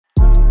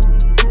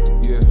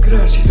siempre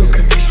ha sido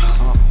Camilo.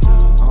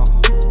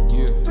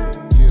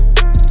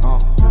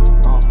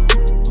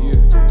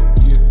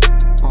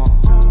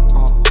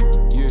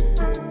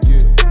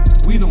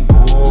 We them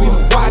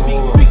boys.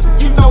 YDC,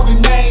 you know the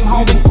name,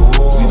 homie.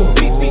 We the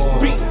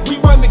PCB, we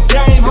run the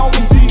game,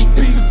 homie.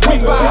 We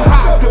buy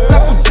high, cause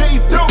that's what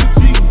G's do.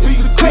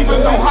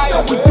 Cleveland,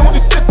 Ohio, we do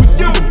this shit for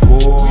you.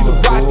 We the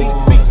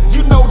YDC,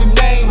 you know the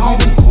name,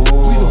 homie.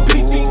 We the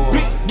PCB,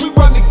 we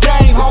run the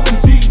game, homie.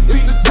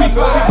 We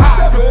buy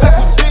high, cause that's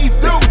what G's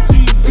do.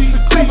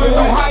 Cleveland,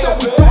 Ohio,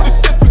 we do this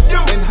shit for you.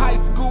 In high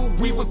school,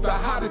 we was the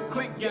hottest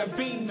clique,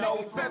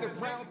 Gambino. Sat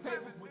at round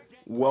tables with...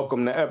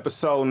 Welcome to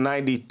episode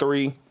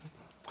 93,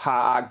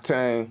 High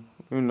Octane.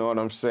 You know what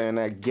I'm saying,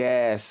 that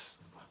gas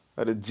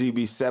of the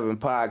GB7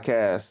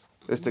 podcast.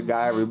 It's the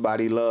guy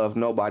everybody love,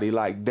 nobody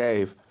like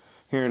Dave.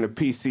 Here in the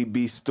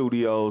PCB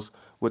studios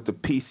with the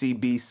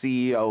PCB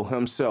CEO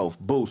himself,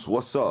 Boost.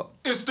 What's up?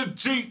 It's the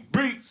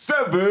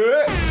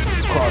GB7.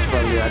 Cross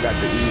from me, I got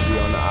the easy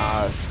on the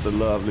eyes, the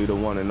lovely, the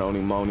one and only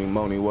Moni.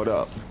 Moni, what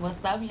up?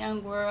 What's up,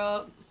 young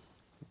world?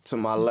 To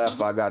my left,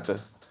 I got the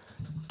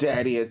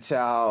daddy of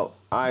child.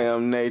 I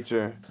am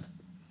nature.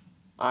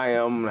 I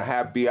am the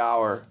happy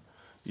hour.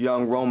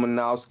 Young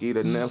Romanowski,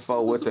 the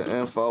nympho with the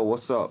info.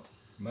 What's up?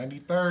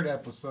 93rd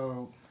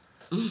episode.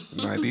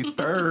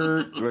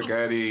 93rd. Look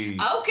at him.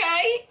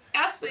 Okay,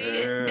 I see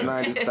it.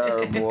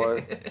 93rd,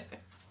 boy.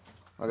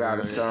 I got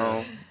a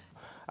song.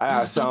 I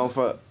got a song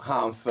for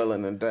how I'm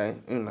feeling today.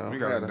 You know. We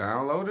got to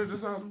download it or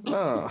something?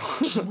 No.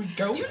 We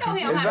go. You know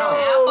he don't It's have on.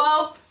 no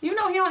Apple. You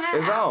know he don't have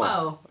It's Apple.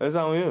 on. It's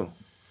on you.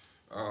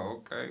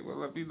 Oh, okay. Well,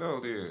 let me know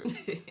then.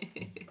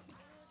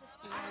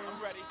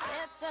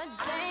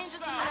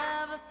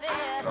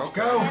 Let's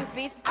go. Okay,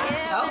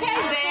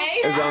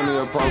 Dave. It's only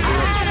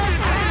appropriate.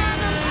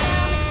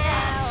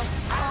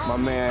 My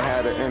man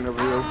had an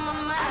interview.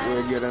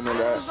 We'll get into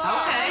that.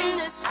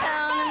 Okay.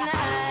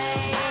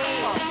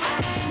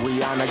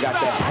 Rihanna got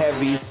the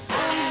heavies.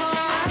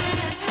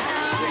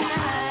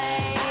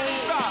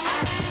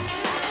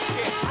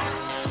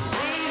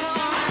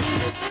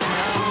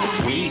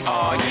 We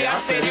are, yeah, I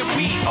said it,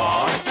 we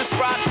are. This is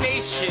Rock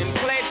Nation,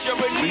 pledge your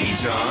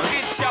allegiance.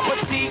 Get your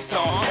boutiques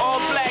on, all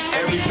black,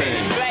 everything.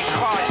 Black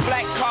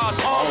cars,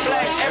 all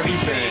black,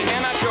 everything.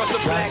 And our girls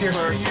are black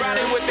birds,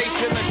 riding with they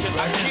diligence.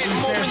 I get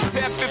more in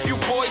depth if you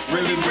boys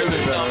really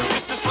know.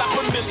 This is not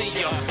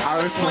familiar,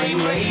 I'll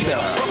explain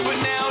later. but for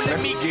now, let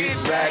me get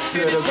back to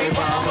this paper.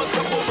 I'm a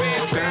couple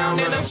bands down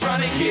and I'm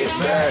trying to get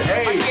back.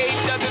 I gave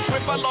Doug a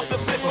grip, I lost a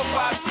flip for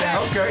 5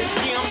 stacks. Okay.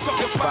 Yeah, I'm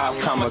talking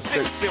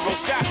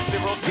 5,60, shot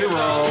 0, 0.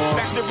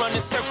 Back to running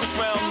circles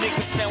round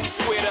niggas, now we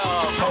squared up.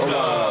 Hold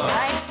up.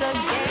 Life's a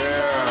game,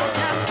 but it's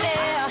not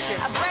fair.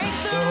 I break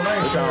the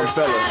rules, how I'm I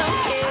feeling.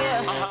 don't care.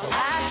 So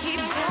I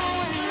keep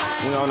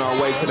going. We on our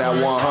way to that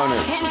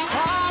 100. Can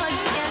call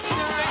against the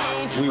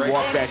rain. We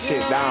walk that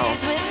shit down.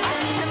 Victory's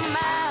within the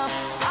mile.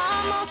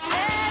 Almost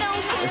there, don't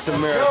get It's a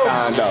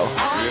marathon, though.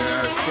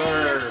 Yes,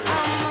 sir.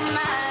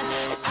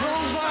 It's who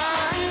gonna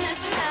run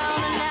this town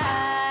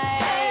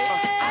tonight.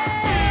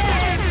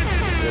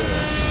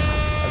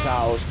 That's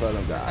how I was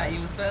feeling, guys. How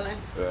you was feeling?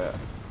 Yeah.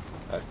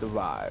 That's the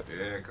vibe.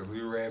 Yeah, because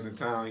we ran to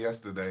town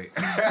yesterday.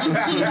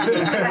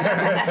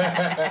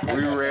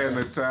 We ran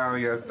to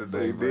town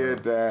yesterday, We bro. did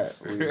that.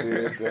 We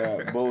did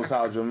that. Bulls,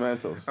 how's your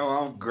mentals? Oh,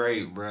 I'm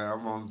great, bro.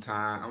 I'm on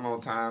time. I'm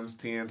on times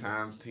 10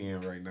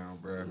 right now,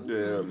 bro.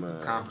 Yeah, man.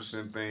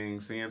 Accomplishing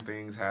things, seeing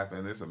things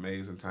happen. It's an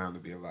amazing time to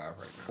be alive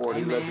right now.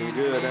 40 looking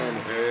good, ain't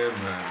it? Yeah,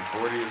 man.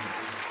 40 is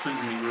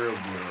treating me real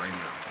good right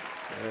now.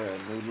 Yeah,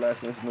 new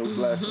lessons, new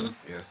blessings.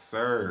 Yes,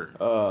 sir.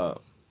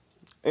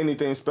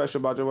 Anything special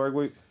about your work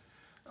week?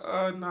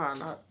 Nah,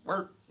 not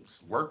work.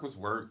 Work was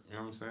work. You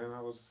know what I'm saying?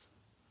 I was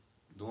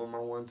doing my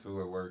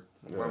 1-2 at work.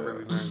 Wasn't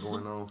really nothing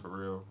going on for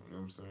real. You know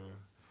what I'm saying?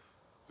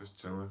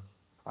 Just chilling.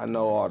 I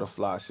know all the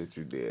fly shit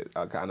you did.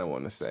 I kind of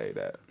want to say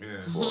that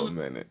Yeah. for a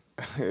minute.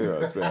 You know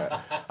what I'm saying?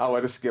 I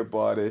want to skip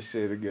all this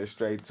shit and get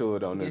straight to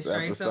it on this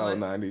straight to episode it.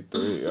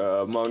 93.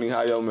 Moni,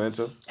 how your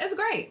mental? It's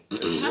great. I'm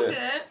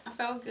good. I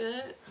felt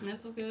good.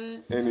 Mental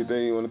good.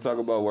 Anything you want to talk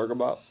about, work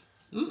about?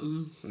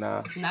 Mm-mm.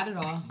 Nah. Not at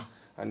all.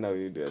 I know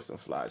you did some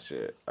fly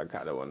shit. I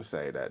kind of want to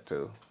say that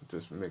too.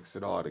 Just mix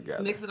it all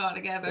together. Mix it all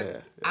together.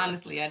 Yeah.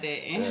 Honestly, I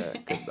didn't. Yeah,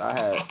 'cause I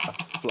had a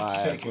fly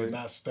ass Shake week. it,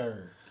 not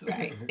stir.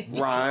 Right.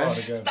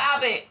 Ryan,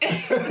 Stop it.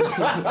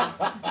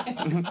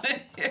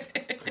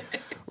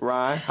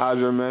 Ryan, how's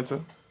your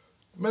mental?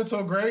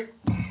 Mental great.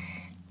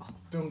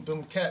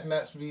 Them cat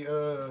naps be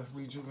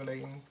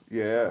rejuvenating.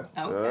 Yeah.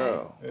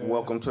 Okay. Yeah.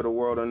 Welcome to the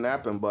world of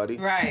napping, buddy.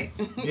 Right.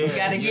 You Yeah,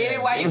 gotta get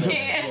it while you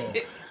can.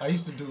 Yeah. I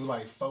used to do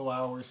like 4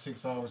 hours,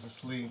 6 hours of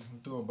sleep. I'm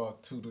doing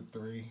about 2 to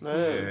 3. Yeah.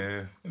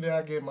 Yeah. And then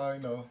I get my,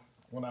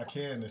 when I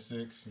can, to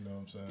 6. You know what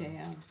I'm saying?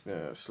 Damn.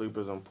 Yeah, sleep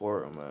is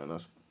important, man.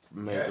 That's a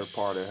major Yes.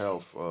 part of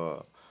health.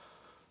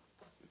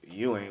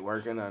 You ain't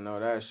working, I know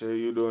that shit.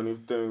 You doing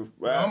anything?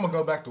 I'm gonna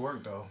go back to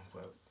work though,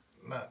 but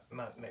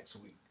not next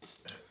week.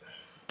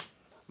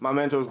 My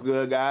mental's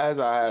good, guys.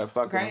 I had a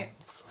fucking Great.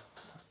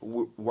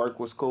 work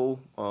was cool.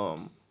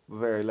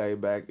 Very laid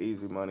back,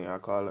 easy money, I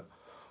call it.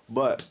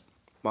 But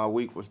my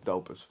week was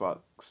dope as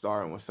fuck.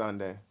 Starting with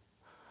Sunday,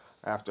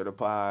 after the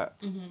pod,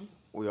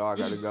 we all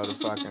got to go to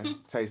fucking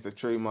Taste of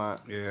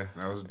Tremont. Yeah,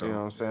 that was dope. You know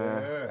what I'm saying?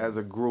 Yeah. As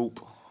a group,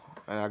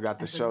 and I got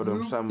to show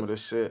them some of the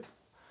shit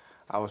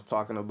I was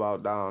talking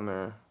about down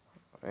there.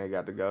 And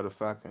got to go to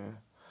fucking.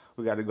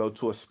 We got to go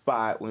to a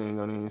spot. We ain't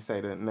gonna even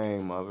say the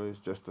name of it. It's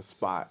just a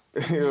spot.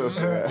 You know what I'm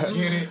saying?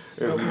 Get it?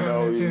 If you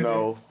know, you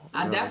know.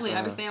 I You know definitely what I'm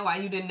understand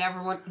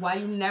why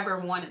you never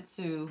wanted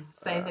to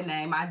say the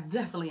name. I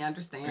definitely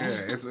understand.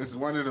 Yeah, it's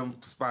one of them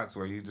spots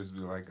where you just be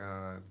like,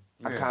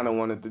 I kind of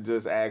wanted to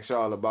just ask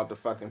y'all about the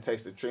fucking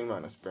Taste of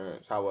Tremont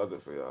experience. How was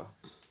it for y'all?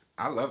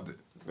 I loved it.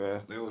 Yeah.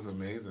 It was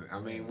amazing. I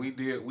mean,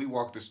 we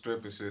walked the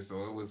strip and shit,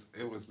 so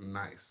it was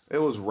nice.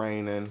 It was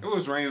raining, It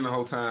was raining the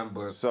whole time,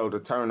 but so the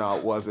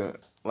turnout wasn't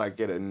like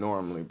it'd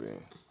normally be.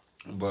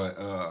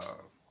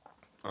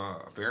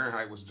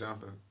 Fahrenheit was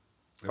jumping.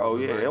 Oh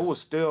yeah, nice. it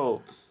was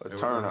still a It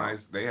was turnout.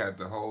 nice. They had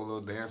the whole little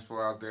dance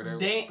floor out there.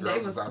 They Girls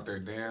was- was out there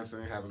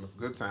dancing, having a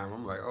good time.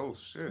 I'm like, oh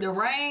shit. The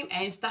rain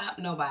ain't stopped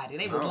nobody.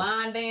 They was No.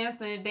 line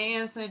dancing,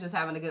 just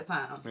having a good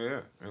time.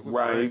 Yeah, it was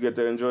Ryan, great. you get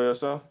to enjoy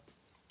yourself?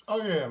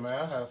 Oh yeah, man.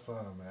 I had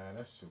fun, man.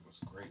 That shit was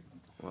great.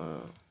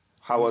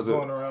 How was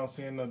Going it? around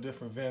seeing the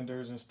different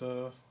vendors and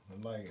stuff,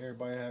 and like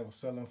everybody was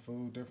selling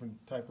food,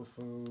 different type of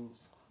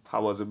foods.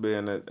 How was it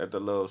being at the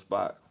little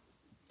spot?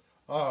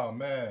 Oh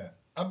man,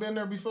 I've been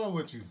there before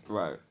with you.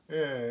 Right. Yeah,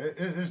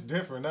 it's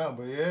different now,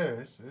 but yeah,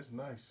 it's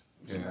nice.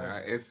 It's Yeah,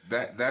 nice. it's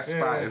that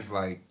spot Yeah. is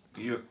like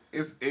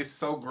it's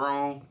so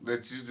grown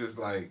that you just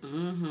like,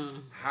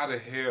 how the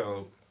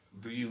hell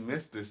do you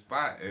miss this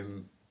spot?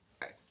 And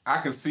I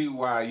can see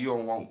why you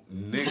don't want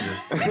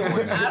niggas to go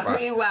in that I spot.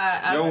 see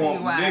why. You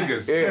don't want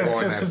niggas to go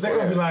in that Because they're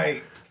gonna be spot.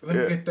 like, let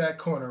me Yeah. get that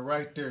corner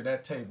right there,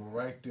 that table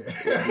right there.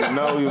 If you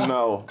know, you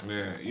know.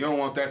 Yeah, you don't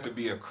want that to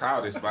be a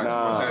crowded spot. Nah.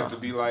 You want that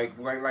to be like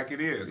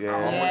it is. Yeah. I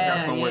always got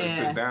Yeah, somewhere to yeah.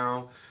 sit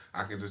down.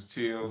 I can just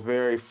chill.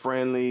 Very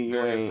friendly.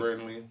 Very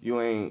friendly. You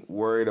ain't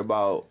worried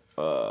about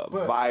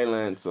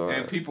violence or.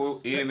 And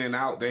people in and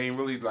out, they ain't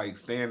really like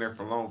staying there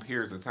for long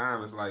periods of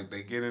time. It's like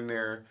they get in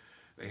there,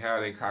 they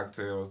have their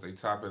cocktails, they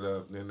top it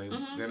up, then they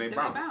Then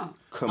bounce. I was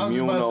just about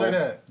communal. to say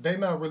that. They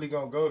not really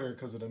gonna go there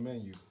because of the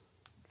menu.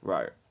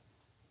 Right.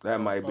 That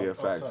might be a Oh,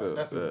 fact sorry. too.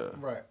 That's yeah.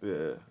 right.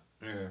 Yeah.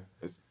 Yeah.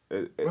 But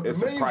It's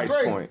the a menu's price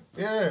great. point.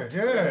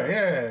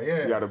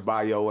 Yeah. You gotta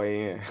buy your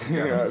way in.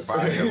 You gotta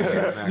buy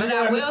it. But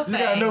I will You say,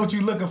 gotta know what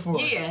you're looking for.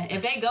 yeah,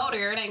 if they go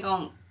there, it ain't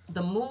gonna.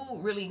 The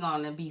mood really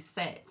gonna be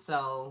set,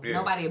 so Yeah.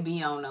 nobody will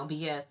be on no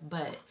BS.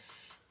 But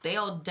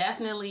they'll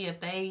definitely, if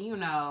they,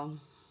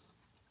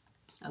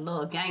 a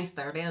little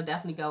gangster, they'll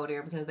definitely go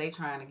there because they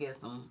trying to get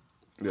some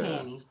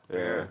panties.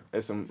 Yeah.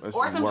 It's some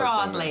Or some work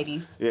draws, in there.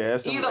 ladies. Yeah,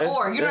 it's Either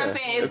or, you know what I'm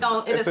saying?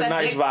 It's a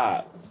nice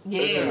vibe.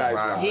 Yeah. It's a nice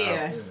vibe.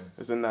 Yeah.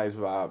 It's a nice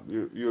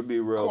vibe. You'll be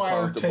real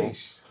Acquired comfortable.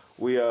 taste.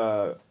 We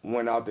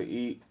went out to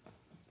eat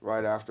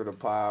right after the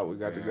pod. We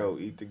got to go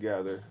eat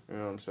together. You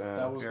know what I'm saying?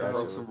 That was Yeah, That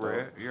broke shit some dope.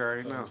 bread. You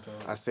already know.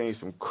 I seen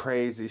some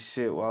crazy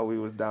shit while we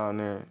was down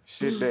there.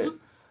 Shit that,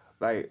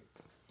 like,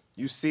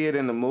 you see it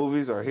in the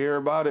movies or hear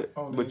about it,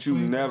 On but you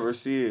TV. never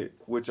see it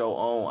with your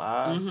own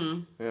eyes. You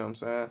know what I'm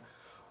saying?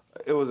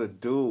 It was a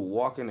dude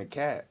walking a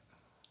cat.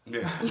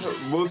 Yeah.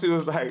 Boosie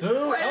was like, Dude,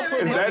 I put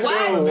is my that cat on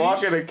a dude leash.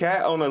 walking a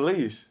cat on a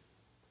leash?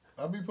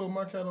 I be putting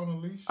my cat on a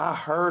leash. I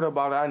heard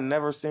about it. I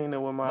never seen it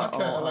with my My own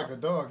cat eyes. like a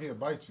dog. He'll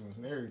bite you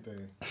and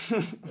everything.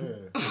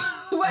 Yeah.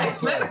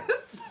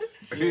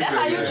 Wait, that's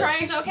how you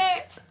trained your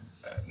cat?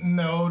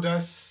 No,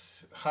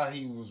 that's how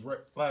he was.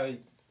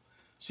 Like,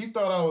 she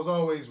thought I was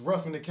always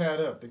roughing the cat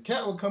up. The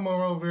cat would come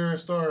on over there and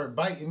start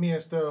biting me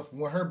and stuff.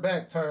 When her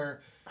back turned,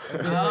 and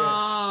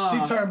then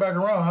she turned back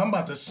around. I'm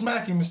about to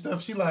smack him and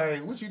stuff. She like,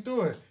 what you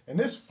doing? And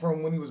this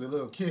from when he was a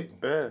little kitten.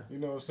 Yeah. You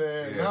know what I'm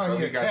saying? Yeah, Now so he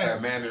he a got cat.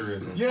 that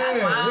mannerism. Yeah, That's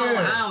why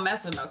yeah. I don't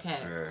mess with no cat.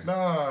 Yeah.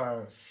 Nah.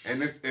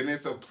 And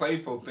it's a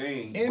playful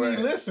thing. And but,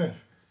 he listen.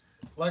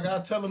 Like I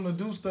tell him to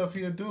do stuff,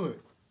 he'll do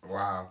it.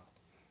 Wow.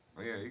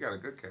 Well, yeah, you got a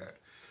good cat.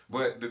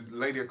 But the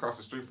lady across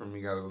the street from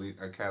me got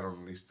a cat on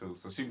the leash too.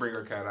 So she bring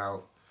her cat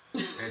out,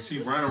 and she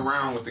run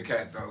around with the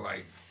cat though,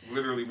 like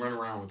literally run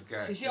around with the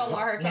cat. She don't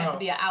want her cat No. to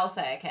be an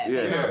outside cat.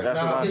 Yeah, Yeah.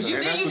 that's what I Because said.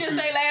 And Didn't that's you what just you-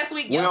 say last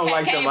week We your don't cat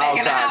like came them back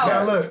in the outside house?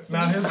 cats. Now look,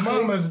 now his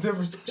mama's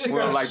different. She We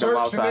don't got like them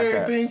shirts and outside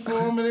everything cats.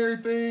 for him and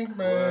everything, man.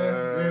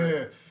 What?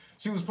 Yeah.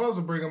 She was supposed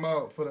to bring him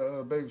out for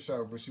the baby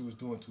shower, but she was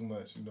doing too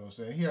much. You know what I'm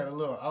saying? He had a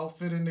little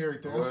outfit and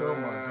everything. I said, oh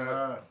my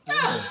God.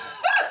 Yeah.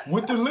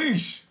 With the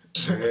leash.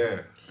 Yeah,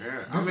 yeah.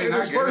 This I ain't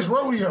his get first it.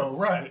 rodeo,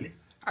 right?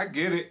 I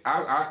get it.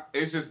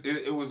 It's just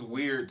it was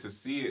weird to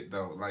see it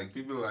though. Like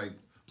people are like,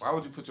 why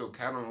would you put your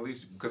cat on a leash?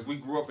 Because we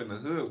grew up in the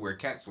hood where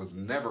cats was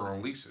never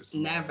on leashes.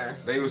 Never.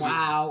 They was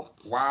wow.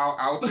 just wild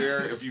out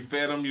there. If you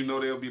fed them, you know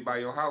they'll be by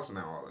your house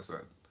now all of a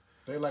sudden.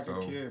 They like So-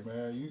 a kid,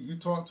 man. You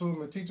talk to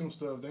them and teach them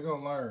stuff, they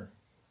gonna learn.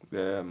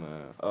 Yeah,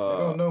 man. They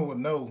don't know what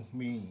no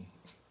mean.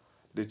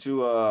 Did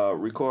you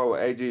record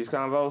with AG's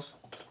Convos?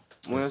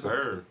 Yes,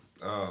 sir.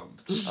 I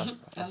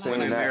I seen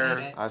went in that.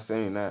 there. I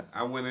seen that.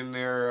 I went in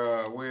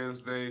there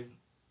Wednesday.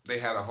 they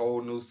had a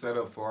whole new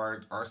setup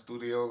for our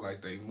studio.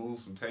 Like they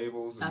moved some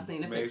tables I and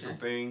seen the made picture. some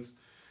things,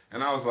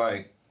 and I was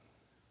like,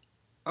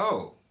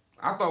 oh.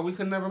 I thought we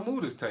could never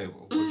move this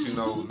table. But, you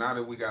know, now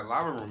that we got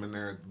lava room in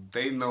there,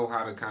 they know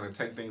how to kind of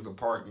take things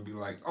apart and be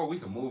like, oh, we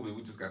can move it.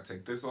 We just got to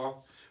take this off.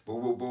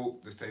 Boom, boom, boom.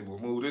 This table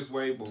will move this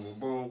way. Boom, boom,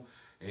 boom.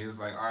 And it's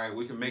like, all right,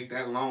 we can make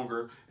that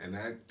longer, and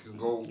that can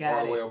go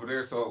all the way over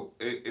there. So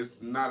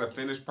it's not a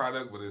finished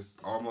product, but it's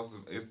almost,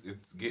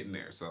 it's getting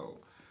there. So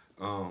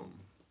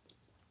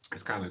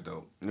it's kind of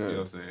dope. Yeah. You know what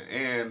I'm saying?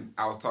 And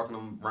I was talking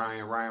to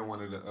Ryan. Ryan,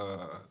 one of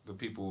the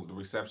people, the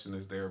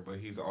receptionist there, but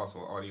he's also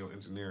an audio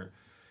engineer.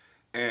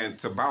 And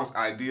to bounce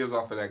ideas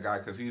off of that guy,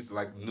 because he's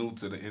like new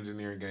to the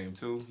engineering game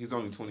too. He's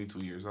only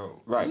 22 years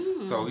old. Right.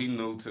 So he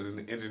new to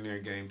the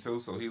engineering game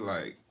too. So he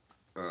like,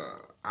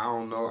 I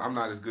don't know, I'm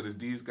not as good as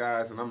these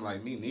guys. And I'm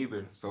like, me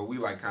neither. So we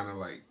like kind of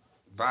like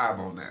vibe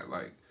on that.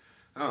 Like,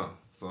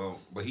 so,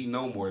 but he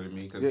know more than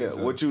me. Cause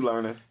what you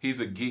learning? He's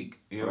a geek.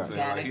 You know what I'm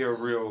saying? Like, he a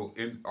real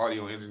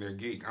audio engineer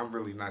geek. I'm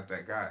really not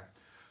that guy.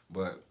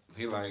 But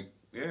he like,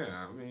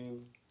 yeah, I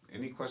mean,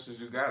 any questions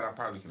you got, I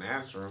probably can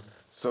answer them.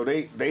 So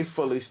they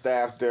fully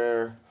staffed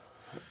their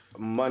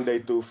Monday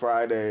through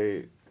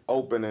Friday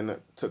opening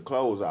to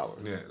close hours.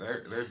 Yeah,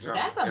 they're jumping.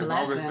 That's a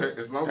blessing.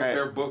 As long as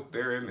they're booked,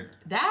 they're in there.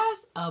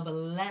 That's a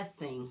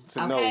blessing.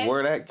 To know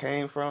where that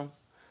came from.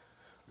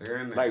 They're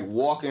in there. Like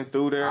walking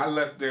through there. I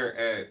left there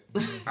at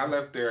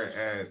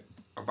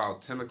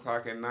about 10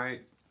 o'clock at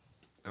night,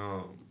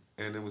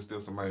 and there was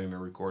still somebody in there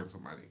recording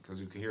somebody because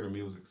you can hear the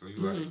music. So you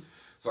like.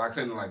 So I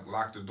couldn't like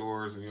lock the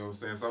doors, and you know what I'm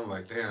saying? So I'm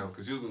like, damn,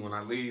 because usually when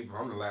I leave,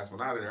 I'm the last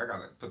one out of there. I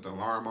gotta put the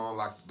alarm on,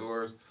 lock the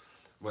doors.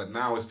 But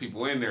now it's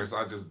people in there, so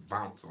I just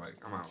bounce like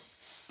I'm out.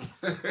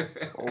 Oops.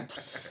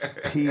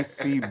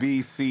 PCB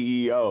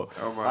CEO.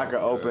 I can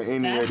open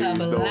any of these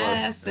doors.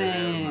 That's a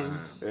blessing.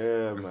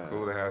 Yeah, It's man.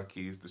 cool to have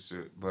keys to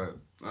shit, but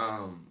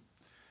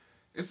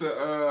it's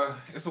a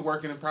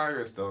work in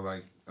progress though.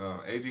 Like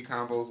AG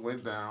Combos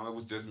went down. It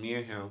was just me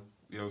and him.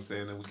 You know what I'm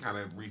saying? And we kind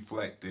of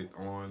reflected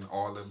on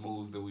all the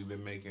moves that we've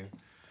been making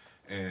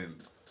and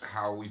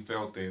how we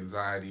felt the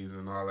anxieties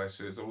and all that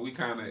shit. So we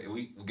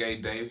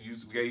gave Dave, we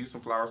gave you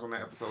some flowers on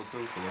that episode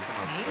too. So we'll come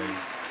out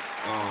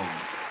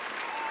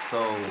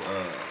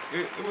today.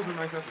 It was a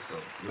nice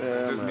episode. You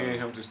know just me and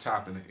him just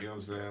chopping it. You know what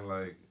I'm saying?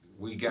 Like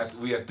we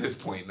at this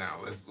point now.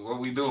 What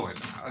we doing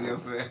now? You know what I'm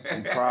saying?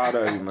 I'm proud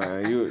of you,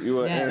 man.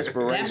 You an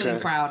inspiration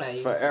definitely proud of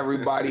you. for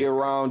everybody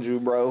around you,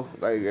 bro.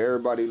 Like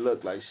everybody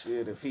look like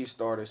shit. If he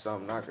started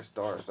something, I could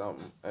start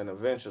something. And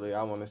eventually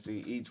I want to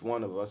see each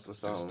one of us with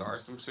something. Just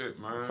start some shit,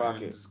 man.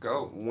 Fuck it. Just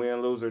go.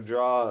 Win, lose, or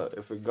draw.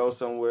 If it goes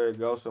somewhere, it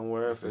goes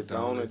somewhere. If it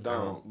don't, it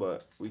don't.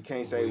 But we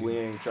can't say we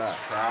ain't tried.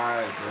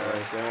 Try, You know what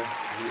I'm saying?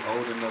 We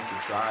old enough to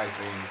try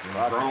things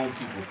and grown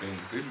people things.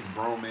 This is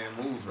grown man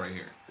moves right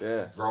here.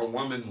 Yeah. Grown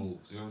woman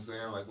moves. You know what I'm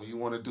saying? Like when you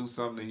want to do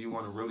something and you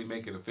want to really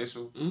make it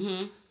official,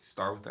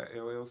 start with that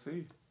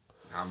LLC.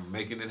 I'm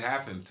making it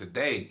happen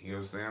today. You know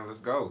what I'm saying? Let's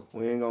go.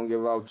 We ain't gonna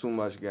give out too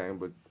much game,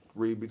 but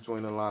read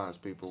between the lines,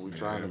 people. We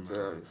trying to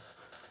tell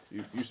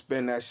you. You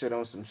spend that shit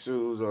on some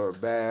shoes or a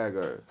bag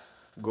or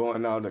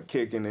going out and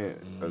kicking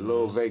it, a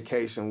little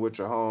vacation with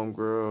your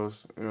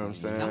homegirls. You know what I'm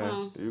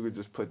saying? You could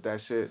just put that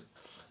shit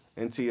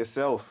into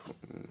yourself,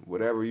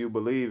 whatever you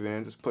believe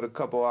in. Just put a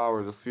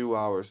few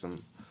hours,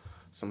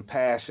 some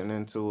passion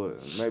into it,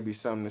 maybe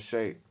something to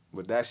shake.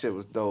 But that shit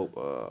was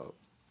dope.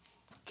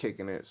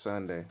 Kicking it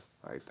Sunday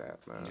like that,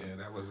 man. Yeah,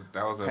 that was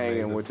hanging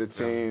amazing. with the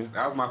team.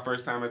 That was my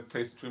first time at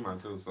Taste of Tremont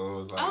too, so it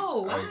was like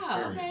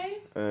wow, okay.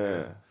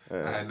 Yeah.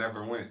 I had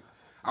never went.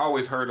 I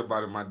always heard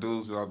about it. My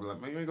dudes would all be like,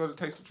 man, you ain't go to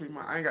Taste of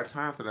Tremont? I ain't got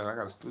time for that. I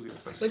got a studio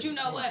session. But you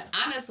know what?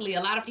 Honestly,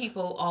 a lot of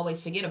people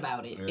always forget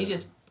about it. It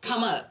just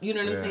come up. You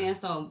know what I'm saying?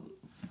 So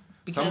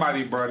because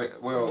somebody brought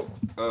it. Well,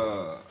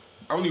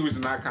 only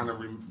reason I kind of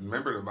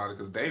remembered about it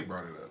because Dave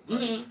brought it up.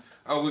 Like,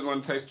 oh, we're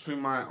going to Taste of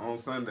Tremont on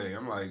Sunday.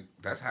 I'm like,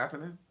 that's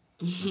happening?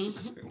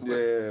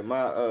 Yeah,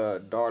 my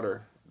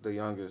daughter, the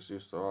youngest,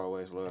 used to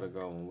always love to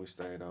go when we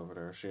stayed over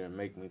there. She'd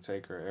make me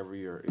take her every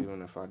year,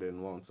 even if I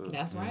didn't want to.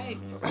 That's right.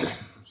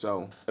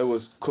 So it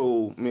was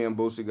cool. Me and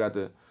Boosie got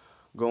to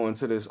go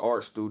into this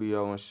art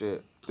studio and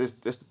shit. This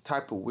the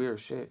type of weird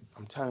shit.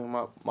 I'm telling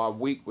you, my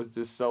week was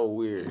just so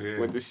weird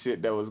with the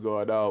shit that was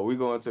going on. We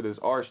go into this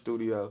art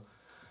studio,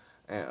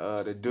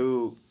 and the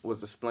dude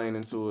was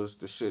explaining to us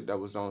the shit that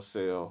was on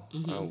sale.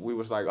 We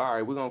was like, all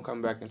right, we're going to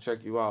come back and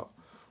check you out.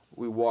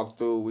 We walk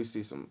through, we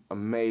see some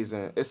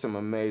amazing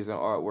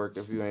artwork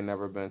if you ain't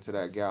never been to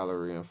that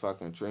gallery in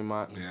fucking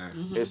Tremont. Yeah.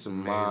 It's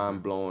some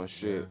mind-blowing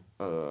shit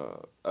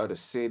of the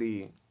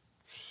city,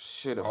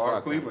 shit of all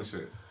fucking. Cleveland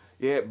shit.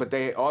 Yeah, but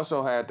they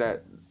also had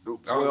that,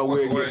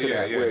 we'll get to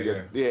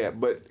that. Yeah,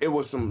 but it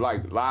was some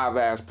like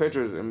live-ass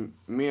pictures, and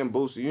me and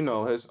Boosie, you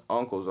know, his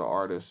uncle's an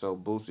artist, so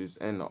Boosie's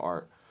in the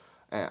art.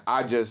 And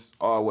I just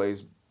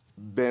always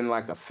been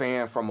like a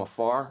fan from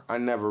afar. I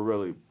never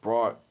really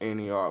brought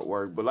any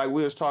artwork, but like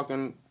we was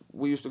talking,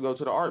 we used to go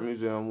to the art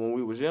museum when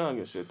we was young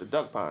and shit, the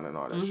Duck Pond and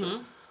all that shit,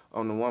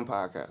 on the one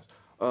podcast.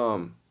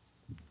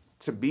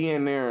 to be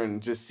in there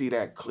and just see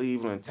that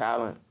Cleveland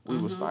talent, we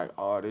was like,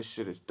 oh, this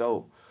shit is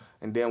dope.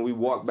 And then we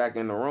walked back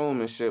in the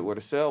room and shit where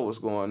the sale was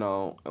going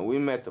on, and we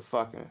met the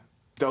fucking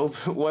dope,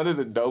 one of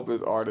the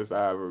dopest artists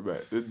I ever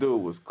met. This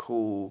dude was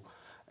cool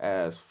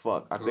as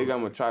fuck. I think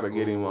I'm gonna try to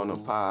get him on the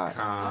pod.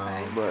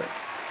 But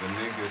the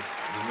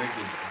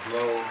niggas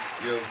glow, you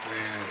know what I'm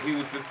saying? He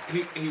was just,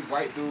 he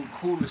white dude,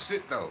 cool as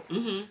shit though.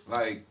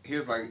 Like, he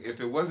was like, if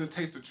it wasn't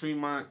Taste of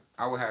Tremont,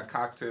 I would have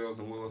cocktails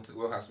and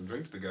we'll have some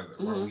drinks together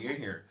while we in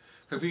here.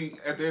 Cause he,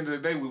 at the end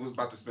of the day, we was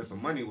about to spend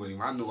some money with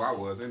him. I knew I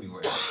was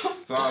anyway.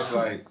 So I was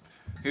like,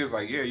 he was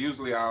like, yeah,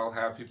 usually I'll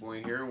have people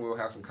in here and we'll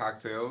have some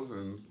cocktails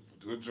and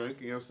we'll drink,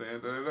 you know what I'm saying,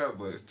 da-da-da.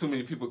 But it's too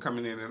many people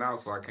coming in and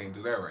out, so I can't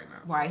do that right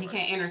now. Right, he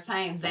can't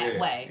entertain that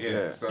way.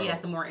 Yeah, so he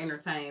has to more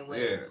entertain with.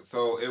 Yeah,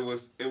 so it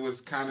was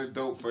kind of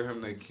dope for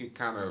him to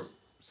kind of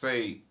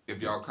say,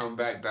 if y'all come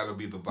back, that'll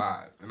be the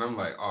vibe. And I'm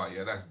like, oh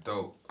yeah, that's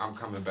dope. I'm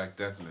coming back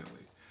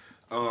definitely.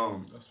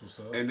 That's what's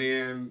up. And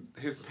then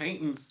his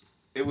paintings,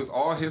 it was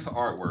all his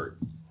artwork,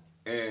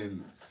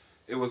 and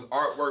it was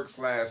artwork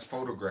 /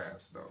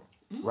 photographs though.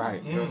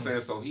 right. You know what I'm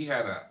saying? So he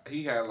had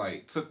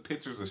like took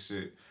pictures of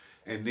shit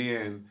and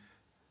then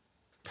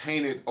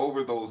painted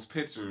over those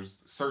pictures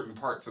certain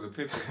parts of the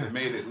picture and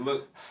made it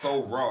look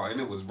so raw,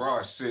 and it was raw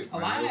as shit. Oh,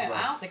 man.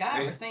 I don't think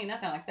I've ever seen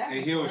nothing like that.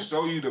 And before. he'll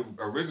show you the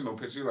original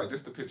picture. You're like,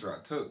 this is the picture I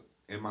took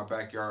in my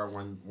backyard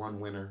one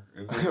winter.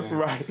 And then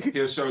Right.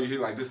 he'll show you, he's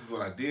like, this is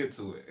what I did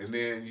to it. And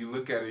then you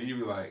look at it and you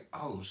be like,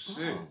 oh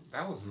shit,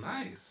 that was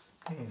nice.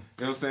 You know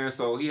what I'm saying?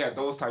 So he had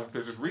those type of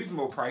pictures,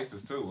 reasonable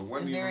prices too. It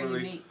wasn't even really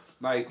unique.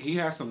 like, he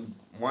had some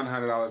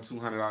 $100,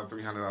 $200,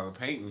 $300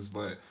 paintings,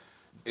 but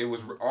it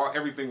was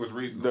everything was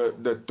reasonable.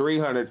 The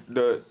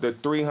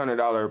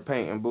 $300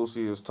 painting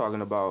Boosie was talking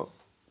about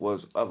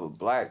was of a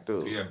black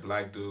dude. Yeah,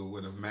 black dude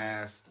with a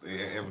mask.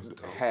 Yeah, it was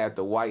dope. Had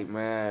the white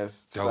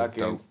mask,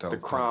 fucking the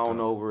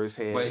crown over his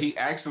head. But he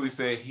actually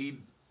said he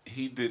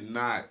did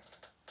not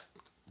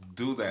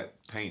do that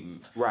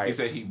painting. Right. He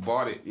said he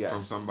bought it Yes.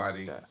 from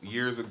somebody Yes.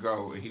 years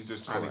ago, and he's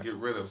just trying Correct. to get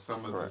rid of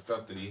some of the Correct.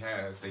 stuff that he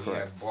has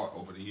bought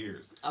over the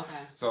years.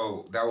 Okay.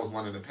 So that was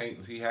one of the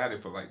paintings. He had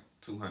it for like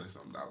 $200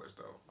 something though,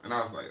 and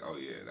I was like, oh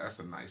yeah, that's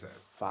a nice ass.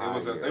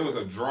 It was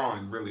a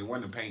drawing, really, it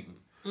wasn't a painting.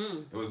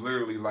 It was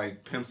literally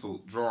like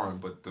pencil drawing,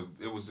 but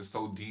it was just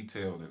so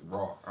detailed and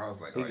raw. I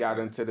was like, he oh, got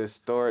yeah. into this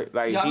story.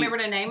 Like Y'all remember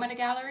the name of the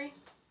gallery?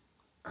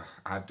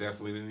 I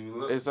definitely didn't even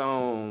look. It's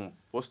on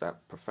what's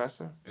that,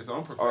 Professor? It's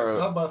on I Professor. was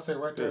about to say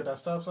right there at that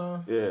stop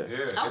sign. Yeah. Yeah,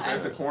 it's Okay.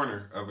 at the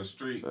corner of a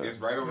street. It's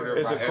right over there.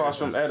 It's by across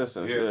from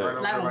Edison's, Yeah, it's yeah. right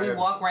over Like there when by we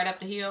walk Edison's. right up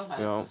the hill? Like,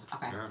 Yeah.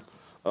 Okay.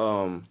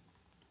 Yeah.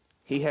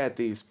 He had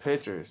these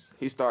pictures.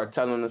 He started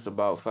telling us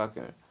about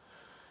fucking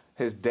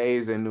his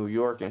days in New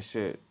York and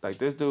shit. Like,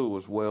 this dude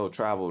was well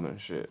traveled and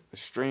shit.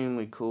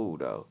 Extremely cool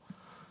though.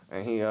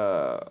 And he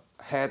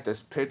had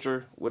this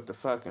picture with the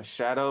fucking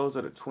shadows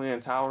of the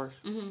Twin Towers,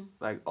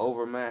 like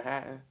over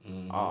Manhattan.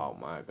 Oh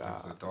my It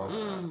was a god. dog.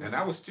 And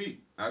that was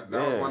cheap. That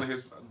Yeah. was one of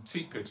his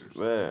cheap pictures.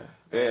 Yeah.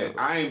 And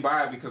I ain't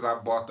buy it because I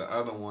bought the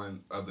other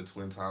one of the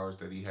Twin Towers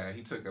that he had.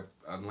 He took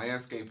a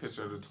landscape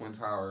picture of the Twin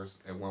Towers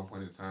at one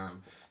point in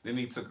time. Then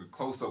he took a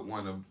close-up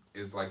one of,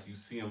 is like you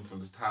see him from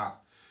the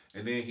top.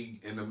 And then he,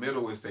 in the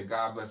middle, it said,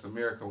 God bless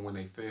America when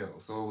they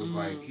fail. So it was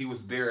like, he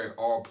was there at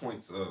all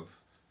points of,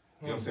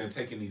 you know what I'm saying,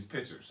 taking these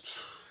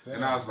pictures.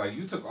 And I was like,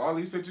 you took all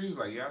these pictures? He was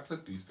like, yeah, I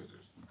took these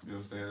pictures. You know what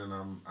I'm saying?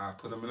 And I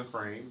put them in a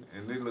frame,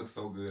 and they look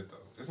so good, though.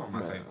 It's on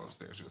my table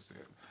upstairs, you'll see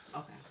it.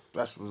 Okay.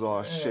 That was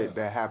all shit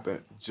that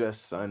happened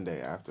just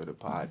Sunday after the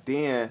pod.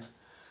 Then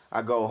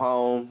I go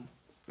home,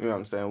 you know what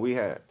I'm saying? We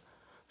had,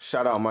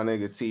 shout out my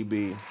nigga TB,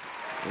 you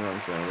know what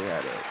I'm saying? We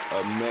had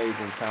an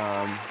amazing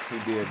time. He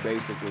did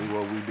basically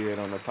what we did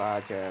on the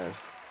podcast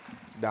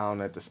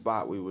down at the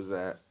spot we was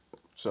at.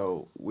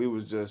 So we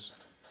was just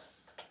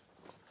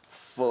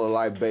full of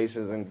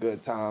libations and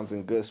good times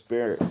and good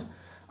spirits.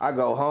 I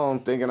go home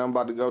thinking I'm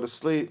about to go to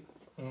sleep.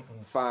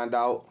 Find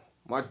out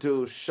my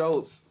dude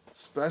Schultz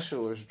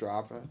special is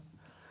dropping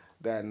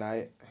that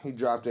night. He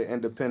dropped it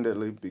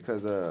independently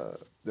because the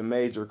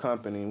major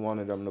company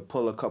wanted him to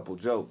pull a couple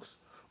jokes.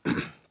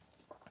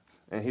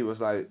 And he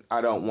was like, I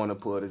don't want to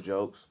pull the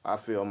jokes. I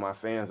feel my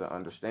fans will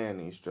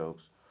understand these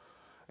jokes.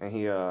 And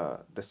he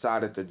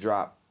decided to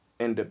drop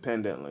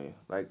independently,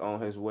 like on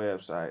his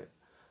website.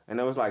 And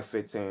it was like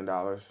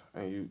 $15,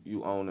 and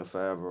you own it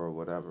forever or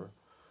whatever.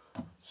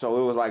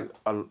 So it was like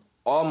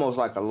almost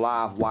like a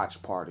live watch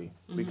party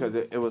because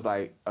it was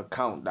like a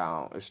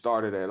countdown. It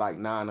started at like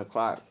 9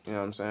 o'clock, you know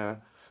what I'm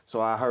saying? So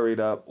I hurried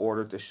up,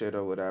 ordered the shit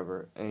or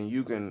whatever, and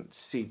you can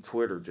see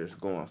Twitter just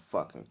going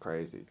fucking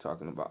crazy,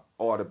 talking about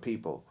all the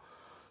people,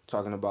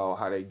 talking about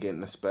how they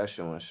getting the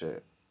special and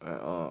shit.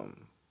 And,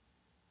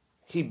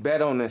 he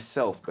bet on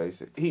himself,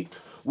 basically.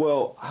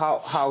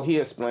 How he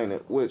explained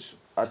it, which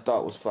I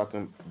thought was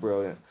fucking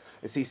brilliant,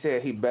 is he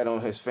said he bet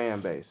on his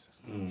fan base.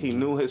 He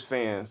knew his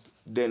fans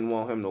didn't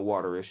want him to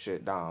water his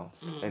shit down,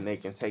 and they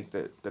can take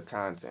the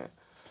content.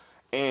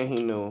 And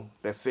he knew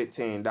that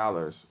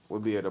 $15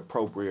 would be an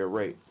appropriate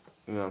rate.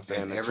 You know what I'm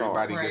saying? And to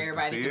everybody charge. Where gets to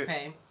everybody see can it.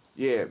 pay.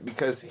 Yeah,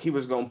 because he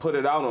was gonna put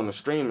it out on the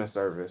streaming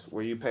service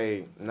where you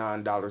pay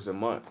 $9 a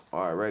month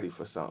already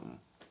for something.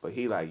 But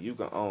he like, you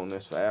can own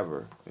this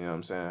forever. You know what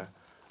I'm saying?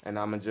 And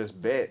I'ma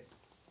just bet,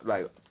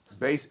 like,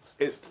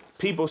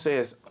 people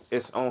say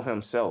it's on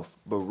himself,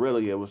 but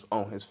really it was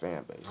on his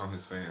fan base. On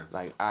his fans.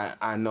 Like,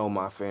 I know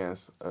my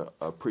fans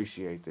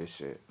appreciate this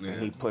shit. Yeah.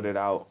 And he put it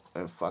out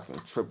and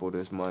fucking tripled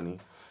his money.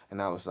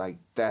 And I was like,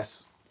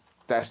 that's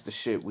the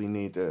shit we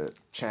need to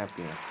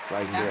champion.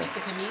 Like, Now yeah. he's a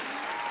comedian.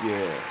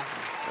 Yeah.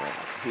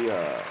 He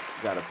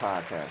got a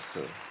podcast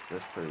too.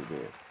 That's pretty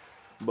big.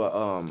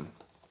 But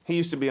he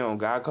used to be on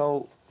God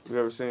Code. You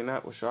ever seen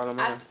that with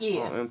Charlamagne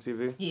yeah. on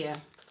MTV? Yeah.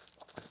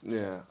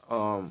 Yeah.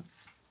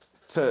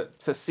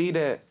 To see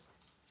that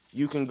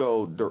you can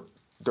go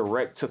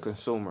direct to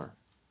consumer.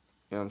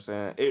 You know what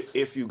I'm saying?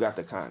 If you got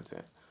the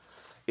content.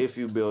 If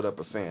you build up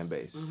a fan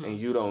base and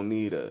you don't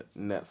need a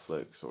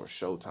Netflix or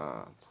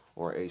Showtime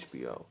or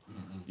HBO.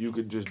 You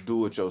could just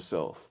do it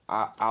yourself.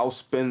 I'll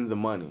spend the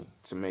money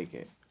to make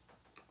it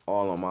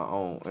all on my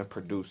own and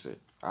produce it.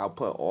 I'll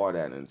put all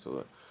that into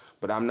it.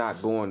 But I'm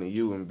not going to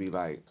you and be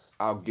like,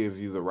 I'll give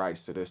you the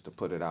rights to this to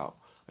put it out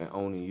and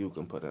only you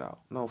can put it out.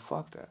 No,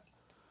 fuck that.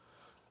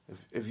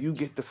 If you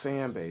get the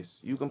fan base,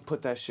 you can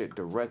put that shit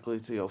directly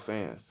to your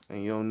fans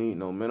and you don't need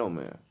no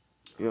middleman.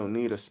 You don't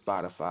need a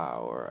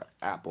Spotify or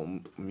Apple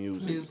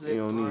Music. You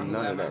don't need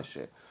none of that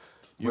shit.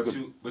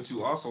 But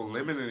you also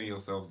limiting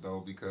yourself though,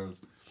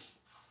 because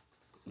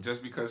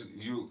because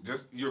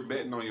you're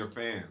betting on your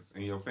fans,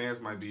 and your fans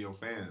might be your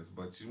fans,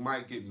 but you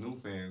might get new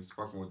fans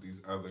fucking with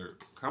these other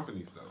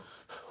companies though.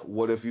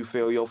 What if you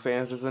feel your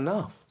fans is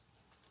enough?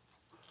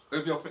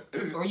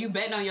 Or you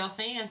betting on your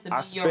fans to be I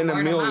your spend word $1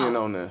 of million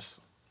mouth. on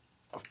this.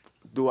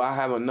 Do I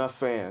have enough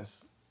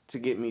fans to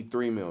get me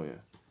 3 million?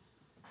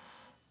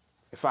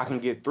 If I can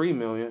get 3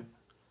 million,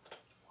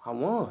 I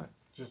won.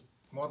 Just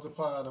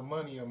multiply the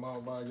money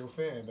amount by your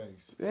fan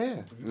base.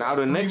 Yeah. Now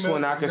the next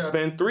one I can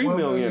spend 3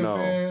 million on.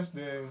 Fans,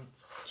 then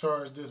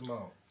charge this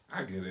amount.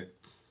 I get it.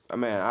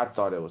 Man, I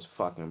thought it was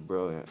fucking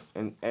brilliant.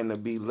 And to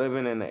be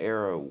living in the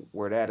era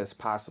where that is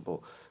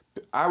possible.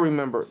 I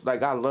remember,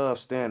 like, I love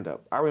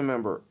stand-up. I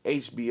remember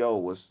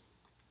HBO was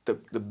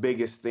the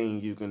biggest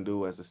thing you can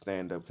do as a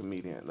stand-up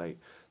comedian. Like,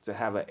 to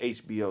have an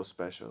HBO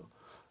special.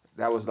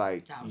 That was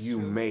like, you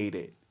made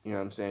it. You know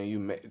what I'm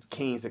saying?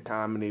 Kings of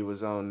Comedy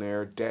was on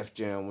there. Def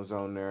Jam was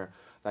on there.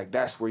 Like,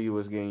 that's where you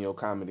was getting your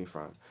comedy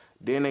from.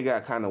 Then they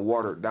got kind of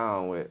watered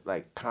down with,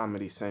 like,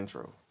 Comedy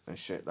Central and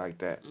shit like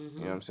that. You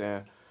know what I'm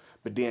saying?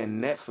 But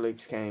then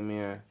Netflix came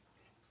in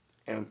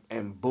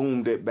and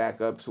boomed it back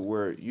up to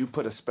where you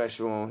put a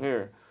special on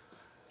here,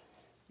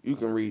 you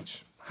can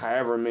reach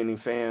however many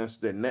fans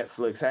that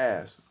Netflix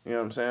has. You know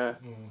what I'm saying?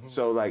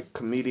 So, like,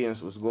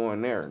 comedians was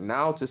going there.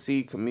 Now to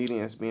see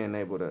comedians being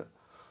able to,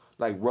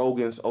 like,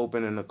 Rogan's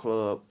opening the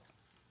club,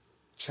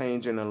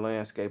 changing the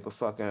landscape of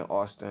fucking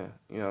Austin.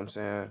 You know what I'm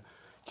saying?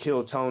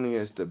 Kill Tony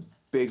is the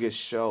biggest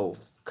show,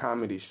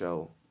 comedy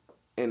show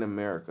in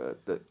America.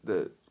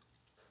 The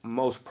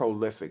most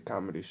prolific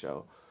comedy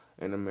show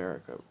in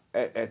America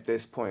at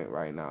this point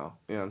right now.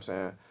 You know what I'm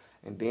saying?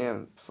 And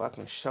then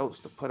fucking Schultz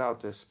to put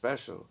out this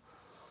special.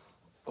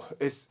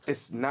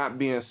 It's not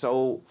being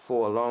sold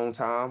for a long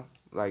time.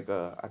 Like,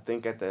 I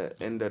think at the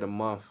end of the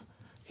month,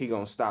 he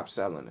gonna stop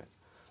selling it.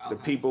 The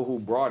people who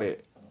brought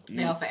it,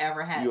 They'll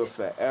forever have you'll it.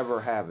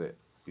 forever have it.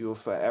 You'll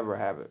forever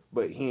have it.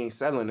 But he ain't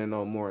selling it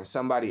no more. And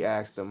somebody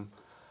asked him,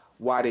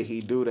 why did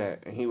he do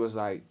that? And he was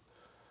like,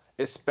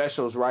 it's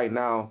specials right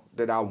now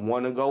that I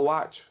want to go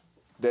watch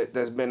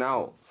that's been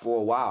out for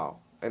a while.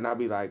 And I'll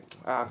be like,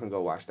 I can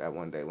go watch that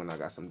one day when I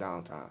got some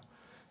downtime.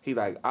 He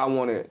like, I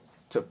wanted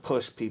to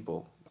push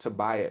people to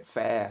buy it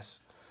fast,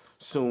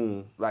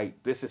 soon.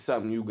 Like, this is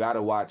something you got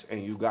to watch,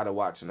 and you got to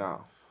watch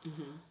now.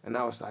 And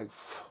I was like,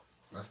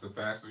 That's the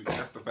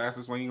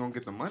fastest way you're gonna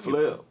get the money.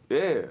 flip.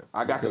 Yeah,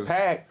 I got the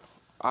pack.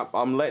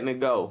 I'm letting it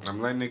go.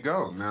 I'm letting it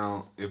go.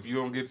 Now, if you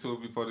don't get to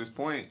it before this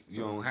point,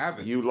 you don't have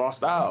it. You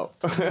lost out.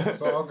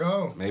 It's all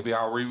gone. Maybe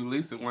I'll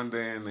re-release it one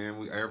day, and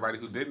then everybody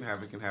who didn't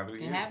have it can have it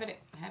again. And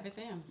have it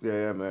then.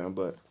 Yeah, man.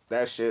 But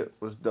that shit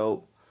was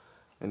dope.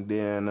 And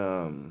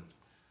then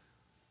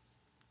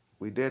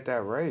we did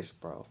that race,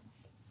 bro.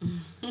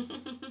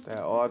 That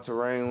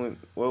all-terrain.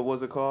 What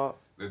was it called?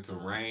 The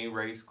Terrain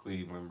Race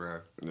Cleveland,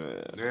 bro.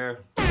 Yeah. Yeah.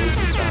 What you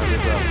signed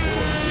us up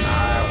for?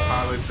 I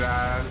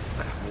apologized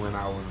when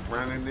I was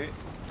running it.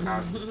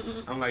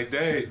 I'm like,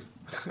 Dave,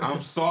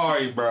 I'm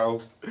sorry,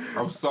 bro.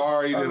 I'm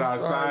sorry that I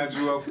signed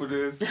you up for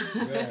this.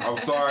 I'm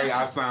sorry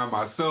I signed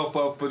myself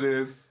up for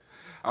this.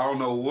 I don't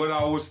know what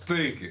I was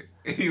thinking.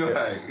 He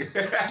like,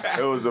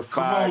 It was a 5K.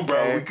 come on,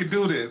 bro, we could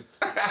do this.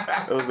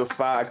 It was a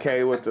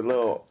 5K with the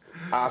little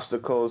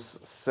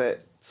obstacles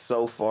set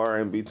so far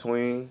in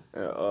between.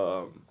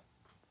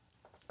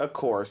 Of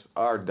course,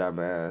 our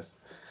dumbass.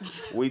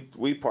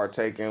 We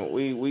partake in,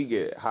 we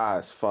get high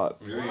as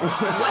fuck. Wait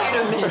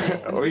a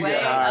minute. We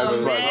get high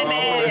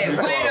as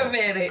fuck. Wait a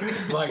minute.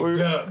 Like We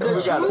duck.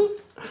 got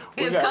Truth?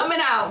 It's coming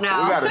out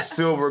now. We got a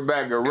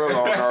silverback gorilla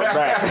on our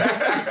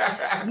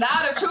back.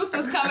 Now the truth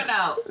is coming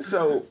out.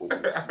 So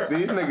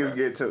these niggas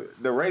get to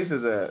the race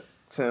is at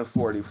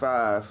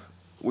 10:45.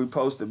 We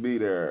supposed to be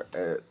there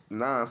at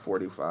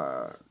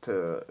 9:45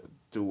 to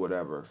do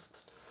whatever,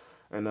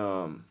 and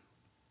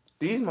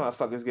these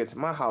motherfuckers get to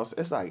my house.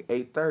 It's like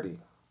 8:30.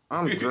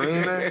 I'm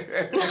dreaming.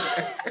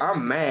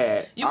 I'm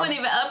mad. You weren't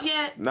even up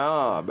yet?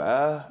 Nah,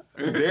 bruh.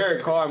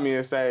 Derek called me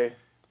and say,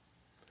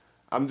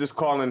 I'm just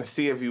calling to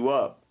see if you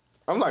up.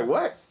 I'm like,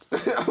 what?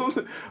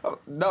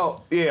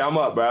 No, yeah, I'm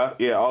up, bruh.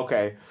 Yeah,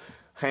 okay.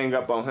 Hang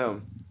up on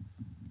him.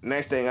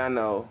 Next thing I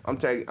know,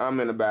 I'm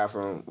in the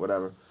bathroom,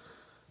 whatever.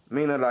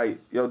 Mina like,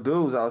 yo,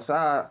 dudes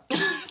outside.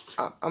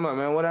 I'm like,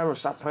 man, whatever,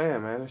 stop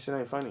playing, man. That shit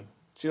ain't funny.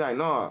 She like,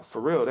 no,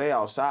 for real, they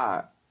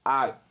outside.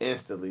 I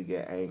instantly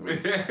get angry.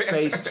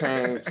 Face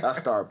change. I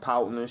start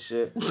pouting and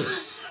shit.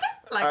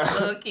 Like a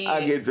little kid.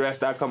 I get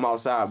dressed. I come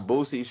outside.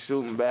 Boosie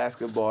shooting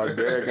basketball.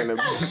 Derek in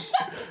the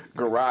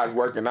garage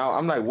working out.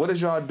 I'm like, what is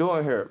y'all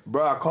doing here?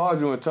 Bro, I called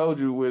you and told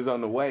you we was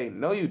on the way.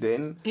 No, you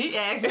didn't. He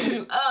asked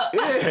you up.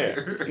 Yeah.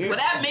 Well,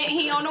 that meant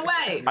he on the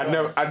way.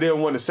 I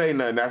didn't want to say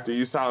nothing after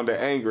you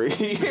sounded angry.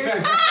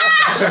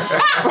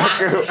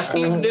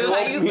 You knew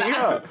how you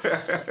sounded.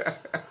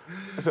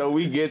 So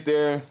we get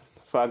there,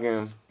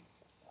 fucking...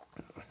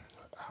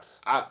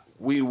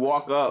 we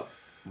walk up.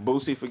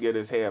 Boosie forget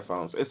his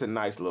headphones. It's a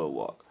nice little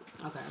walk.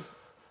 Okay.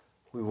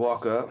 We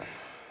walk up.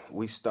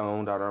 We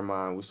stoned out our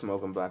mind. We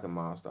smoking Black and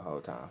Miles the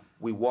whole time.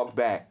 We walk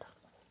back.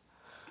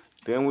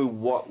 Then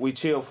we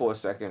chill for a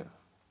second.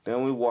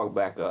 Then we walk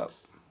back up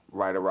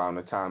right around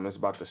the time it's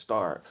about to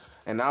start.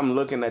 And I'm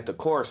looking at the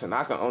course and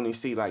I can only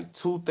see like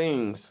two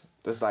things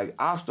that's like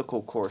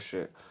obstacle course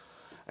shit.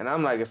 And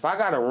I'm like, if I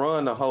gotta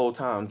run the whole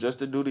time just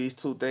to do these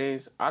two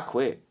things, I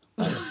quit.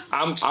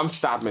 I'm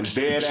stopping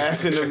dead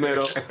ass in the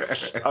middle.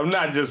 I'm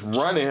not just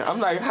running. I'm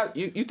like,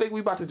 you think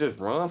we about to just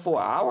run for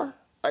an hour?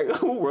 Like,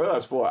 who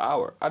runs for an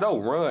hour? I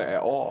don't run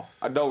at all.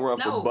 I don't run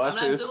for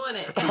buses. I'm not doing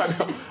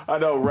it. I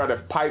don't run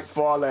if pipe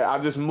falling. I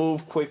just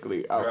move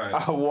quickly.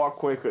 I walk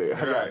quickly.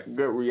 I got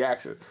good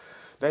reaction.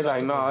 They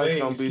like, no, it's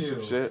gonna be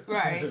some shit.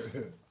 Right.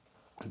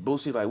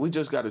 Boosie like, we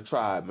just gotta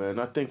try it, man.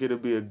 I think it'll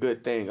be a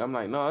good thing. I'm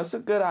like, no, it's a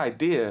good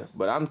idea,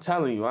 but I'm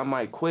telling you, I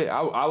might quit.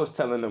 I was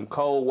telling them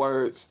cold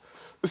words.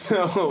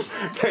 So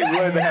they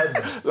wouldn't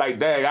have, like,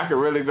 dang, I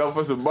could really go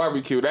for some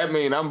barbecue. That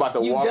mean I'm about to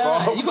walk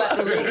off. You about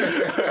to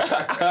leave.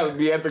 I'll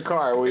be at the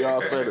car and we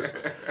all finished.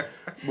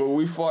 But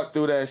we fought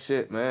through that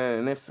shit, man,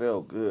 and it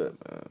felt good,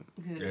 man.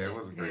 Good. Yeah, it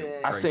was a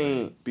great. I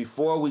seen,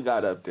 before we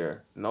got up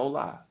there, no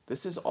lie,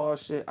 this is all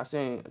shit. I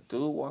seen a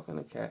dude walking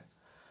a cat.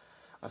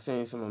 I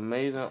seen some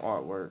amazing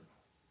artwork.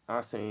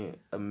 I seen,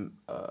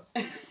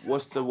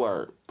 what's the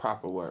word,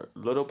 proper word?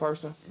 Little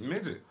person?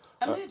 Midget.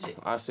 A midget.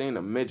 I seen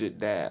a midget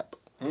dab.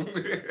 On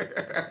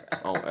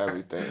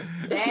everything.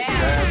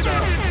 Damn.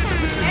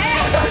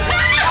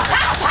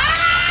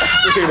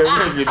 See the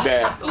midget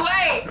dab.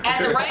 Wait, at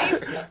the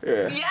race?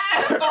 Yeah.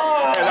 Yes. And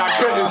I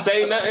couldn't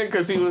say nothing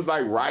because he was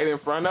like right in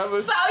front of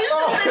us. So you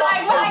should be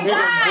like,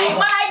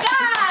 my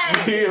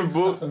God. Me and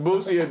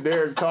Boosie and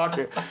Derek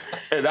talking,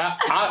 and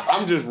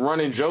I'm just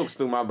running jokes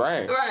through my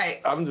brain. Right.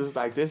 I'm just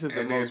like, this is the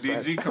And then most.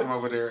 DG come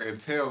over there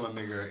and tell a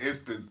nigga an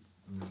instant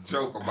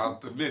joke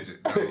about the midget.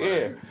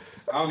 Yeah.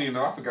 I don't even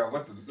know. I forgot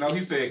what the. No,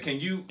 he said, "Can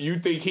you?" You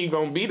think he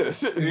gonna beat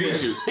us?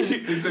 Did you?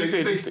 He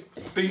said,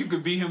 think you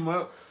could beat him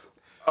up?"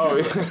 Oh,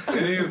 yeah.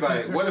 And he was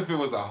like, "What if it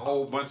was a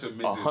whole bunch of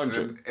midgets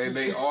 100. and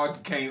they all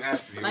came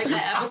after you? Like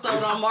that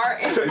episode on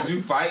Martin. Is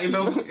you fighting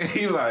them?" And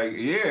he like,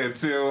 "Yeah,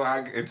 until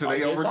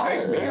they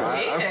overtake me."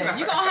 Yeah,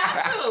 you gonna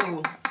have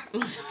to.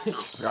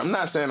 I'm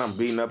not saying I'm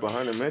beating up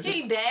 100 midgets.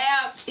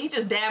 He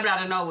just dabbed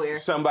out of nowhere.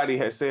 Somebody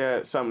had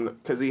said something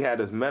because he had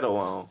his medal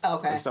on.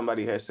 Okay. And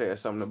somebody had said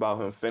something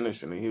about him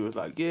finishing, and he was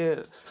like,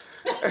 "Yeah."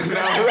 And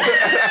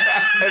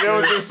it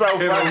was just so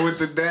Hit funny. him with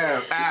the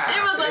dab.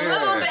 It was a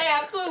little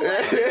dab too. A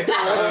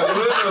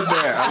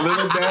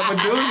little dab will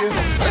do you.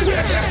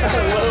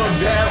 A little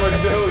dab would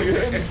do you.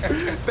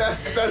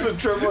 That's a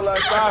triple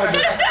like five.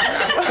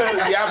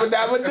 Yabba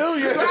dabba do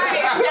you.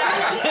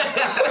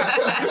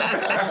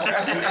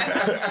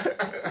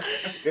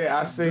 Yeah,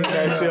 I seen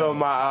that shit on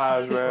my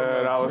eyes,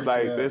 man. I was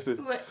like, this is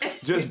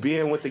just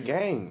being with the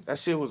game. That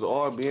shit was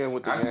all being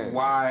with the That's game.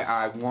 why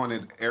I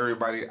wanted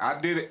everybody. I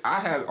did it. I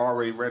had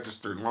already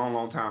registered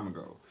long time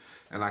ago.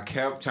 And I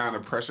kept trying to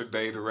pressure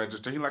Dave to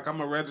register. He like, I'm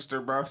going to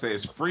register, bro. I said,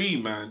 it's free,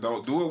 man.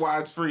 Don't do it while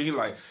it's free. He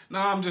like, no,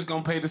 I'm just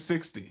going to pay the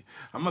 60.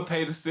 I'm going to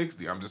pay the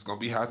 60. I'm just going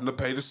to be having to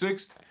pay the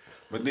 60.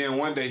 But then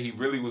one day he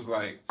really was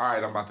like, all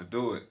right, I'm about to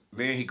do it.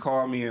 Then he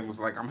called me and was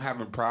like, I'm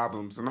having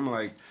problems. And I'm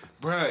like,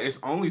 bruh, it's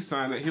only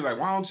signed up. He like,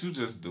 why don't you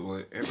just do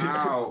it? And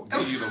I'll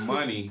give you the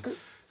money.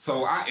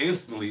 So I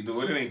instantly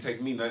do it. It ain't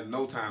take me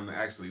no time to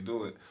actually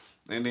do it.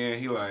 And then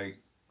he like,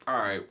 all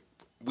right,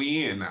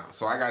 we in now.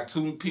 So I got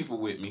 2 people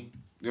with me.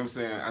 You know what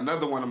I'm saying?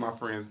 Another one of my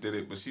friends did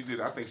it, but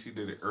I think she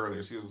did it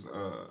earlier. She was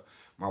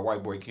my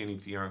white boy Kenny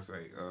fiance.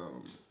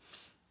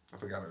 I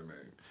forgot her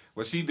name.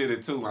 But she did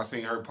it too. I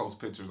seen her post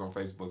pictures on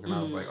Facebook, and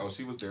I was like, oh,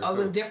 she was there Oh, too. it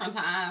was different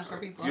times for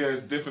people. Yeah,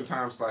 it's different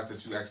time slots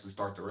that you actually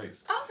start the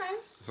race. Okay.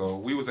 So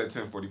we was at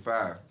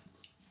 10:45.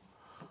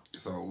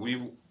 So we,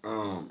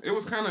 it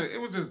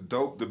was just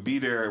dope to be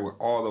there with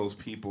all those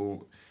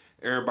people,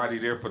 everybody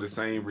there for the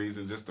same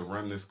reason, just to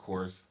run this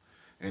course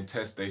and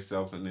test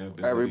themselves and their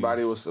abilities.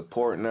 Everybody was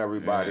supporting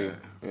everybody. Yeah.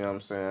 You know what I'm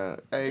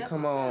saying? Hey, That's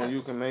come what's on, up.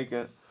 you can make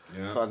it.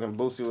 Yeah. Fucking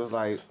Boosie was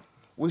like,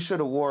 we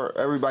should have wore.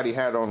 Everybody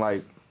had on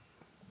like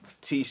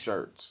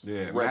T-shirts.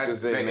 Yeah,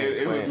 representing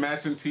it was Prince.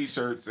 matching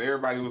T-shirts.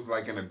 Everybody was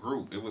like in a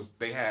group.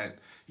 They had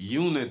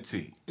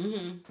unity.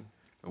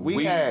 Mm-hmm.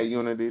 We had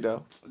unity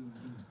though.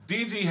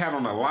 DG had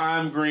on a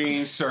lime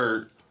green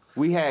shirt.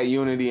 We had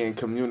unity in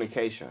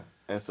communication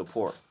and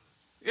support.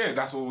 Yeah,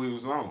 that's what we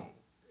was on.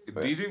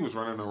 DG was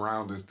running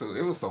around us too.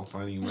 It was so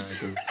funny, man,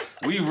 because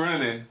we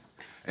running,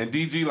 and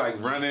DG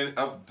like running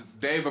up.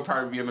 Dave would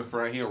probably be in the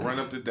front. He'll run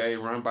up to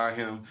Dave, run by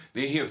him.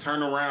 Then he'll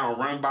turn around,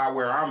 run by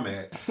where I'm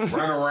at,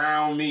 run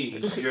around me. You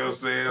know what I'm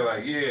saying?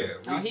 Like,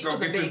 yeah, we gonna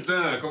get this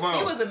done. Come on.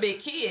 He was a big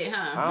kid,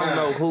 huh? I don't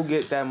know who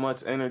get that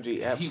much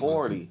energy at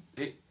 40.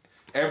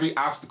 Every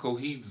obstacle,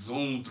 he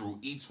zoomed through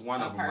each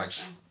one of them like,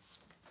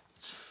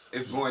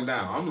 it's going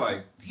down. I'm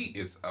like, he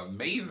is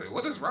amazing.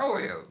 What is wrong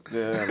with him?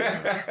 Yeah,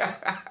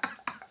 man.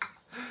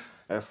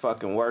 At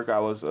fucking work, I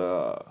was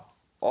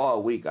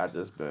all week. I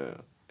just been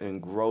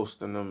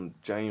engrossed in them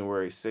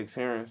January 6th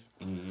hearings.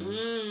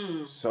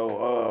 Mm-hmm.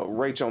 So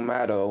Rachel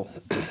Maddow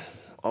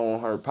on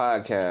her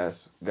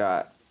podcast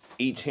got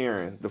each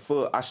hearing the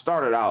full. I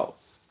started out.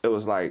 It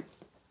was like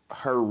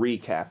her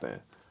recapping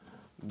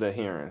the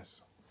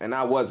hearings, and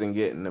I wasn't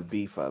getting the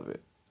beef of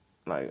it.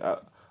 Like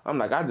I'm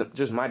like, I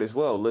just might as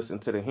well listen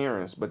to the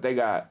hearings. But they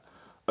got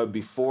a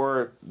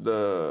before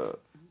the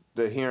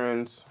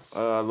hearings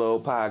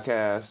little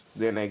podcast,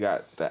 then they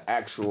got the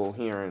actual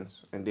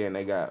hearings, and then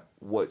they got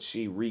what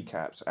she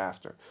recaps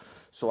after.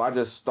 So I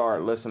just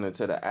start listening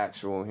to the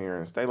actual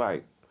hearings. They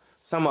like,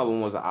 some of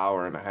them was an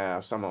hour and a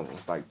half, some of them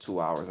was like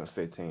 2 hours and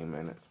 15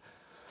 minutes.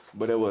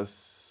 But it was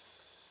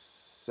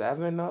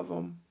 7 of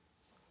them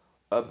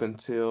up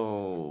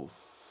until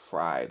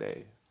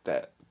Friday.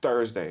 That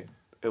Thursday,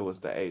 it was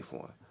the 8th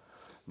one.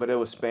 But it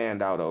was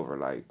spanned out over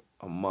like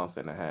a month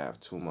and a half,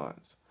 2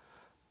 months.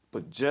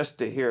 But just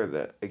to hear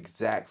the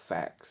exact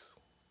facts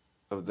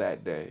of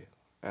that day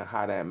and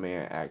how that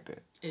man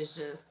acted. It's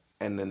just.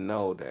 And to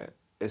know that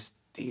it's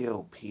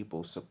still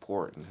people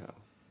supporting him.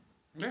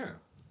 Yeah.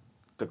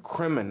 The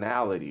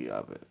criminality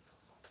of it.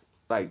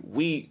 Like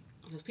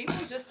Because people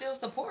just still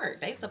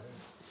support.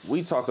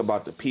 We talk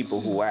about the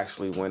people who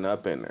actually went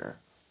up in there.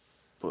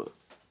 But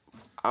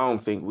I don't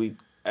think we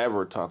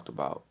ever talked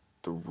about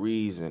the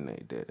reason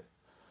they did it.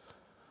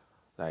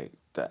 Like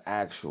the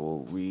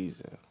actual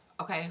reason.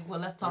 Okay, well,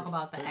 let's talk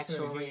about the They said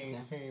actual he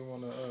reason. He ain't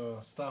want to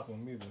stop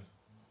him either.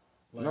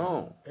 Like,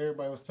 No.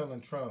 Everybody was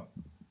telling Trump,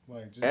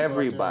 like, just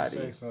Everybody. Go out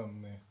there and say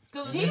something, man.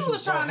 Because And he this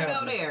was is what trying to go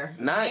happened. there.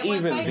 Not They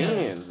wouldn't even take him.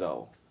 then,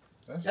 though.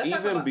 That's Let's talk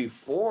Even about-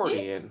 before Yeah.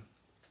 then.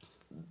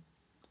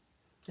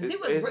 'Cause he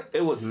was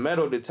It was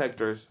metal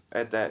detectors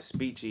at that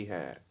speech he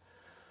had.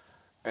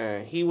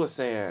 And he was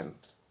saying,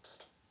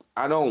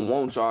 I don't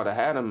want y'all to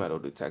have the metal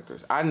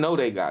detectors. I know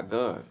they got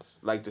guns.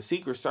 Like the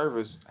Secret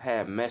Service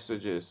had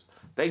messages.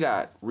 They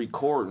got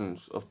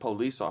recordings of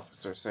police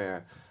officers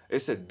saying,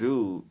 it's a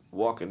dude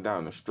walking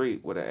down the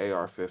street with an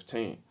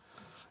AR-15.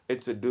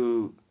 It's a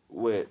dude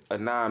with a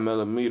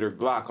 9mm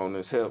Glock on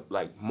his hip.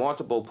 Like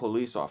multiple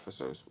police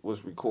officers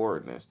was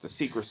recording this. The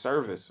Secret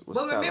Service was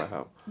telling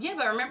him. Yeah,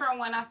 but remember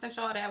when I sent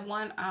y'all that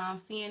one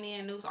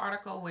CNN news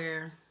article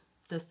where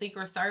the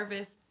Secret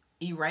Service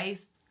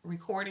erased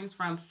recordings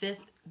from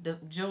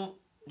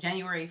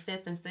January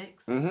 5th and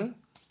 6th? Mm-hmm.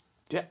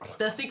 Yeah.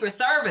 The Secret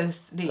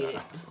Service did.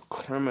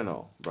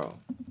 Criminal, bro.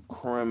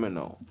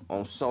 Criminal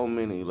on so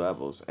many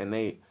levels. And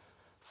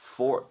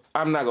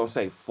I'm not going to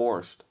say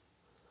forced,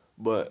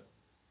 but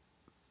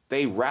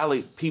they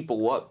rallied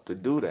people up to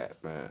do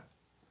that, man.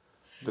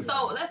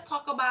 So let's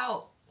talk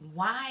about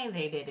why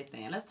they did it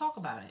then. Let's talk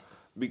about it.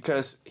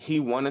 Because he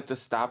wanted to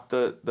stop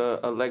the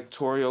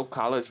electoral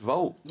college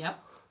vote.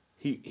 Yep.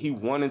 He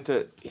wanted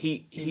to,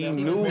 he was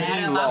knew mad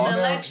he about the lost.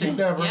 election. He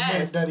never Yes.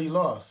 admitted that he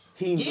lost.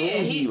 He knew Yeah,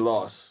 he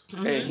lost.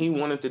 Mm-hmm. And he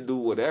wanted to do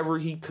whatever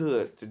he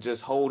could to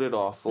just hold it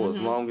off for as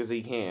long as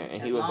he can.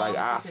 And he As was long like, as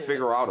he I'll could.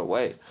 figure out a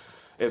way.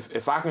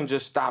 If I can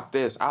just stop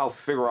this, I'll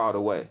figure out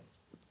a way.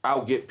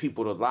 I'll get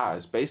people to lie,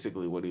 is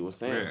basically what he was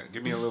saying. Yeah,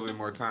 give me a little bit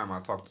more time.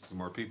 I'll talk to some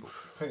more people.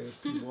 Pay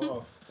people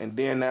off. And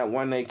then that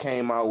one they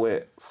came out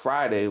with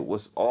Friday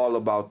was all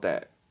about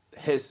that.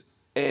 His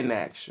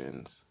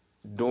inactions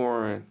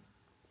during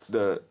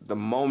the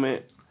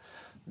moment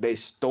they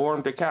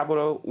stormed the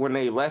Capitol, when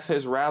they left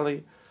his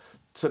rally,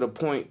 to the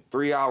point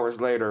 3 hours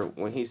later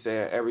when he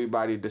said,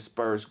 everybody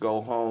disperse,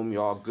 go home,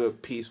 y'all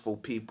good, peaceful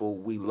people,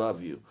 we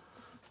love you,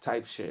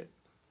 type shit.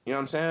 You know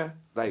what I'm saying?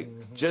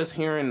 Like, just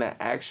hearing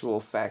the actual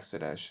facts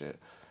of that shit,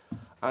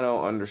 I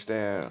don't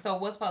understand. So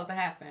what's supposed to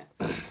happen?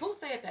 Who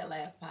said that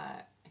last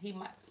pod?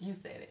 You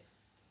said it,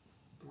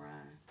 Ryan.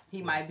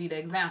 He might be the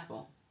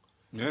example.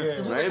 Yeah.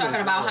 Because we were talking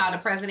about how the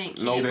president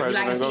can't No be like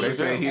president a go to They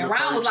say future. he And the Ron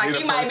first- was like, he the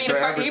he might first be the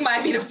first. forever. He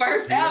might be the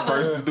first He the ever.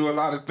 first to do a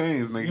lot of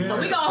things, nigga. Yeah. So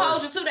we He gonna the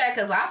hold you first. to that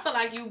because I feel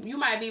like you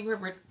might be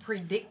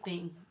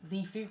predicting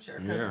the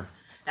future. 'Cause Yeah.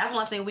 that's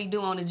one thing we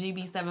do on the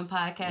GB7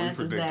 podcast We is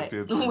predict that the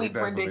future. we We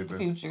predict the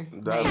definitely future. We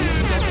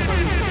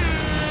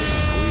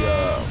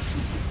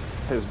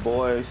his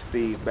boy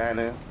Steve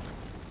Bannon,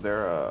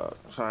 they're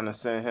trying to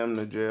send him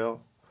to jail.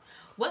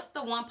 What's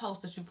the one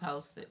post that you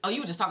posted? Oh, you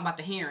were just talking about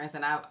the hearings,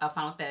 and I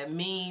found that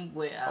meme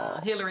with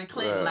Hillary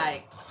Clinton, yeah.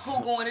 like,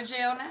 who going to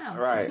jail now?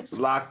 Right,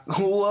 lock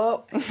who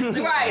up?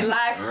 Right,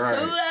 like, Right.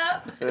 who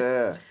up?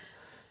 Yeah.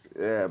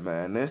 Yeah,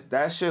 man.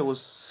 That shit was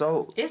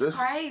so. It's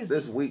crazy.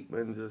 This week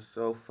been just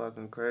so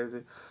fucking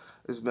crazy.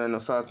 It's been a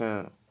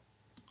fucking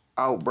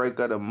outbreak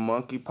of the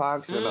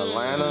monkeypox in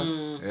Atlanta.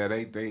 Yeah,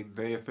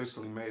 they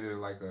officially made it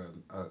like a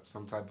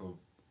some type of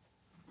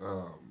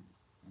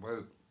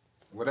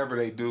whatever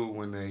they do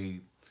when they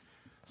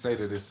say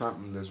that it's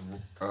something that's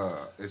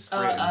it's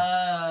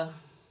spreading.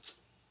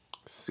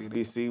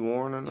 CDC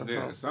warning or Yeah,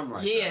 something. something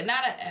like Yeah, that.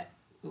 not an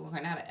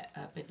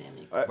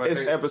epidemic. But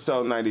It's they-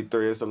 episode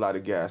 93. It's a lot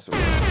of gas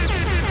around.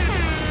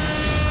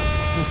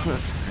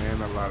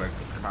 And a lot of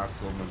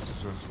customers.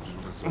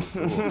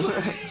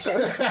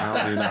 I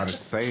don't even know how to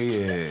say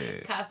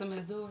it. Casa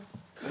Missouri.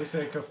 They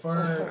say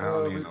confirmed I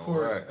don't even know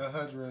reports what.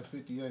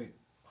 158.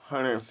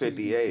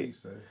 158. CDC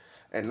say.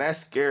 And that's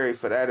scary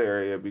for that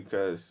area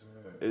because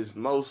it's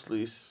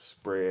mostly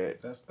spread.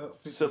 That's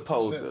up 50%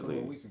 Supposedly.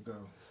 from a week ago.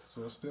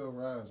 So it's still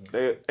rising.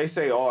 They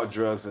say all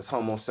drugs is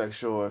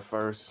homosexual at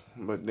first,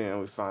 but then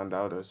we find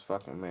out it's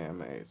fucking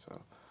man-made,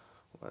 so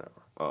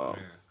whatever.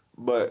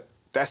 But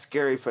that's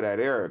scary for that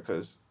area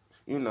because,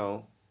 you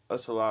know,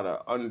 that's a lot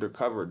of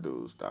undercover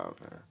dudes down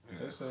there.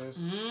 They say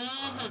it's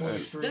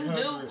This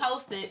dude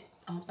posted.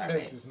 Oh, I'm sorry.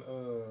 babe. cases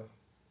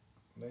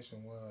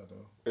nationwide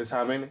though. It's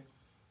how many?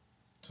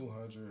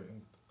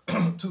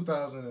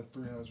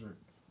 2,300.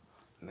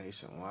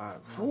 Nationwide.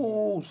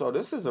 Ooh, so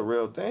this is a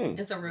real thing.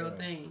 It's a real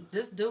thing.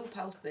 This dude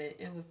posted,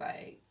 it was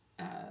like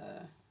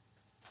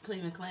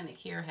Cleveland Clinic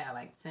here had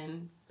like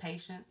 10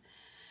 patients.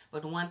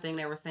 But the one thing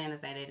they were saying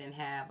is that they didn't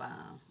have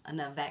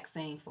enough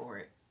vaccine for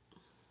it.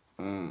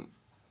 Yeah.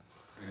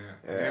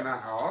 And then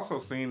I also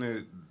seen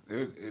it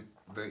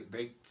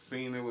they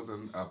seen it was a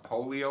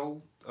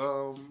polio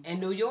In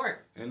New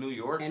York. in New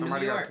York. In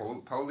Somebody New got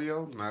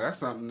polio. Now that's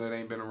something that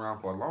ain't been around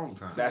for a long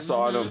time. That's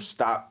all them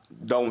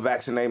don't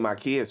vaccinate my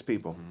kids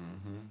people.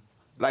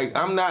 Like,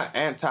 I'm not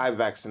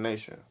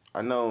anti-vaccination.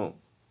 I know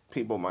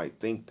people might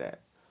think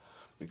that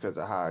because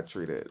of how I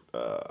treated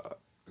the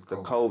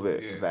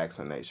COVID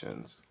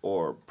vaccinations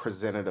or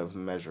preventative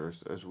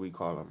measures, as we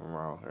call them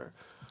around here.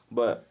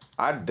 But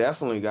I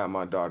definitely got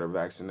my daughter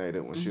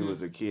vaccinated when she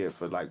was a kid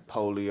for like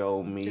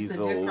polio,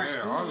 measles.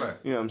 Yeah, all that.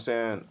 You know what I'm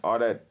saying? All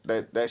that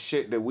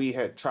shit that we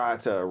had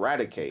tried to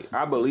eradicate.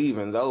 I believe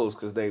in those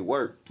because they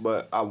work.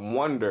 But I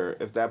wonder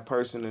if that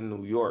person in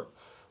New York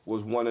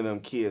was one of them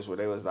kids where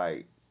they was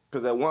like,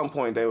 because at one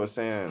point they were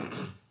saying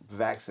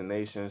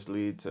vaccinations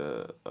lead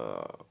to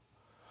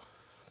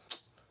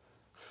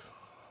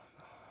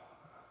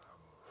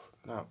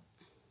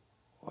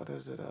what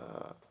is it?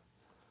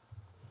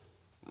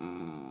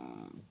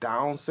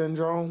 Down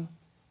syndrome.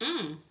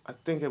 I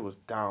think it was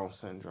Down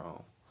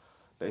syndrome.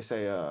 They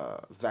say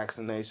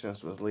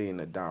vaccinations was leading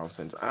to Down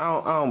syndrome.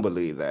 I don't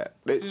believe that.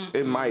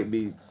 It might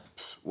be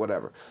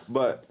whatever.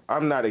 But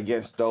I'm not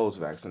against those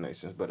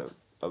vaccinations. But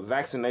a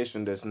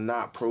vaccination that's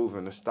not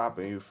proven is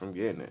stopping you from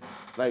getting it.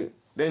 Like,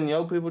 didn't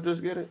your people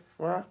just get it,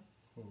 right?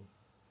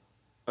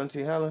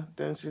 Auntie Helen,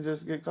 didn't she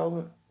just get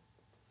COVID?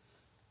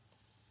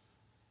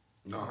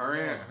 No,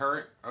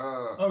 her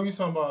Oh, you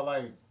talking about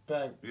like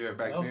back? Yeah,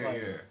 back that was then,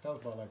 like, yeah. That was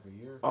about like a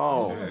year.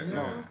 Oh, Yeah.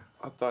 no.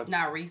 I thought.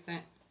 Not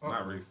recent.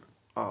 not recent.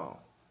 Oh.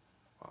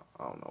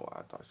 I don't know why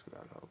I thought she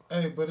got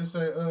COVID. Hey, but it's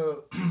a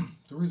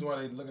the reason why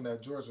they looking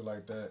at Georgia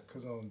like that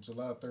because on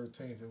July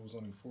 13th it was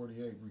only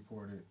 48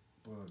 reported,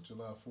 but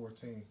July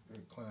 14th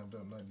it climbed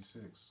up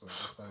 96. So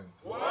it's like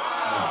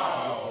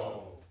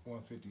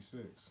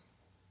 156.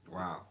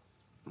 Wow.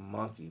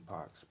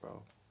 Monkeypox,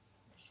 bro.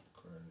 Shit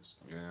crazy.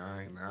 Yeah,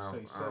 I ain't now.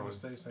 Say 7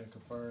 states ain't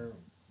confirmed.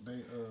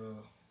 They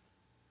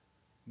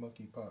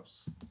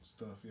monkeypox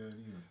stuff. Yeah, it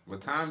is.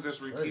 But time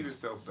just repeats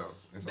itself though.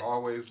 It's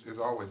always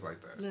like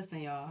that.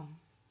 Listen, y'all.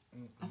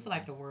 I feel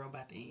like the world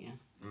about to end.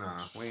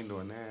 Nah, we ain't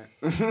doing that.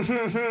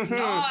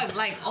 No,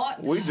 like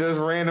We just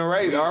ran the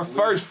rate. Our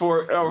first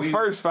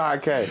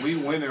 5K. We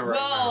winning right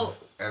well, now.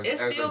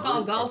 it's as still a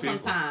gonna group go of people.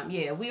 sometime.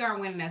 Yeah, we are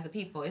winning as a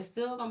people. It's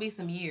still gonna be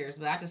some years,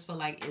 but I just feel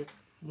like it's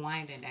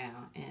winding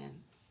down, and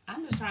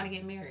I'm just trying to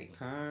get married.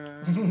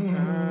 Time.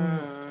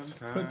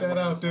 Put that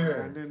out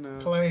there. winding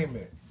up. Claim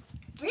it.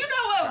 You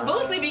know what?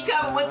 Boosie be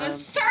coming with the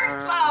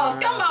shirt songs.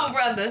 Come on,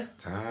 brother.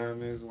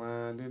 Time is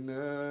winding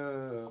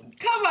up.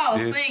 Come on,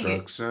 sing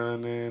it.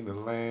 Destruction in the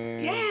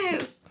land.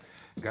 Yes.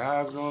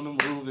 God's gonna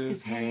move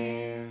his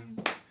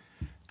hand.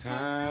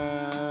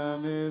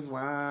 Time is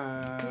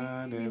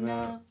winding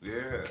up.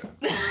 Yeah.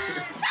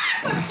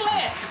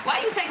 Why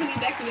you taking me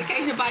back to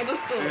Vacation Bible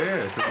School.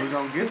 Yeah, because we're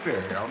going to get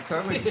there. I'm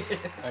telling you.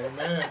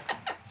 Amen.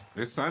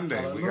 It's Sunday.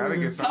 We Hallelujah. got to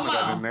get some Come of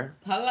that on. in there.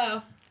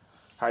 Hello.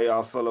 How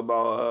y'all feel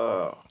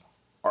about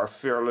our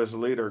fearless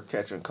leader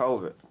catching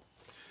COVID?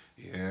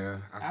 Yeah,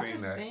 I I seen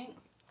just that. think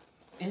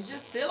it's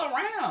just still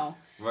around.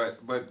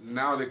 But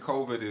now that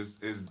COVID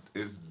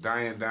is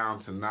dying down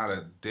to not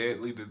a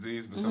deadly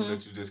disease, but something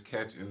that you just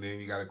catch and then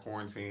you got to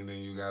quarantine, then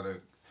you got to,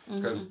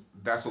 because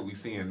that's what we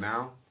seeing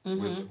now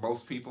with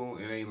most people.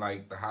 It ain't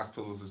like the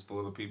hospitals is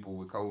full of people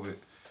with COVID.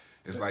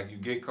 It's like you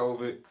get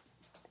COVID.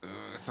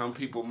 Some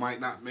people might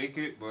not make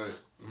it, but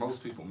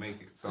most people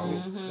make it. So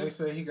They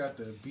say he got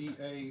the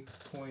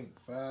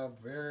BA.5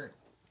 variant,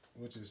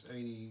 which is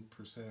 80%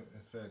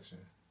 infection.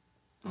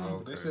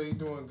 But they say he's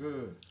doing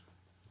good.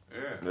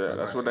 Yeah,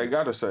 that's what they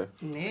gotta say.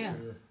 Yeah.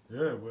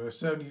 Yeah, well, it's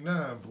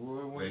 79,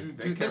 boy. Once you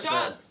They get kept y'all-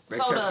 that. They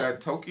so kept the-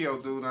 that Tokyo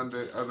dude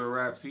under other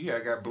wraps. He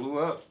had got blew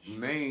up.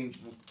 And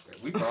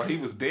we thought he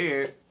was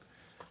dead.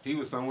 He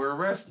was somewhere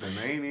resting.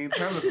 They ain't even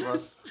tell us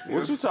about.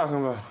 What you talking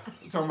about?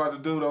 I'm talking about the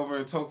dude over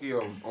in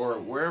Tokyo or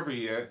wherever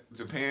he at,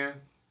 Japan,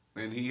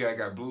 and he had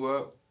got blew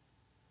up.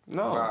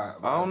 No, by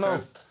I don't a know.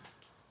 test.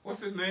 What's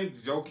his name?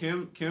 Joe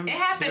Kim? It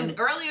happened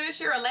earlier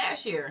this year or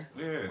last year.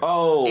 Yeah.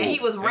 Oh, And he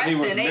was And resting. he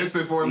was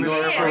missing for a minute.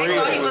 Yeah, they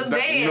thought he was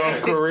dead.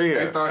 North They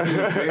Korea. thought he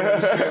was dead.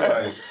 and shit.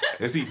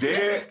 Like, is he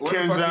dead? What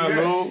Kim the fuck he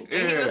at? Jong-un?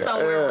 And he was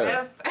somewhere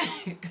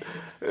resting.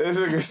 This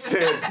nigga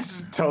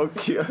said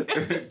Tokyo.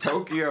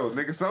 Tokyo,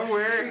 nigga,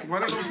 somewhere.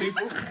 One of them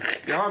people.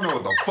 Y'all know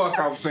what the fuck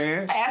I'm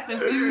saying. Fast and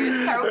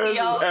Furious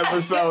Tokyo.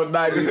 Episode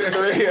 93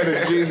 of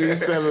the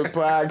GD7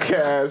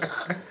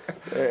 podcast.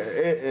 It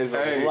is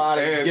a lot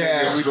of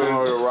gas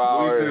going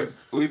around.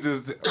 We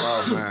just,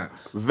 oh man.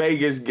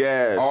 Vegas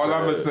gas. All man.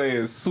 I'm gonna say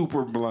is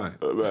super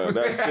blunt. Man,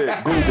 that's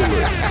it. Google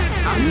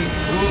it. I'm used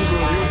to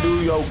it. You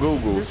do your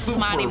Google. The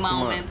Smiley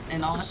moments,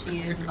 and all she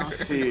is on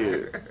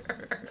Shit.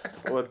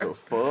 What the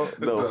fuck?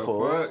 The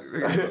fuck?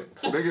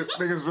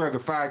 Niggas running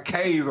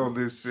 5Ks on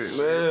this shit.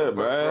 Yeah,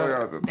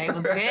 man. They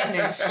was getting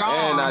it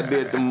strong. And I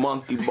did the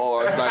monkey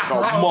bars like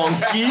a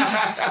monkey.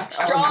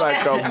 strong.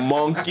 Like a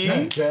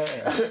monkey.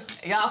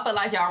 Y'all feel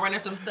like y'all running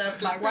some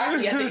stuff like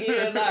Rocky at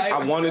the end. Like,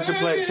 I wanted to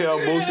tell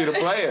Boosie to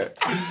play it.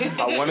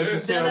 I wanted to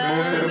tell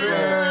Boosie to play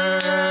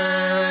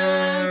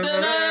it.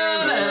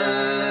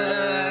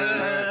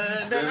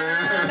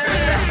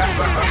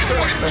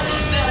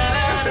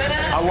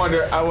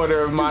 I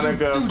wonder if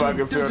Monica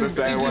fucking feel the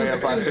same way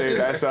if I say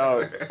that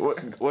song.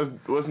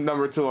 What's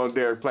number 2 on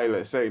Derek's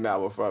playlist? Sing that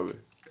one for me.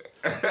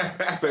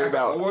 Sing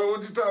that one.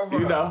 What you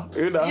talking about?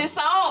 You know. his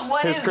song,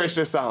 what His is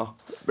Christian song.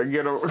 To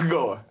get her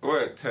going.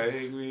 What?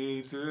 Take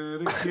me to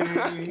the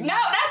king. it? No,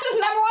 that's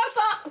his number 1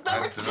 song. I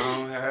Number 2.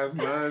 don't have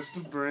much to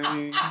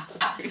bring.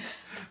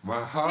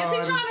 My heart Is he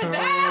is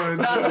trying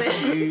to so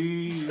die?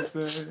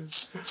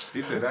 Jesus.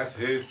 He said that's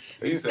his.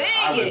 He said Sing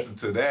I it. listen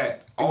to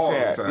that He all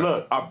said, the time.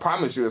 look, I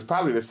promise you, it's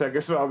probably the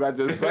second song I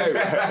just played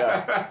right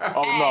now.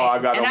 Oh no, I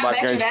got and on I my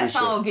bet you gangster that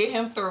song shit. get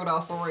him through though,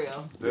 for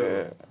real.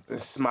 Yeah,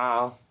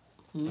 smile.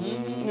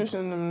 Yes,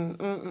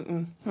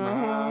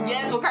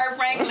 with Kurt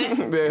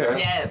Franklin. Yeah.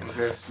 Yes.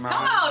 Just smile.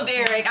 Come on,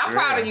 Derek. I'm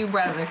proud of you,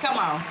 brother. Come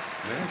on.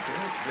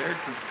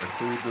 Derek's a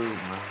cool dude,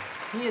 man.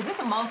 He is. This is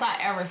the most I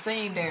ever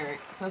seen Derek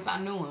since I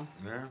knew him.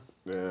 Yeah.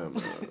 Yeah, man.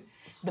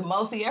 The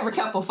most he ever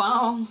kept a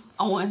phone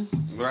on.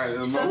 Right.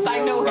 Since I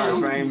knew him.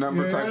 Same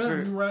number type Yeah,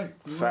 shit. you're right.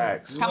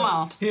 Facts. Come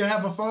on. He'll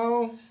have a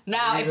phone.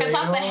 Now, if Yeah, it's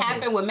something yeah.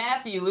 happened with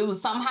Matthew, it was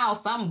somehow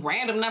some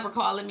random number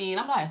calling me, and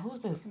I'm like,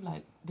 "Who's this?" He's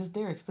like, "This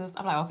Derek, sis."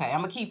 I'm like, "Okay,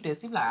 I'm gonna keep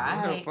this." He's like,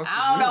 Who the "I fuck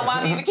don't is know why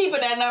I'm even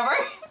keeping that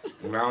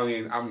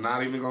number." I'm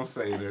not even gonna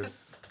say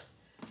this.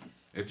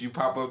 If you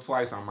pop up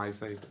twice, I might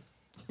say it.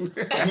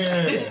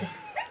 Yeah.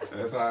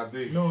 That's how I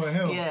do. Knowing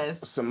him.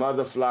 Yes. Some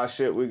other fly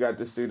shit we got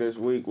to see this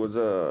week was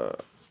the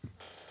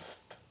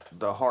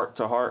Heart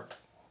to Heart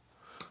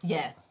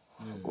Yes.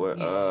 with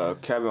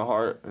Kevin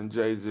Hart and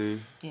Jay-Z.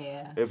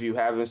 Yeah. If you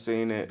haven't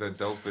seen it, The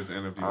dopest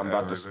interview. I'm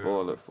about ever, to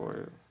spoil it for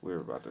you. We're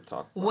about to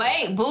talk about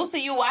Wait,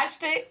 Boosie, you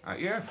watched it?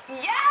 Yes.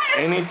 Yes.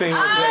 anything with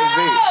Oh!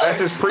 Jay-Z. That's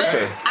his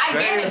preacher. I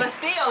get it, but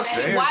still, that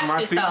Jay he is watched my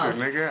it teacher, though.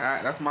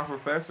 nigga. That's my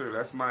professor.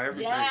 That's my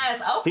everything.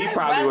 Yes. Okay. He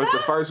probably was the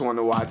brother. first one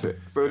to watch it.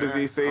 As soon as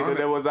he Yeah, seen on that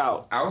it. it was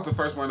out. I was the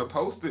first one to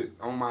post it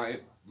on my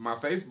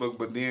Facebook,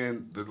 but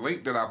then the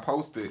link that I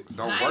posted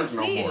don't I work ain't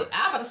no see more. it.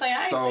 I'm about to say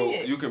I ain't So see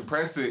it. you can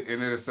press it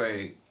and it'll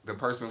say the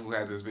person who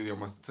had this video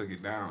must have took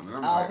it down. And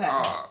I'm Oh, like,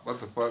 okay. what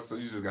the fuck? So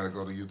you just gotta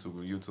go to YouTube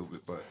and YouTube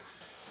it. But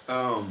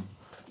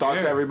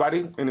Thoughts, yeah.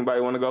 everybody?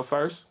 Anybody want to go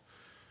first?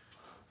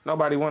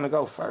 Nobody want to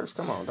go first.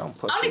 Come on, don't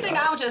put. Only it thing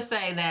out. I would just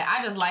say that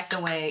I just like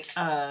the way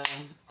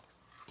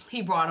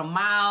he brought him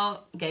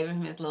out, gave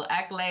him his little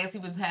accolades.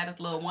 He had his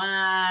little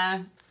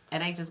wine,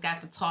 and they just got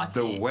to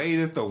talking. the way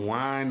that the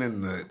wine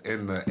and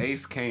the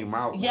ace came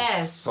out was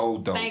Yes. so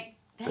dope.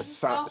 The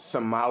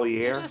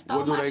sommelier.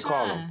 What do they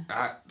call him?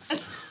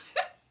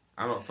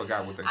 I don't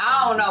forgot what they I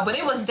call don't know, him. but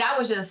that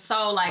was just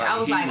so like I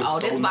was He like, was oh,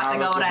 this so about to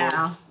go knowledgeable.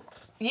 down.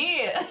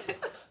 Yeah.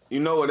 You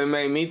know what it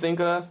made me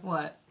think of?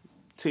 What?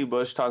 T.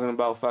 Bush talking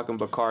about fucking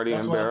Bacardi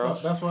and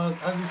barrels. That's why I was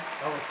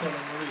telling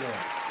Maria.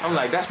 I'm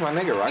like, that's my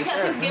nigga right Because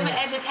there. he's giving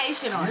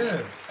education on Yeah,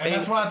 it. and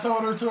that's why I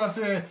told her too.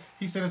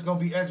 He said it's gonna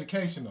be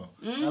educational,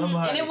 and I'm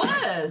like, And it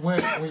was.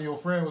 when your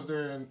friend was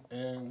there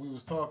and we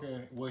was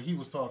talking. Well, he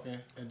was talking,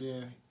 and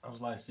then I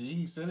was like, see,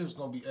 he said it was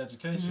gonna be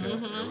educational.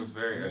 It was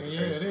very Yeah,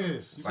 educational. it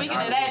is. Speaking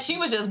of that, she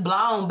was just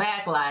blown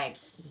back like,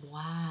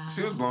 wow.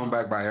 She was blown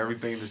back by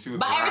everything that she was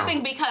By around.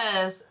 everything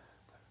because,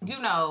 you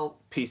know,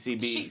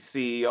 PCB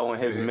CEO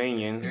and his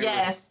minions.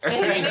 yes.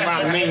 He's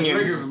my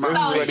minions. Niggas is my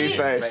This is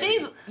So what he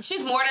say.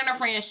 she's more than a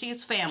friend.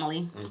 She's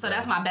family. So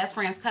that's my best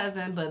friend's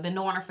cousin, but been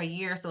knowing her for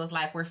years. So it's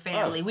like we're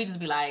family. Us. We just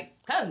be like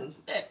cousins,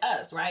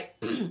 us, right?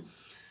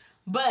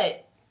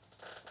 But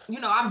you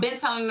know, I've been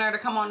telling her to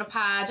come on the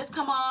pod. Just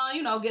come on,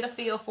 you know, get a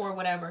feel for it,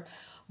 whatever.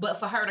 But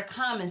for her to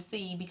come and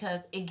see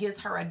because it gives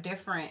her a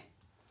different.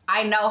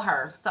 I know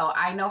her, so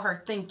I know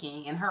her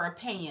thinking and her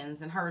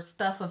opinions and her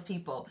stuff of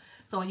people.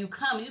 So when you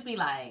come, you be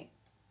like.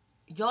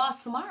 Y'all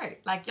smart.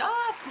 Like, y'all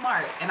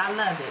smart. And I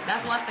love it.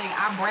 That's one thing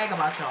I brag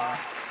about y'all.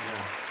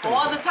 Yeah.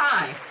 All the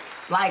time.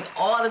 Like,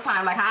 all the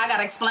time. Like, how I got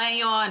to explain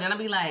y'all. And then I'll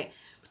be like,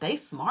 but they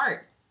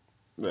smart.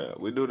 Yeah,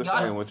 we do the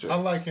Y'all- same with you. I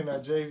like in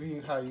that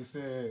Jay-Z how you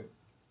said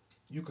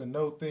you can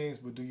know things,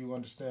 but do you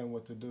understand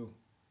what to do?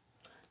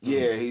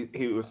 Yeah,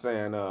 he was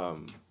saying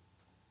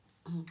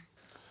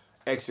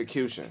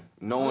execution.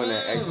 Knowing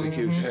that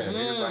execution. Yeah,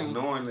 he was like,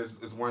 knowing is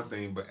one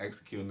thing, but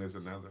executing is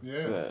another.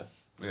 Yeah.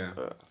 Yeah.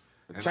 Yeah.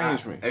 It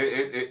changed me.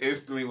 It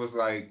instantly was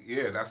like,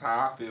 yeah, that's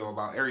how I feel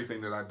about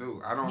everything that I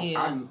do. I don't.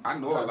 Yeah. I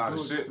know a lot Do of it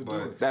just shit, to do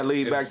but it. That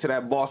lead back to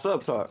that boss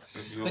up talk.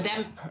 if you But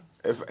don't- that,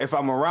 If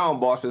I'm around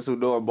bosses who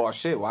doing boss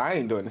shit, well, I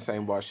ain't doing the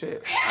same boss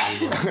shit. I ain't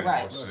doing that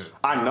Right. bullshit.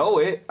 I know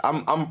it.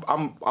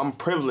 I'm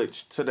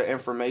privileged to the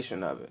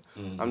information of it.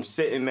 I'm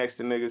sitting next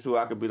to niggas who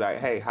I could be like,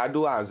 hey, how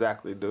do I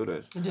exactly do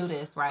this? do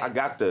this, right? I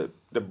got the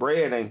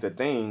bread ain't the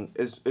thing.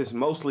 It's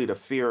mostly the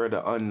fear of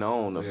the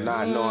unknown of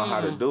not knowing how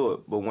to do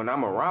it. But when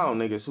I'm around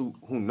niggas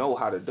who know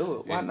how to do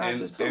it, why not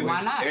just do it?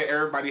 Why not?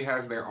 Everybody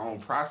has their own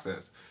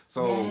process.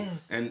 So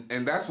Yes.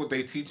 and that's what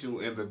they teach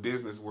you in the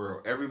business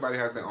world. Everybody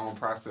has their own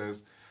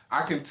process.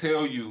 I can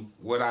tell you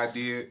what I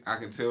did. I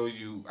can tell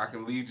you, I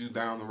can lead you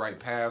down the right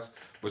paths,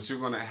 but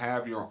you're going to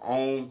have your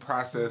own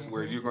process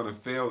where you're going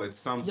to fail at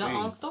some Your things.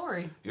 own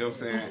story. You know what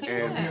I'm saying? Yeah.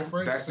 And Don't be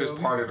afraid that's to just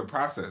fail part either. of the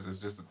process. It's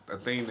just a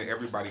thing that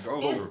everybody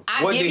goes It's, over.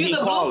 I What give did you he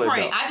the call it,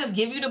 blueprint. though? I just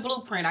give you the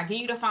blueprint. I give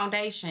you the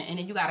foundation, and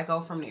then you got to go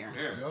from there.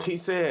 Yeah. He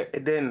said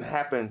it didn't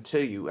happen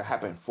to you, it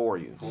happened for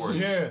you.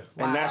 Yeah.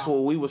 And that's Wow.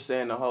 what we were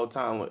saying the whole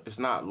time. It's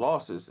not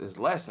losses, it's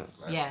lessons.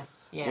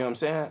 Yes, yes. You know what I'm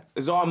saying?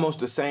 It's almost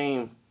the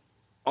same,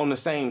 on the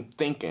same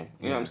thinking.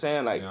 You know what I'm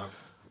saying? Like,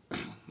 Yeah.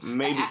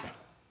 maybe.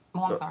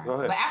 Oh, I'm sorry. Go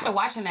ahead. But after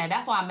watching that,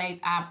 that's why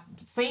I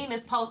seen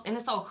this post, and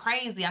it's so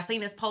crazy. I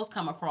seen this post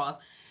come across,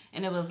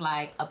 and it was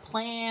like, a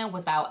plan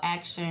without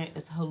action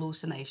is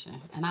hallucination.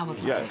 And I was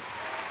like, Yes.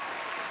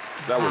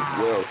 That was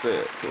well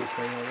said, too.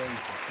 Stay on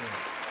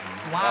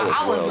race. wow. was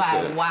I was well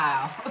like, said.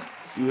 wow.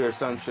 You hear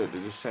some shit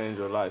that just change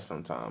your life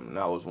sometime, and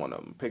that was one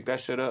of them. Pick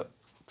that shit up.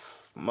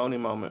 Money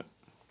moment.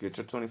 Get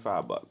your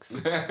 $25.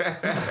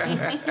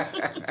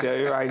 Tell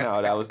you right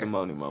now, that was the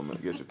money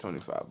moment. Get your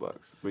 $25.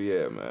 But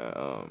yeah,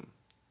 man.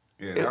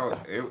 Yeah, that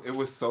was, it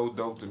was so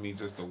dope to me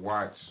just to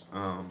watch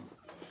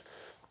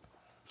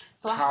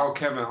So how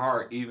Kevin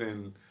Hart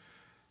even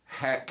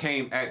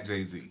came at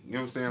Jay-Z. You know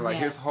what I'm saying? Like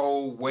his Yes.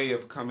 whole way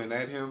of coming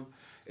at him,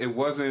 it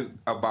wasn't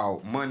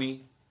about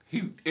money.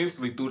 He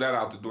instantly threw that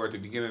out the door at the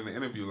beginning of the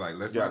interview. Like,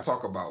 let's not Yes.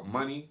 talk about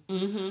money,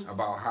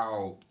 about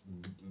how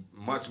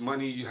much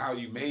money, how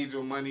you made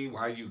your money,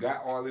 why you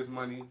got all this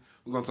money.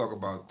 We're going to talk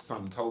about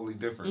something totally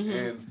different.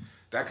 And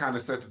that kind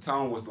of set the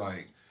tone, was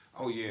like,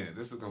 oh yeah,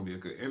 this is going to be a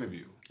good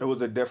interview. It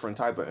was a different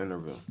type of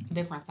interview.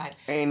 different type.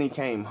 And he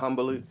came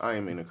humbly. I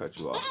ain't mean to cut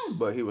you off.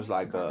 But he was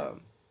like,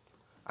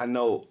 I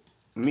know,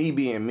 me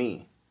being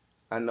me,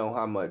 I know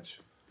how much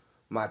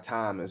my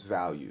time is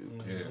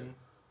valued. Yeah.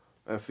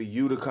 And for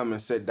you to come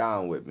and sit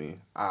down with me,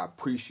 I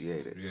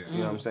appreciate it. Yeah. You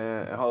know what I'm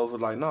saying? And Hov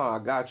was like, no, I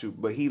got you.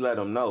 But he let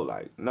him know,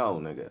 like, no,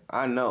 nigga,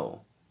 I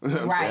know. You know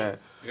what I'm Right. saying?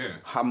 Yeah.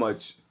 How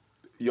much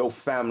your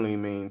family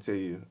mean to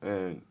you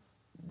and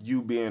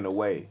you being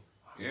away.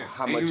 Yeah.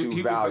 How And much you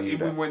he value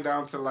even that. went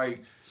down to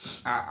like,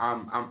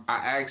 I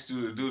asked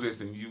you to do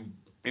this and you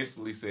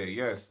instantly said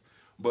yes,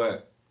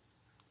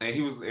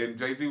 and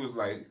Jay-Z was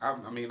like, I've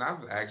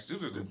asked you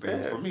to do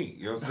things for me.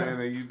 You know what I'm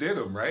saying? And you did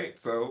them, right?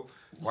 So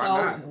why So,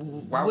 not?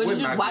 why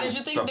wouldn't I did do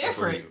you think something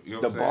for different? you? You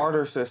know The what I'm saying?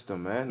 barter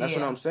system, man. That's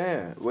what Yeah. I'm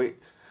saying. Wait,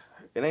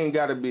 it ain't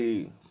got to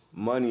be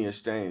money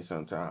exchange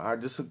sometimes. I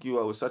just hook you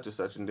up with such and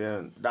such, and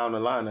then down the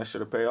line, that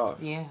should have paid off.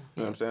 Yeah. You know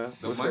what I'm saying?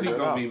 The We'll money figure it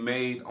gonna out. be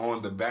made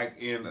on the back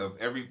end of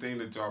everything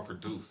that y'all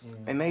produce.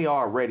 And they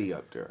already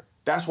up there.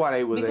 That's why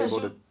they was Because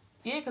able to.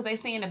 because they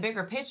seeing a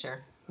bigger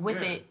picture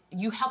with Yeah. it.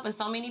 You helping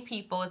so many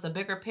people. It's a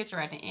bigger picture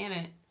at the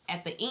end.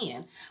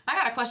 I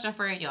got a question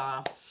for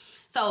y'all.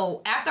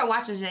 So after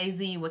watching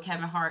Jay-Z with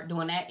Kevin Hart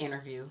doing that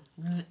interview,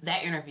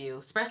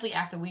 especially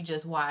after we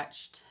just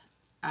watched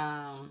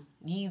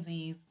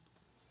Yeezy's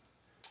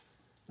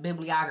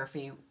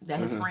bibliography that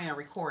his friend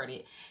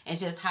recorded, and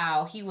just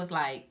how he was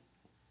like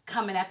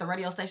coming at the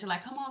radio station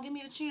like, come on, give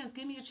me a chance,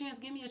 give me a chance,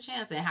 give me a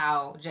chance, and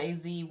how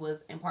Jay-Z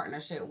was in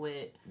partnership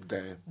with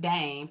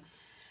Dame.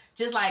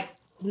 Just like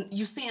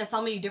you seeing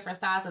so many different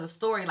sides of the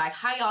story. Like,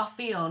 how y'all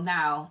feel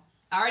now?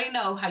 I already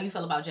know how you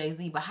feel about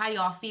Jay-Z, but how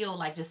y'all feel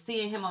like just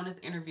seeing him on this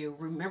interview,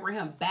 remember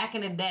him back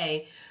in the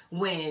day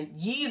when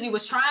Yeezy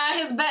was trying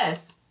his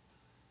best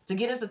to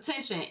get his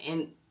attention,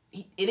 and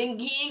he didn't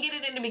get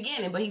it in the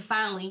beginning, but he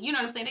finally, you know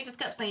what I'm saying? They just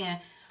kept saying,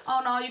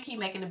 oh no, you keep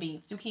making the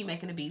beats, you keep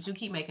making the beats, you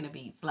keep making the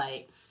beats.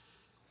 Like,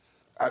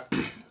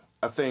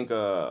 I think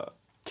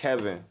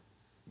Kevin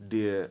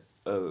did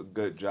a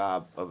good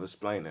job of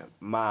explaining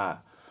my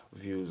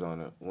views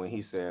on it when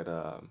he said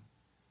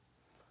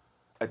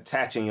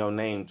attaching your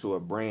name to a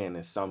brand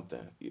is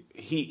something.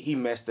 He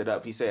messed it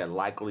up. He said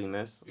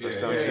likeliness or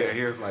some shit.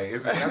 He was like,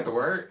 isn't that the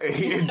word?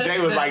 Jay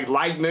was like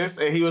likeness,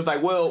 and he was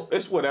like, well,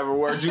 it's whatever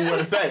word you want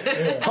to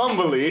say.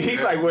 Humbly.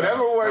 He's like,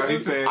 whatever word you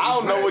say. I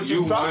don't know what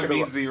you're talking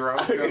about. 0.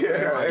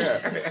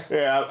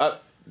 Yeah.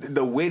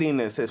 The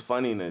wittiness, his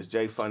funniness,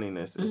 Jay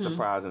funniness is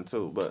surprising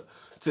too. But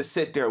to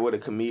sit there with a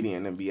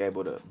comedian and be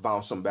able to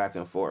bounce them back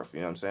and forth, you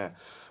know what I'm saying?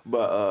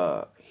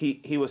 But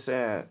he was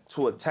saying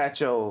to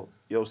attach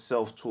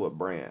yourself to a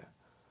brand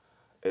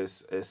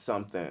is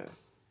something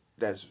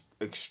that's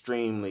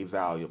extremely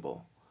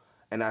valuable.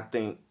 And I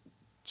think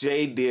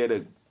Jay did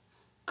a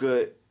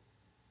good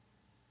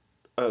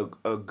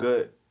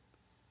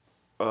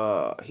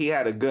he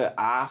had a good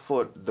eye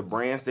for the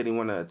brands that he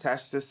wanted to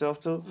attach himself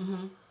to.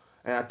 Mm-hmm.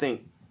 And I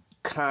think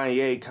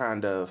Kanye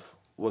kind of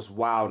was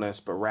wild and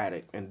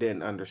sporadic and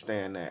didn't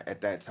understand that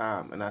at that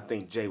time. And I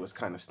think Jay was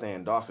kind of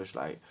standoffish,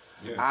 like,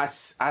 I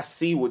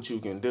see what you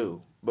can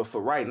do, but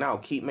for right now,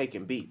 keep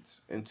making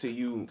beats until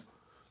you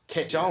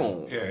catch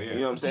on. Yeah. You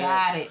know what I'm saying?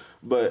 Got it.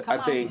 But I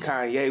think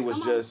Kanye was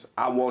just,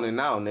 I want it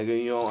now,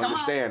 nigga. You don't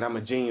understand. I'm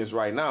a genius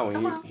right now.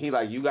 And he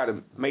like, you got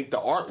to make the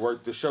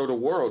artwork to show the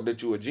world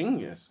that you a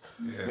genius.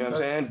 Yeah. You know what I'm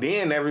saying?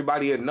 Then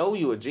everybody will know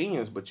you a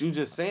genius, but you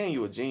just saying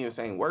you a genius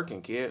ain't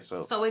working, kid.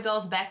 So it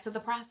goes back to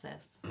the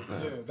process.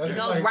 It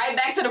goes right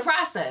back to the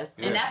process.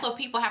 Yeah. And that's what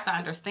people have to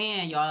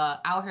understand, y'all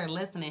out here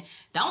listening.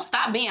 Don't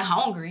stop being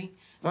hungry.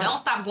 Right. Don't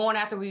stop going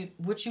after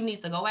what you need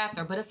to go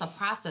after, but it's a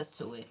process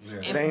to it.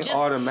 Yeah. It ain't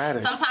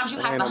automatic. Sometimes you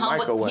have to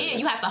humble. Yeah,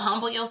 you have to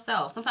humble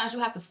yourself. Sometimes you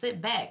have to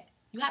sit back.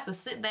 You have to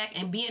sit back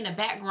and be in the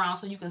background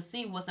so you can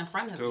see what's in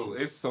front of you.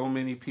 Dude, it's so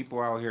many people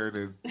out here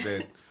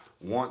that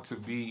want to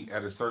be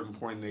at a certain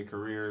point in their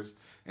careers,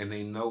 and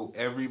they know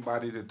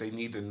everybody that they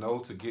need to know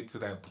to get to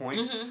that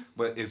point,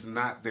 but it's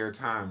not their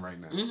time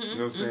right now. You know what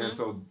I'm saying?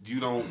 So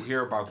you don't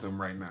hear about them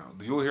right now.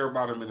 You'll hear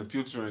about them in the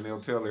future, and they'll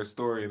tell their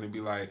story, and they'll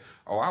be like,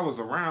 oh, I was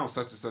around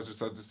such and such and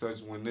such and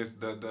such when this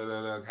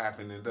da-da-da-da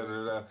happened, and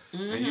da-da-da-da.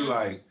 And you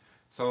like,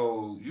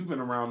 so you've been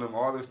around them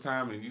all this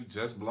time, and you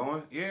just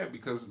blowing? Yeah,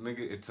 because, nigga,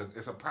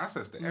 it's a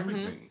process to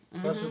everything.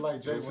 That's just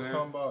like Jay was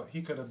talking about.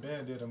 He could have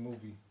been did a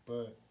movie,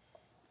 but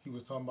he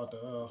was talking about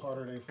the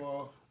Harder They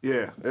Fall.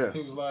 Yeah.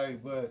 He was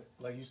like, but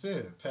like you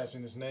said,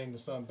 attaching his name to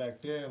something back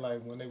then,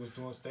 like when they was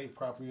doing state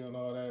property and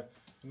all that.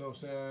 You know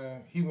what I'm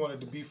saying? He wanted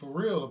to be for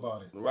real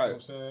about it. Right. You know what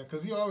I'm saying?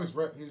 Because he always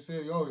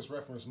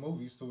referenced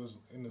movies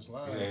in his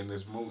lines. Yeah, in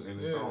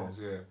his songs.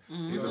 Yeah.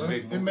 He's so a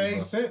big movie. It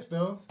made sense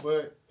though,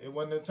 but it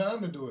wasn't the time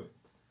to do it.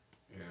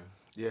 Yeah.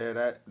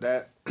 Yeah.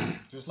 That.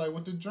 Just like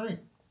with the drink.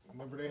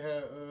 Remember they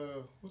had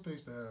what they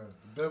used to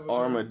have?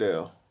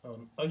 Armadale.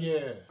 Oh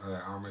yeah.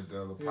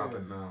 Armadillo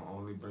popping now.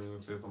 Only bringing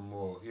fifth or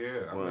more.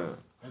 Yeah.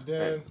 And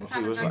then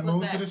he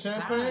moved to the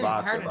champagne.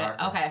 I heard of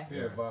that. Okay.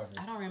 Yeah,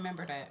 vodka. I don't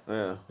remember that.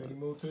 Yeah. Then he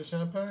moved to the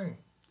champagne.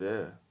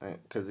 Yeah,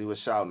 because he was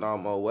shouting out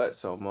Mo Wet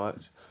so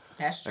much.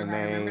 That's true. And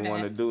they ain't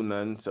want to do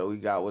nothing, so he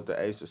got with the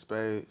Ace of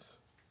Spades.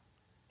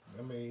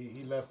 I mean,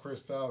 he left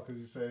Cristal because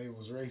he said he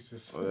was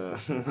racist.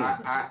 Yeah.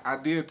 I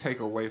did take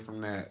away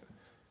from that.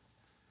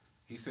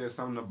 He said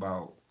something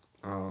about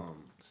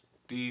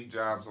Steve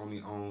Jobs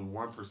only owned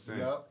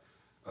 1%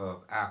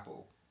 of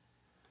Apple,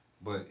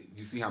 but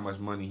you see how much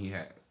money he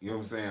had. You know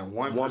what I'm saying?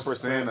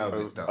 1% of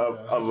it, though.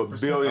 Of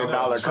 $1 billion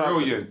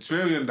company.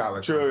 Trillion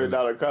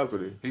dollar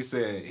company. He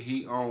said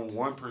he owned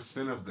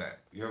 1% of that.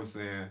 You know what I'm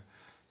saying?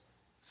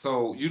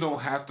 So you don't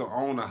have to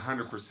own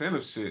 100%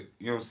 of shit,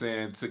 you know what I'm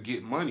saying, to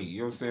get money. You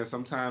know what I'm saying?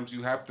 Sometimes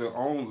you have to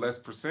own less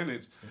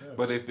percentage,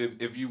 but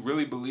if you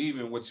really believe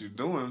in what you're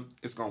doing,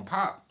 it's going to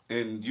pop,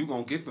 and you're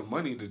going to get the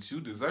money that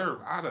you deserve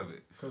out of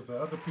it. Because the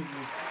other people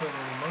putting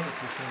in other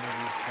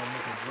percentages going to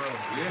make it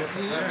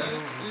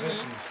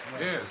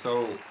grow. Yeah.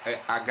 So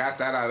I got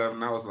that out of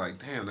him, and I was like,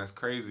 damn, that's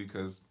crazy,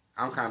 because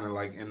I'm kind of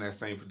like in that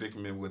same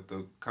predicament with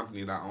the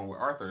company that I own with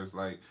Arthur. It's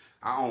like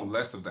I own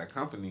less of that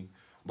company.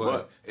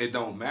 But it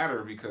don't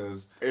matter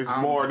because it's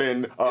more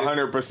than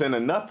 100%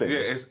 of nothing.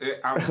 Yeah,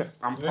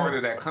 I'm part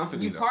of that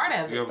company. You part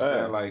of it. You know what I'm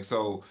saying? Like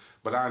so,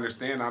 but I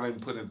understand I didn't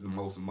put in the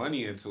most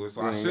money into it,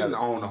 so I shouldn't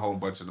own a whole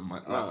bunch of the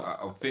money,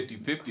 a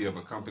 50-50 of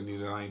a company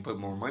that I ain't put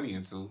more money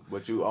into.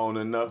 But you own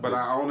enough. But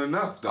I own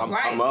enough. Though.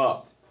 I'm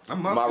up.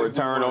 My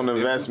return on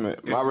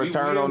investment. My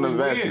return on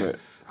investment.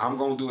 I'm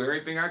gonna do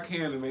everything I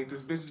can to make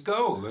this bitch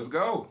go. Let's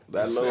go.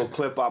 That little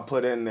clip I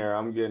put in there,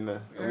 I'm getting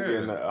a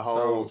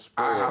whole So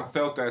I spirit.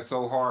 felt that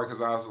so hard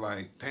because I was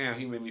like, damn,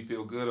 he made me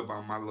feel good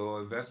about my little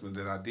investment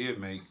that I did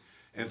make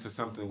into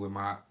something with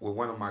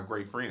one of my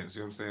great friends.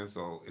 You know what I'm saying?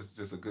 So it's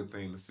just a good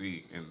thing to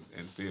see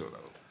and feel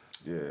though.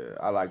 Yeah,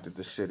 I liked it.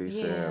 The shit he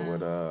said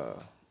with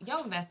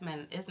Your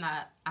investment is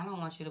not. I don't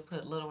want you to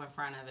put little in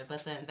front of it,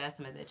 but the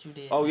investment that you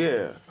did. Oh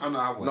yeah. Oh no,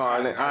 I wouldn't. No,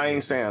 I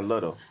ain't saying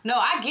little. No,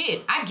 I get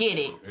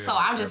it. Yeah, so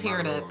I'm just yeah, here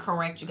my to little-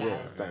 correct you guys. Yeah,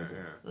 thank you.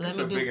 Let It's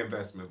me a do- big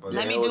investment, but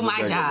Let me it do was a my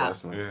big job.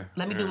 investment. Yeah.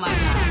 Let me yeah. do my job.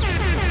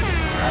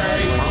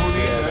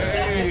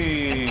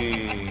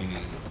 Hey,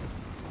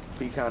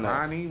 He kind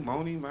of.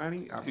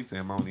 Moni. I be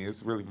saying Moni.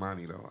 It's really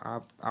Moni though.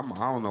 I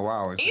don't know why I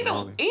always say Either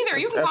Moni.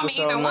 you can call me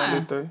either Episode one.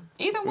 93.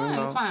 Either one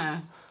know. is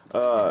fine.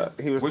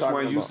 He was Which talking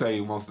one you about- say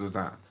most of the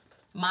time?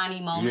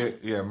 Money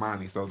moments. Yeah,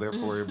 Moni. So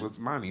therefore, it was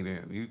Moni.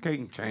 Then you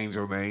can't change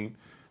your name.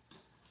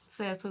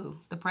 Says who?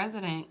 The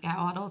president got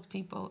all those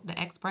people. The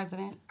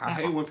ex-president. I got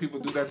hate all- when people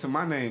do that to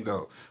my name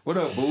though. What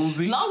up,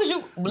 Boozy? Long as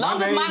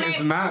my name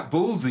is not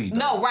Boozy. though.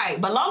 No,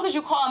 right. But long as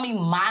you call me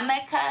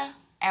Monica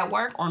at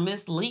work or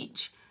Miss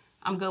Leach,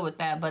 I'm good with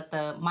that. But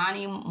the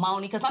Moni,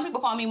 because some people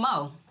call me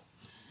Mo.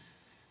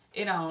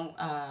 It don't.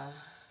 All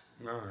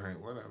right,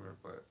 whatever.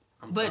 But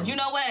But you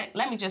know what?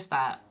 Let me just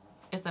stop.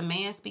 It's a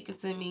man speaking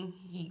to me.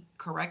 He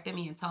corrected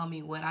me and told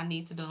me what I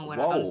need to do and what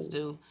I Whoa. don't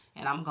do,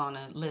 and I'm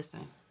gonna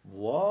listen.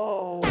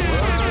 Whoa. So She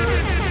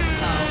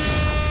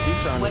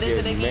trying What to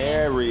is get it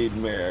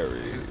again?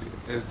 married.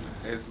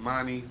 it's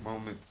Moni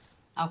moments.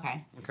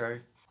 okay. Okay.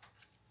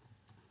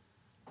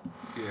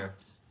 Yeah.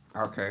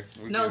 Okay.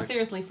 we No, get it.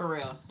 seriously, for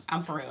real.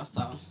 I'm for real.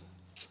 So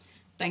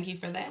thank you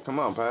for that. Come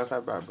on, pass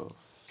that back, boo.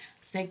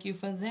 Thank you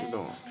for What that. you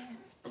doing?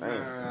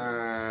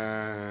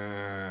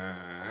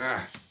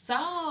 Damn.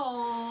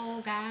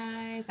 So,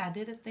 guys, I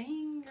did a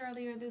thing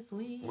earlier this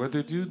week. What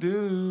did you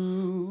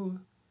do?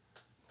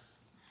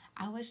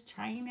 I was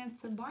training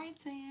to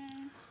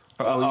bartend.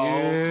 Oh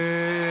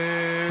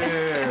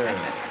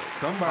yeah.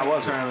 Somebody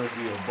was it? trying to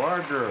be a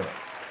bar girl.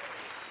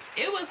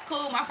 It was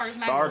cool. My first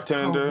night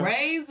Bartender. was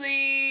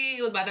crazy.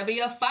 It was about to be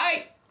a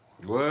fight.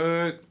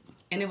 What?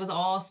 And it was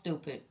all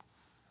stupid.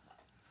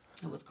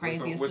 It was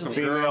crazy and with some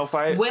stupid. Female girls?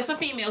 fight? With some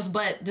females,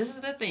 but this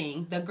is the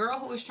thing. The girl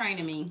who was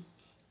training me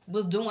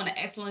was doing an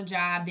excellent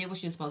job, did what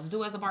she was supposed to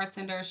do as a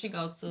bartender. She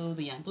go to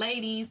the young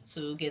ladies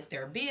to get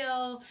their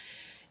bill.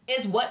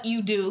 It's what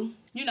you do,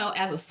 you know,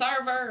 as a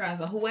server, as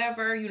a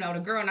whoever, you know, the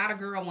girl, not a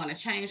girl, want to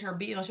change her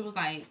bill. She was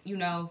like, you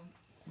know,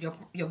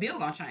 your bill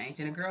gonna change.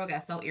 And the girl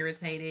got so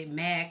irritated,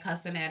 mad,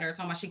 cussing at her,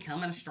 talking about she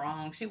coming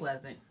strong. She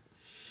wasn't.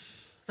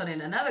 So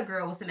then another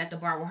girl was sitting at the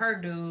bar with her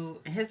dude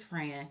and his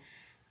friend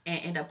and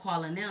ended up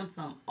calling them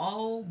some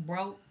old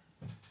broke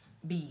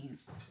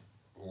bees.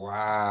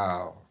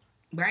 Wow.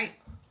 Right?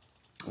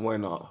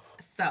 Went off.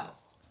 So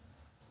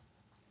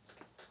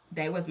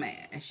they was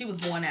mad and she was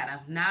going at him.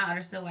 Now I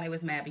understood why they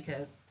was mad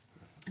because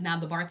now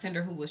the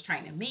bartender who was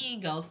training me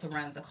goes to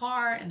run the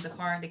car and the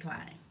car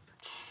declines.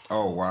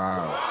 Oh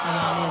wow. So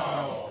y'all is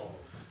broke.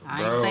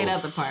 I ain't say the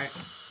other part.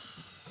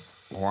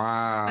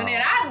 Wow. And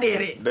then I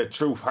did it. The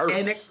truth hurts.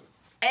 And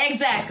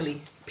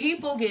exactly.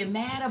 People get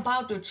mad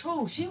about the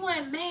truth. She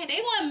wasn't mad. They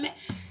wasn't mad.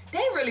 They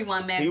really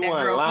wasn't mad He that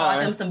wasn't girl called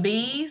lying. them some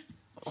bees.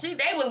 They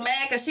was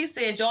mad because she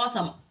said y'all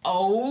some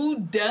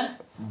old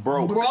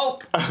Broke.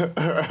 broke.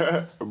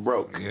 Yeah.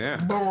 Broke. Yeah.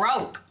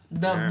 Broke.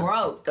 That And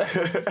broke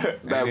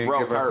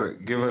give us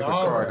hurt. give us a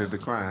All card right. to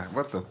decline.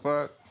 What the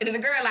fuck? And then the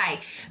girl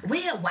like,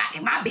 well, why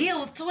my bill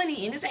was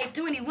 20 and it's like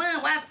 21.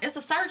 Why it's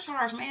a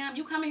surcharge, ma'am.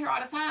 You come in here all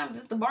the time.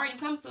 Just the bar you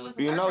come to, it's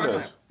a You know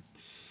surcharge. this.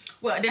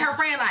 Well, then her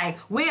friend like,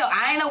 well,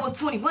 I ain't know it was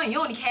 21. You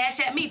only cash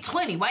at me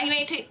 20. Why you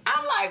ain't take?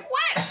 I'm like,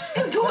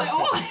 what is going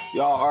on?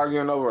 Y'all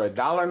arguing over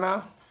 $1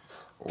 now?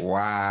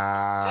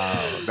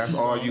 Wow. That's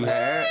all you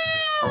had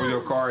on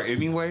your card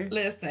anyway?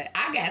 Listen,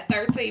 I got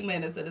 13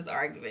 minutes of this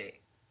argument.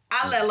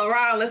 I let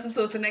LaRon listen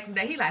to it the next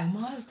day. He like,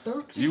 Mom, it's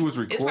 13. You was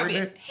It's probably recording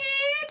it? Heck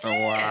Oh,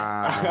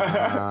 yeah.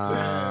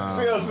 wow.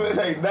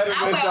 Ain't nothing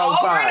I been went so over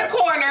fine. in the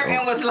corner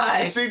and was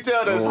like, She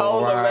tell this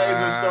whole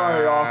amazing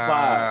story off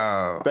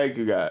Wow. 5. Thank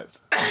you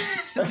guys.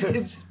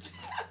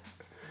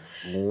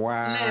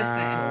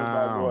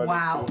 Wow.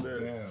 wow.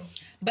 Damn.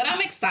 But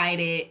I'm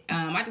excited.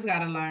 I just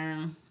gotta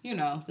learn, you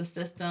know, the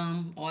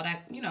system, all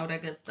that, you know,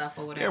 that good stuff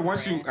or whatever. Yeah,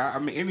 once you, And- I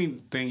mean,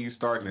 anything you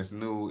starting that's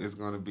new is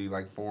going to be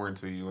like foreign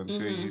to you until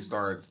Mm-hmm. you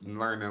start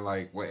learning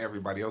like what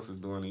everybody else is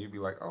doing, and you be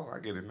like, oh, I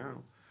get it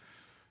now.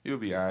 You'll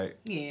be alright.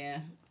 Yeah.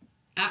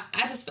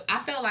 I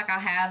feel like I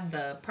have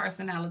the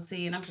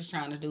personality, and I'm just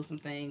trying to do some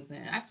things,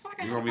 and I just feel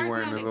like I You have gonna be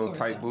wearing the personality little for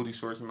tight it, so. booty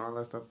shorts and all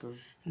that stuff too?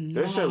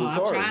 No, This shit I'm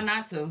recorded. trying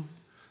not to.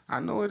 I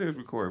know it is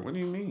recorded. What do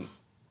you mean?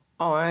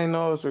 Oh, I ain't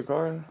know it was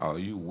recording. Oh,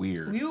 you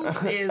weird. You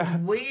is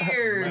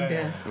weird.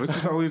 Man.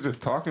 What, you always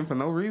just talking for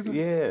no reason?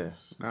 Yeah.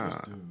 Nah.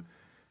 Dude.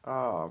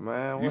 Oh,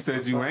 man. You what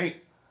said the you fuck? ain't.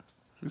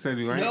 You said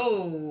you ain't.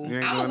 No, You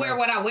ain't I'm doing gonna wear that?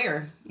 what I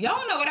wear.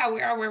 Y'all know what I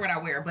wear. I wear what I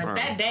wear. But Huh.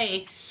 that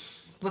day,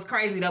 was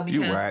crazy though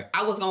because whack.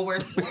 I was gonna wear.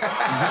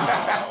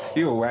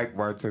 You a whack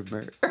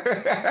bartender. But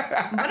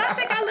I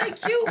think I look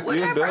cute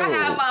whatever I do.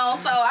 have on.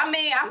 So I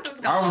mean, I'm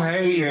just gonna. I'm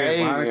hating,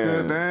 Hating.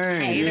 Monica.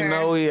 Dang. Hater. You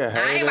know he a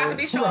I ain't about to hater.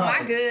 be showing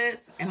my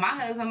goods, and my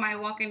husband might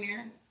walk in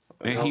there.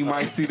 And he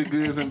might see the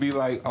goods and be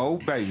like, "Oh,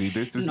 baby,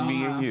 this is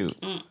me and you."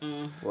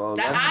 Well,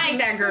 I ain't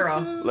that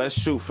girl. let's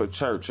shoot for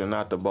church and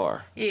not the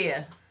bar.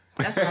 Yeah,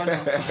 that's what I'm doing.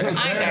 I ain't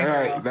that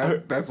girl.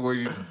 Right. That's where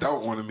you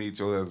don't want to meet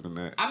your husband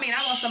at. I mean,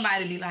 I want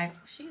somebody to be like,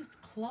 she's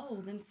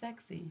clothed and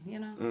sexy, you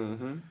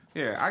know?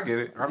 Yeah, I get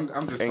it. I'm just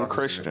And talking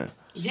Christian.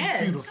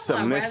 Yes.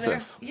 Come on, brother.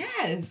 Submissive.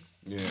 Yes.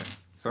 shit. Yeah.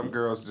 Some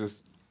girls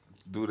just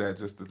do that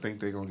just to think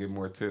they're gonna get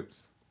more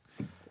tips.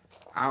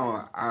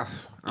 I'm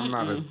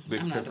not a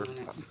big I'm not tipper. doing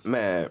it.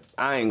 Man,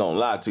 I ain't gonna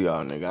lie to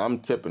y'all, nigga. I'm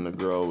tipping the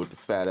girl with the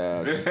fat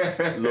ass,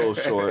 little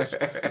shorts,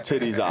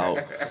 titties out.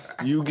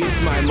 You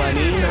gets my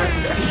money.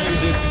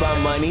 You gets my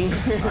money.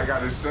 I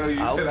gotta show you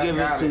I'll that give I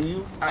got it to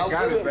you. I I'll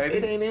got give it, baby.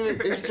 It ain't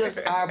even. It's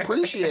just I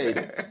appreciate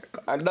it.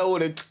 I know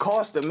what it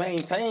costs to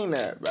maintain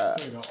that, bro.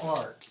 Say the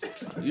art.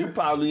 You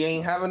probably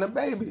ain't having a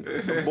baby.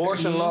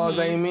 Abortion laws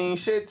ain't mean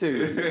shit to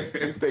you.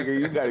 You thinking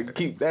you gotta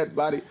keep that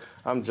body.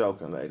 I'm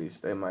joking, ladies.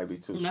 They might be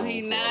too No, soon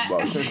he for not.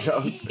 abortion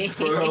jokes.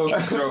 For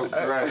those jokes,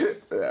 right?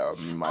 Yeah,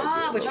 might be a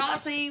Oh, but little- y'all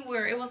seen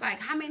where it was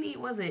like, how many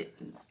was it?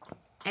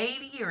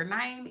 80 or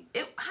 90?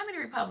 How many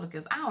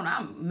Republicans? I don't know.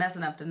 I'm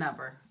messing up the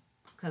number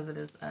because of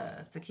this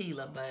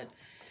tequila, but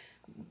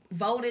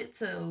voted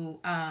to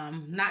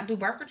not do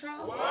birth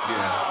control.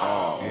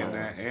 Yeah. And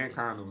that, and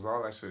condoms,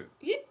 all that shit.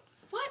 Yeah.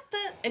 What the?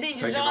 And then did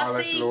Taking y'all all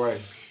that shit see? away.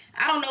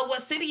 I don't know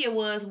what city it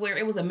was where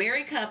it was a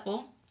married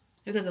couple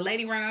because the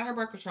lady ran out of her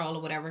birth control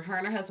or whatever. Her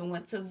and her husband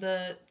went to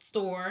the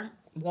store,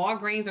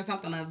 Walgreens or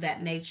something of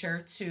that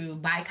nature, to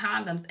buy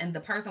condoms, and the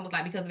person was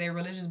like, because of their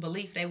religious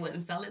belief, they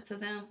wouldn't sell it to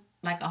them,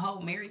 like a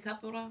whole married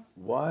couple though.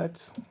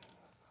 What?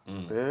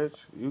 Bitch,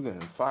 you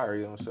getting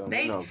fiery on something?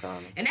 They No,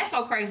 Connor. and that's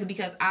so crazy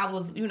because I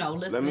was, listening.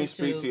 Let me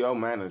speak to your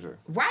manager.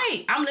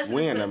 Right, I'm listening.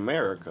 We in to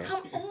America.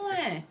 Come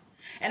on,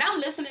 and I'm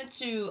listening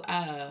to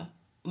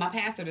my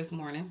pastor this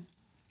morning.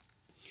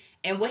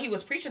 And what he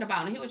was preaching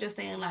about, and he was just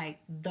saying, like,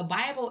 the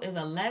Bible is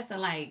a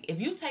lesson. Like,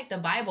 if you take the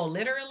Bible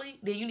literally,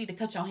 then you need to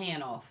cut your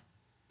hand off.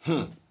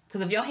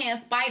 Because if your hand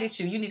spited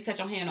you, you need to cut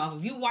your hand off.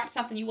 If you watch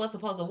something you weren't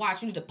supposed to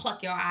watch, you need to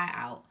pluck your eye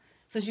out.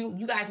 Since you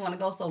guys want to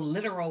go so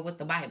literal with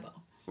the Bible.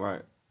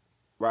 Right.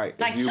 Right.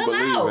 Like, if you chill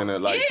believe out. in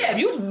it like yeah, that. if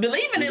you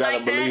believe in You it gotta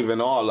like believe that.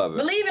 in all of it.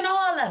 Believe in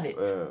all of it.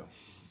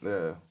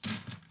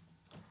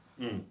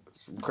 Yeah.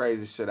 Some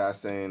crazy shit I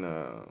seen.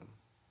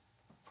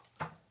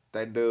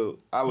 That dude,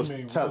 I was You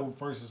mean telling. Roe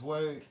versus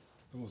Wade?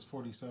 It was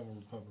 47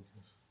 Republicans.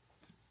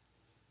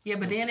 Yeah,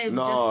 but then it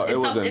No, just, it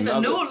was it's a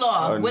another- new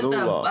law a with new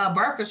the law.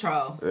 birth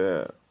control.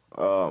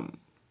 Yeah.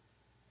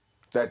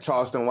 That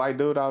Charleston White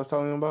dude I was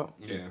telling you about,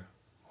 Yeah.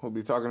 who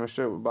be talking to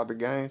shit about the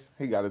gangs,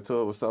 he got into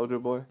it with Soldier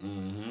Boy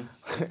and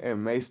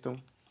maced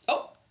him.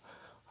 Oh,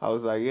 I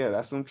was like, yeah,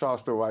 that's some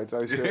Charleston White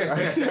type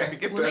shit.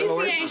 Get well, that at least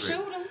away he ain't from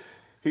me. shoot him.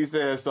 He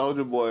said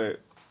Soldier Boy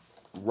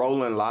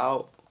Rolling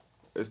Loud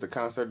is the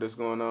concert that's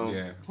going on.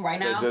 Yeah. Right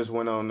now. That just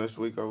went on this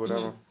week or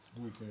whatever.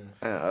 Weekend.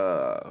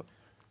 And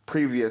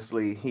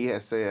previously he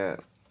had said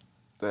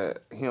that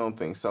he don't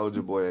think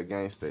Soldier Boy a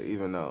gangster,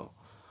 even though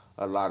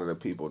a lot of the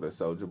people that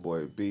Soldier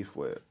Boy beef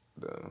with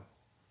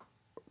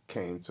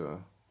came to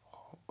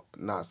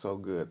not so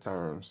good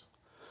terms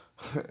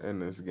in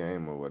this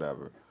game or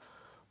whatever.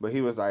 But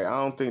he was like, I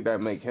don't think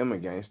that make him a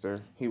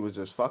gangster. He was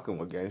just fucking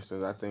with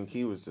gangsters. I think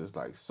he was just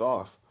like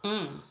soft.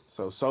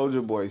 So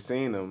Soldier Boy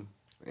seen him,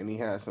 and he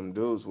had some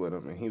dudes with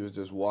him, and he was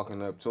just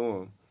walking up to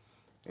him,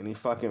 and he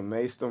fucking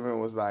maced him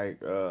and was like,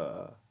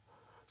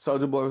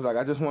 Soldier Boy was like,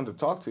 I just wanted to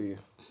talk to you.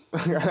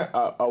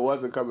 I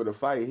wasn't coming to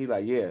fight. He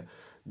like, yeah,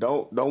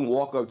 don't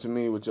walk up to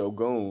me with your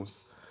goons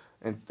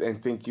and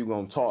think you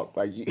gonna talk.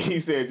 Like, he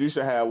said you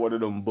should have one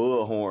of them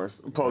bull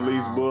horns,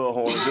 police bull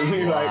horns. And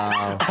he like,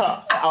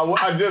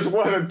 I just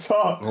want to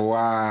talk.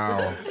 Wow.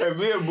 And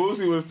me and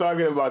Boosie was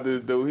talking about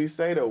this dude. He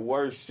say the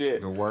worst shit.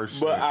 The worst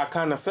But shit. I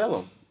kind of feel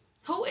him.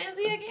 Who is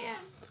he again?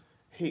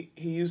 He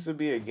used to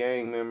be a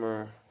gang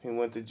member. He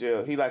went to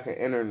jail. He like an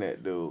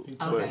internet dude. He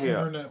But took Okay.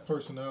 internet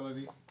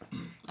personality.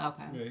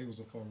 Okay. Yeah, he was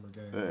a former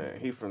gang.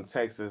 He from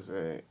Texas.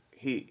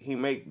 He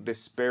make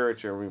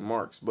disparaging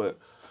remarks, but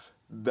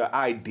the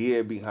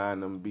idea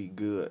behind them be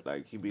good.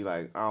 Like, he be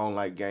like, I don't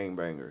like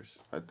gangbangers.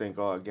 I think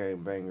all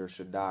gangbangers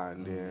should die.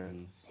 And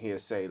then he'll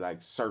say like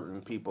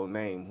certain people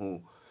name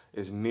who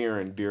is near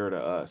and dear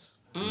to us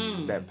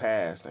that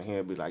passed. And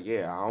he'll be like,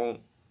 yeah, I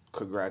don't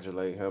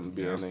congratulate him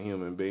being a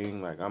human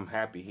being. Like, I'm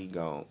happy he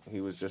gone.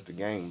 He was just a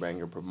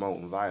gangbanger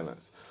promoting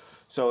violence.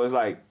 So it's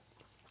like,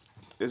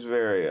 it's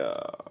very,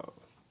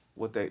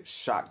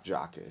 shock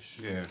jockish.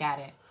 Yeah. Got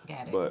it.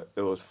 But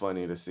it was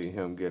funny to see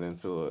him get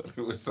into it.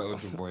 It was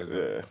Soldier Boy.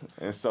 Though.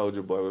 Yeah. And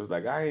Soldier Boy was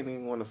like, I ain't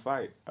even want to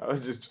fight. I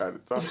was just trying to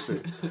talk to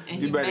you. And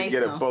You he better maced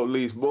get a him.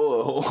 police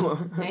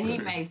bullhorn. And he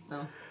maced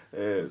them.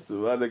 Yeah,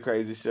 some other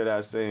crazy shit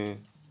I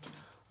seen.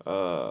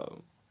 The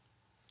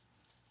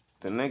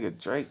nigga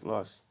Drake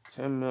lost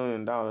 $10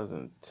 million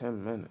in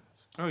 10 minutes.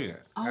 Oh yeah.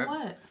 On That-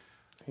 what?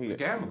 He a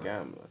Gambler.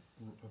 gambler.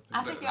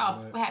 I think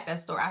y'all had that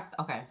story.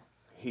 Okay.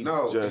 He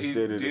No, just he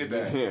did it did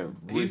that. again.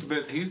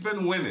 He's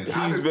been winning.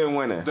 He's been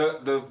winning.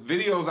 The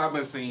videos I've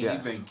been seeing,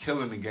 Yes. he's been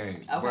killing the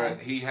game. Okay. But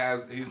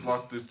he's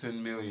lost this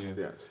 10 million.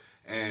 Yes.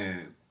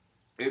 And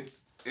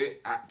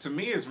to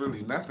me it's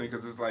really nothing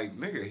because it's like,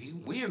 nigga, he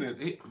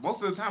winning.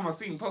 Most of the time I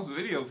see him posting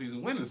videos, he's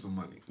winning some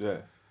money. Yeah.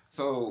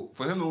 So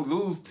for him to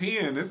lose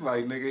 10, it's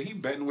like, nigga, he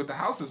betting with the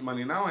house's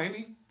money now, ain't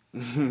he?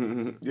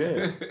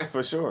 Yeah,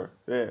 for sure.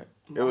 Yeah.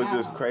 It was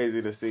just Wow.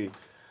 crazy to see.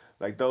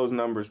 Like, those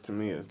numbers to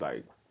me is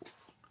like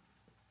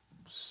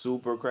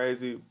super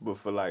crazy, but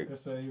for like, They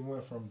say he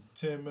went from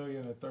 10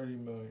 million to 30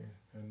 million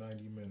in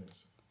 90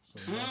 minutes. So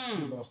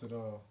he lost it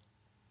all.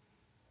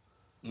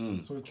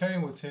 Mm. So he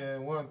came with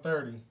 10, won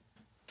 30,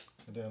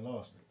 and then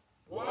lost it.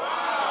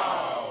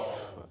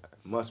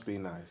 must be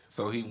nice.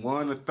 So he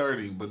won the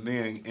 30, but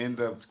then end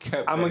up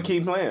kept. I'm gonna betting.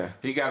 keep playing.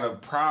 He got a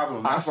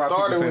problem. I That's why people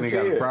started saying with he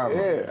got a 10, problem.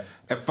 yeah.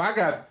 If I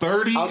got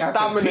 30 I'm after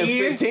stopping 10,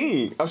 at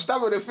 15. I'm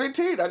stopping at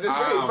 15. I just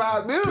made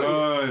 5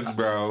 million. done,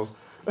 bro.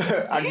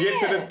 I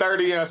get to the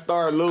 30 and I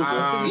start losing.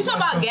 You talking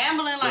about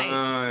gambling,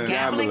 like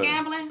Gambling.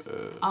 gambling?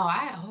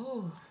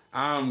 Oh.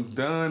 I'm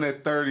done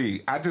at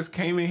 30. I just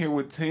came in here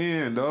with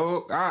 10,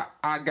 dog.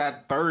 I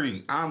got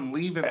 30. I'm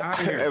leaving out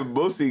of here. If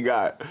Boosie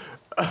got,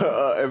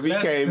 if he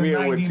Less came than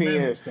in with 90 10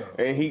 minutes, though.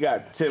 and he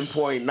got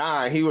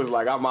 10.9, he was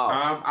like, I'm out.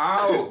 I'm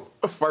out.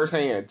 First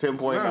hand, 10.9.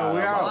 No,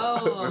 we I'm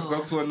out. Whoa. Let's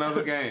go to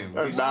another game.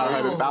 That's Whoa,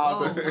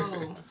 900,000.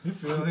 whoa. You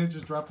feel he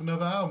just dropped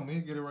another album,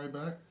 he'll get it right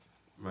back.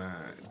 Man,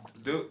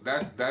 dude,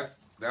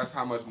 that's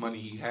how much money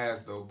he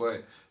has though.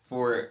 But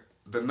for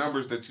the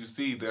numbers that you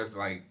see, that's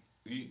like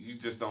you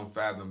just don't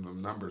fathom the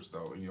numbers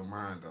though in your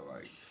mind though.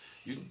 Like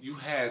you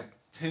had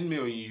 10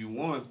 million, you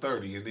won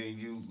 30, and then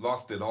you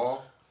lost it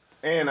all.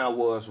 And I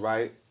was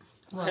right.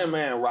 What? Him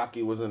and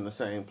Rocky was in the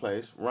same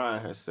place.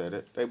 Ryan has said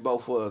it. They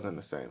both was in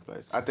the same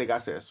place. I think I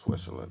said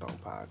Switzerland on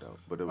pod though,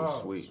 but it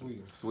was sweet.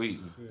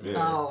 Sweet. Yeah.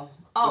 Oh,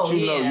 But you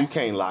yeah. know you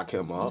can't lock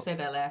him You up. said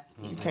that last.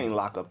 You can't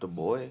lock up the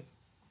boy.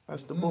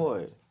 That's the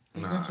boy.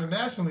 He's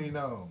internationally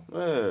known.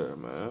 Yeah,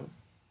 man.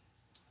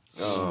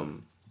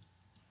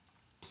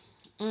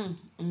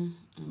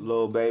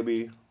 Lil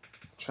Baby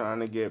trying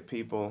to get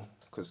people,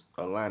 because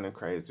Atlanta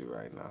crazy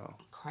right now.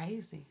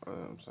 Crazy. You know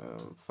what I'm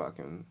saying?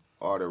 Fucking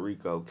Puerto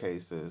Rico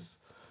cases.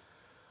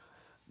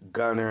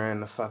 Gunner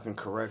and the fucking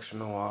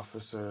correctional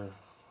officer.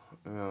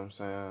 You know what I'm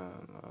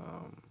saying?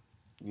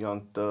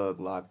 Young Thug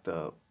locked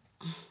up.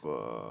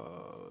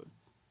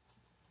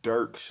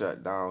 Dirk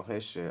shut down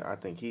his shit. I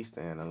think he's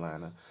staying in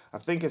Atlanta. I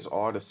think it's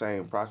all the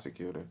same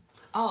prosecutor.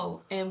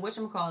 Oh, and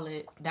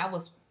whatchamacallit, that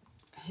was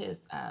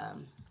his,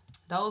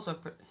 those were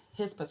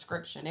his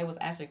prescription. They was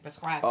actually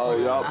prescribed. Oh, for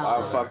him. yup,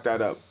 I fucked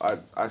that up.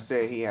 I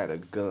said he had a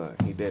gun.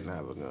 He didn't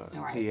have a gun.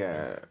 Right. He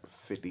had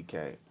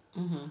 $50K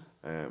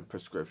and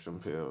prescription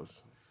pills.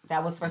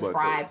 That was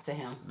prescribed to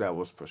him. That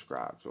was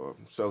prescribed to him.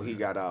 So he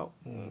got out,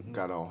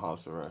 got on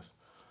house arrest.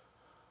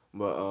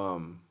 But,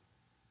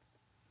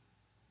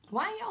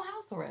 Why y'all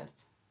house arrest?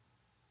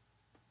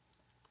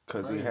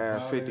 because he Right, had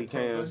violated 50K and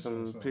probation or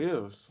some something.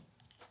 pills.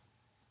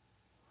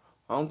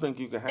 I don't think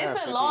you can have Is it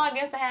 50 law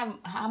against to have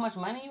how much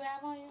money you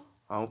have on you?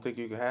 I don't think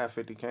you can have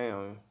 50K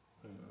on you.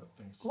 I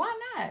think so. Why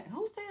not?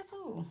 Who says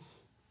who?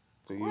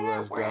 The Where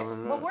U.S. that- where-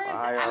 government, But where's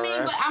that? IRS. I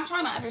mean, but I'm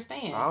trying to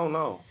understand. I don't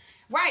know.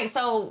 Right,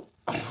 so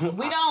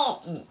we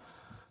don't.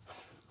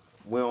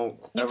 We don't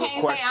You ever can't say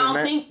question I don't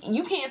that. think.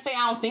 You can't say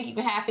I don't think you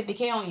can have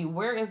 50K on you.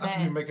 Where is I think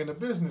you're that? making a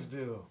business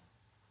deal.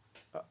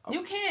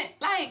 You can't.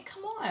 Like,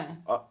 come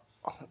on.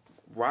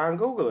 Ryan,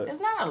 Google it. It's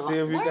not a See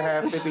if you law. can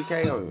have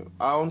 50K on you.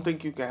 I don't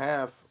think you can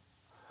have.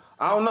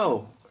 I don't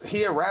know.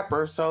 He a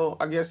rapper, so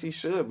I guess he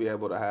should be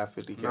able to have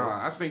 50K. No,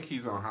 I think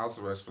he's on house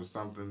arrest for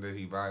something that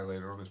he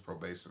violated on his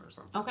probation or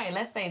something. Okay,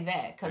 let's say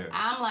that because Yeah.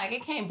 I'm like,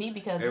 it can't be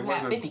because you have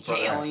wasn't 50K for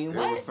that. on you. It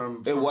What? was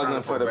some It kind wasn't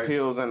of for the probation.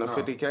 pills and the No,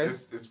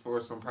 50K? It's for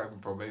some type of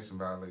probation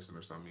violation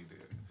or something he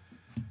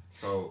did.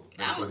 So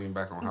they I'm- put him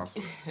back on house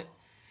arrest.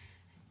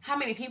 How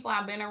many people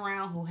I've been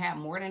around who have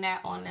more than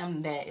that on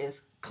them that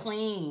is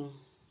clean?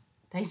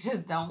 They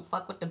just don't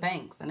fuck with the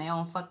banks and they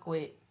don't fuck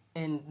with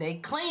and they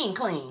clean.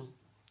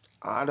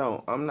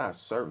 I'm not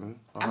certain.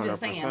 100%, I'm just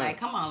saying, like,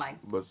 come on, like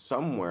But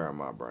somewhere in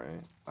my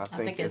brain, I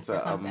think think it's it's an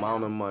for something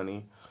amount of else.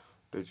 money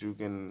that you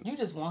can. you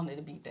just wanted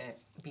to be that,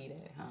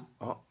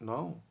 huh?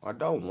 No, I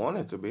don't want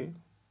it to be.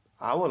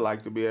 I would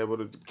like to be able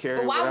to carry.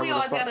 But why whatever we the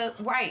always fuck-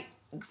 gotta right?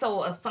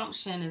 So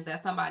assumption is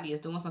that somebody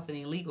is doing something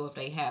illegal if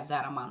they have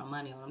that amount of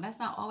money on them. That's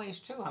not always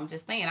true. I'm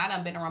just saying. I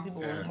done been around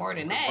people Yeah. with more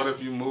than What that.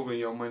 if you moving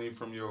your money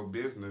from your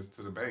business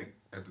to the bank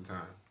at the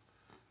time?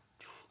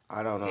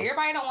 I don't know.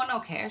 Everybody don't want no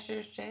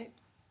cashier's check.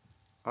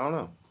 I don't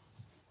know.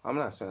 I'm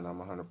not saying I'm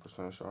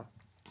 100% sure.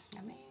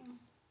 I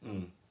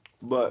mean,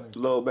 But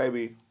Lil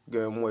Baby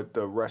getting with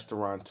the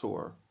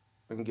restaurateur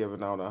and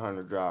giving out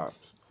 100 jobs.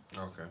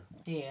 Okay.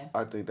 yeah.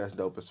 I think that's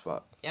dope as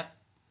fuck. Yep.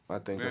 I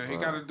think Man, he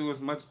got to do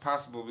as much as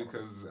possible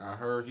because I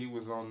heard he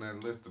was on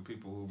that list of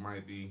people who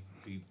might be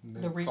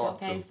The RICO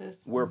talked to.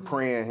 cases. we're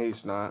praying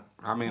he's not.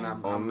 I mean,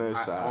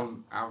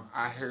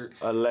 I heard.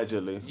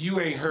 Allegedly. You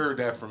ain't heard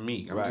that from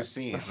me. I'm Right. just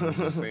saying. I'm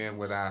just saying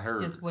what I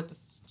heard. Just what the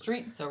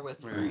streets are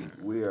whispering.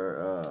 We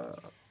are.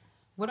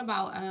 What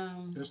about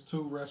There's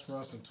 2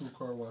 restaurants and 2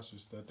 car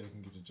washes that they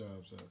can get the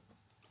jobs at.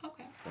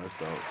 Okay. That's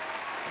dope.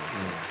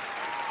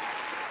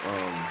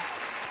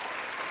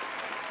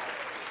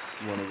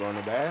 You want to go in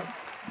the bag?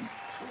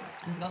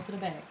 Let's go to the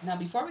bag. Now,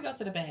 before we go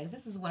to the bag,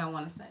 this is what I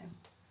want to say.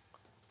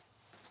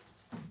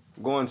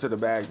 Going to the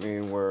bag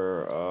mean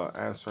we're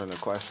answering a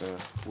question.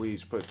 We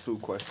each put 2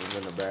 questions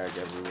in the bag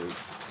every week.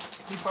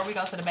 Before we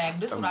go to the bag,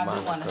 this is what I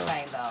do want to Monica.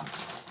 say, though.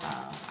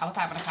 I was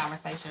having a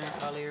conversation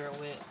earlier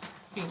with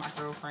a few of my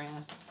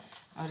girlfriends.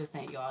 I was just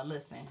saying, y'all,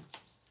 listen.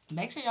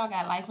 Make sure y'all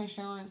got life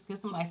insurance. Get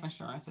some life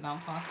insurance. It don't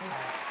cost a lot.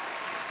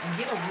 And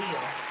get a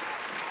wheel.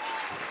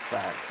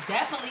 Facts.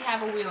 Definitely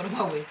have a wheel to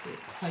go with it.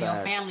 So your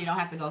Facts. family don't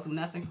have to go through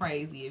nothing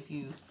crazy. If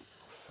you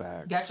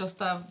Facts. got your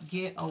stuff,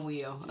 get a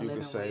wheel. A You living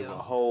can save wheel. a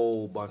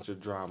whole bunch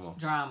of drama.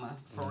 Drama,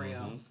 for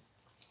real.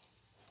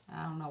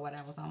 I don't know what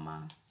that was on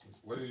mine.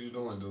 What are you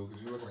doing, dude?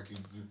 Because you look like you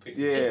picked.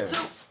 Yeah.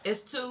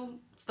 It's two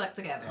stuck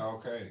together.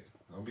 Okay.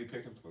 Don't be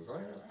picking. Go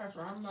ahead,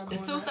 Asher, I'm not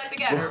It's doing two that. stuck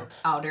together.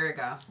 Oh, there you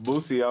go.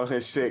 Boosie on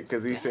his shit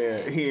because he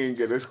said he didn't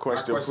get his My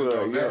question question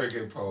don't put never yet.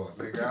 get posed.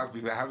 Nigga,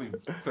 I'll be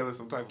feeling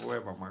some type of way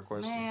about my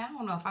question. Man, I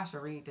don't know if I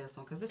should read this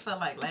one because it felt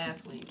like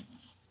last week.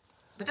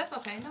 But that's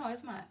okay. No,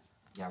 it's not.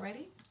 Y'all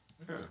ready?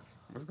 Yeah.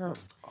 Let's go.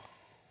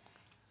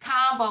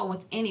 Convo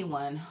with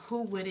anyone.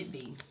 Who would it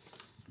be?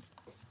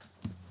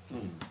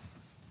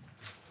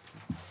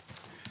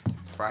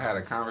 If I had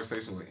a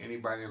conversation with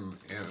anybody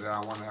that I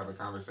want to have a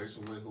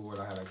conversation with, who would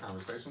I have a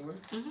conversation with?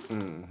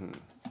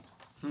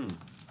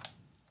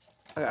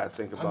 I gotta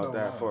think know about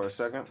that mine. for a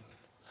second.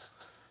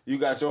 You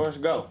got yours?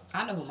 Go.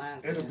 I know who mine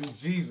is. It'll be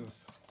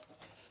Jesus.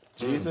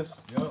 Jesus.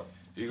 Yup.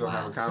 You gonna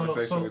have a Wow.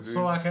 conversation with Jesus?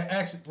 So I can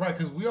actually, right,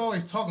 because we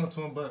always talking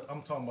to him, but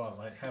I'm talking about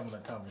like having a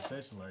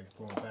conversation, like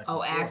going back.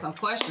 Oh, and ask forth. some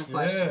question.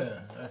 Yeah,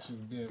 actually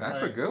being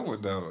That's right. a good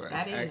one though.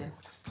 That is.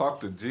 Talk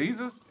to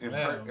Jesus and,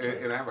 Yeah,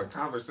 and have a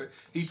conversation.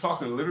 He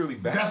talking literally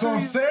back. That's to what I'm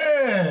you?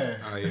 saying.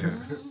 Oh yeah.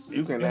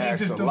 You can It ain't ask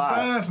just a them lot.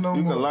 signs no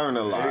You more. can learn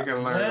a You lot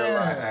can learn a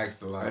lot. Yeah.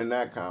 Ask a lot. in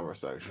that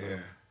conversation. Yeah.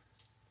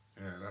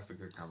 Yeah, that's a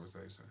good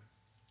conversation.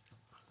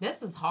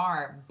 This is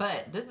hard,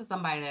 but this is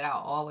somebody that I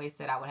always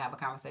said I would have a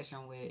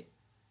conversation with.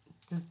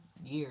 Just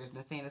years.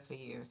 Been saying this for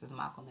years. This is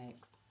Malcolm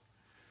X.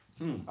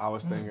 I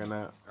was thinking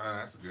that. Oh,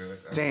 that's good.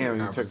 That's a Damn,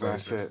 good you took my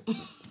conversation.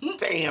 shit.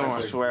 Damn, I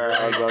That's a swear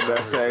I was on that great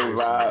same conversation.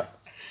 vibe.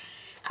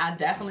 I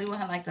definitely would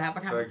like to have a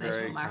It's a conversation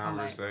great with Malcolm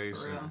X. For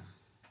conversation. real.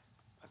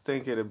 I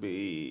think it'll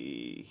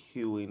be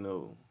Huey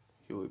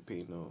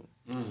P. New,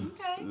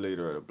 Okay.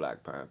 leader of the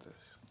Black Panthers.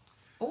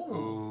 Ooh.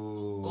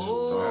 Ooh.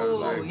 Ooh,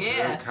 Like,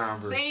 yeah.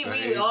 good See,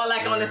 we all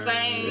like on the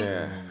conversation. same.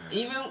 Yeah.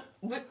 Even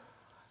with.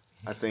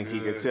 I think he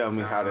could tell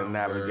me how to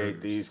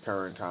navigate these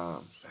current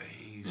times.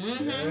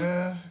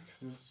 Yeah,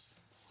 'cause it's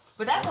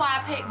But that's why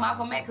I picked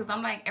Malcolm X, because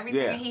I'm like,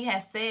 everything Yeah. he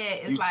has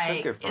said is You like,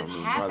 took it from it's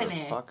me,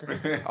 happening.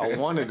 motherfucker. I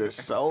wanted it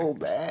so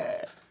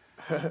bad.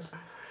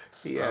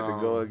 He had to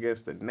go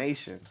against the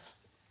nation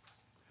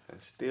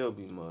and still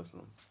be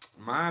Muslim.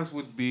 Mine's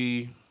would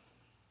be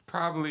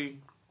probably,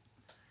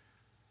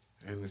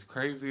 and as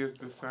crazy as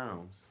this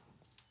sounds,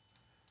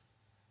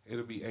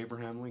 it'll be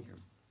Abraham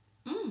Lincoln.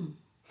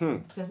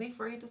 Because he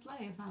freed the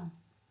slaves, huh?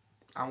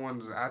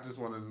 I just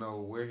want to know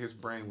where his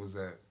brain was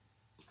at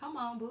Come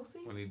on,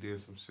 Boosie. when he did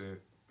some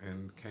shit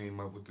and came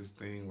up with this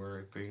thing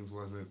where things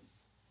wasn't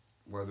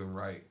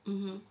right,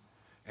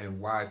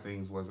 and why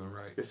things wasn't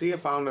right. Is he a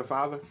founding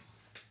father?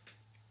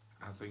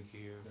 I think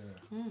he is.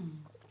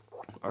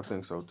 I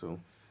think so too.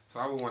 So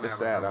I would want to It's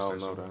have sad a I don't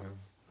conversation know with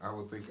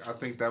that. him. I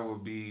think that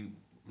would be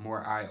more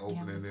eye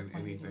opening than disappointed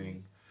in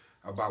anything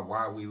about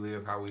why we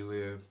live, how we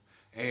live,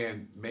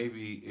 and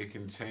maybe it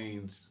can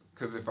change.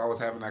 Because if I was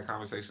having that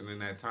conversation in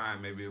that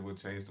time, maybe it would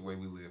change the way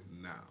we live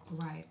now.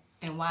 Right.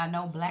 And why I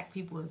know black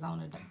people is on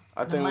the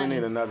I think we money.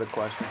 need another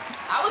question.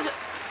 I was just.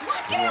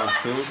 What? Get You out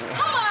want my.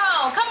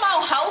 to? Come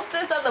on,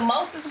 hostess of the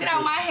mostest. Get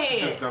out my She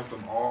just head. dumped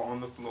them all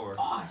on the floor.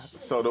 Oh, shit.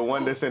 So the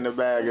one that's in the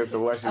bag is the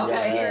one you Okay,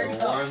 gotta here ask.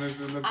 The one that's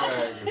in the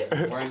bag is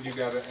the one you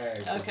gotta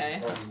ask. 'cause Okay.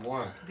 There's only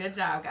one. Good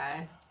job,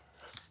 guys.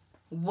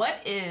 What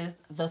is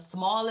the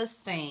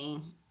smallest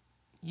thing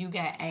you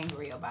got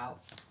angry about?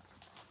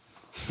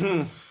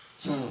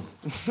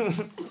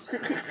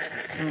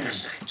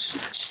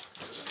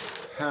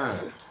 Huh.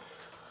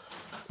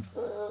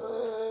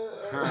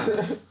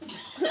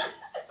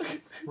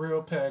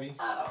 real petty.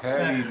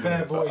 Petty.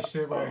 Bad boy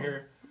shit right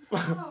here.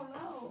 Oh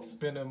no.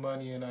 Spending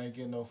money and I ain't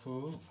getting no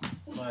food.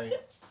 Like,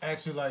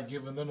 actually, like,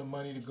 giving them the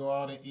money to go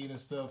out and eat and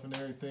stuff and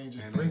everything.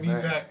 Just And bring they me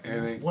back. back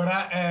And they- what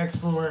I asked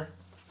for.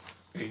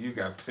 And you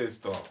got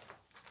pissed off.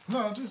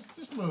 No, just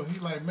a little. He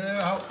like, man,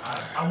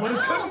 I would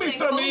have cooked me think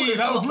something to food eat. is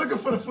I was small. looking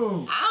for the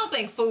food. I don't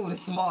think food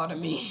is small to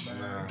me.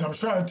 Nah. I was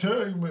trying to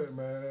tell you,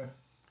 man.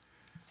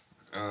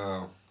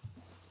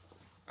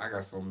 I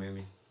got so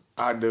many.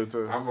 I do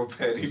too. I'm a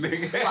petty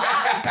nigga.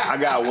 I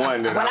got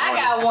one that But I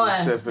got one.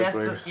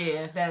 specifically.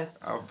 That's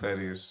I'm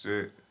petty as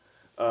shit.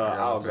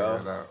 I'll figure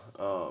it go.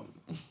 out.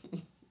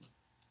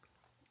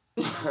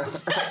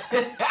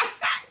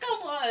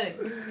 come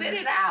on, spit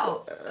it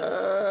out.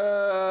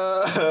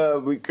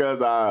 Because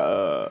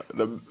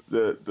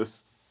the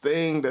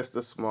thing that's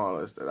the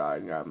smallest that I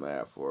got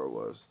mad for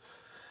was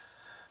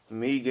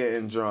me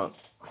getting drunk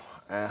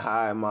and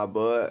hiding my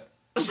butt.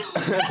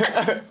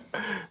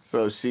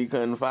 So she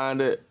couldn't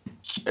find it,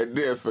 and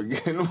then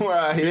forgetting where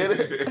I hid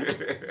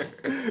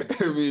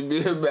it, and me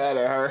being mad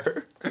at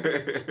her.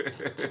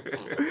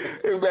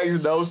 It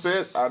makes no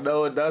sense. I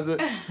know it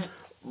doesn't,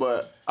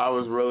 but I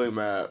was really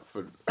mad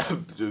for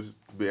just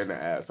being an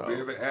asshole.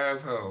 Being the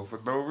asshole for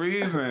no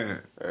reason.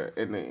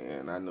 In the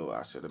end, I knew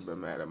I should have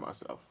been mad at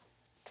myself.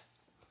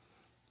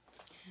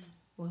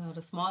 Well,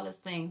 the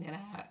smallest thing that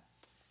I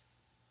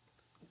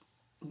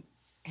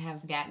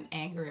have gotten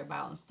angry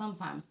about, and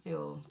sometimes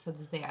still to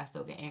this day I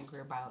still get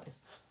angry about,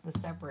 is the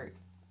separate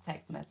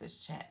text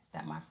message chats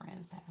that my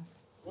friends have.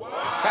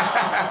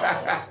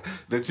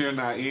 That you're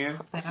not in?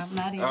 That I'm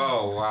not in.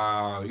 Oh,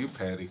 wow. You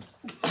petty.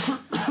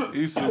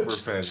 You super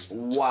petty.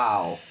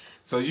 Wow.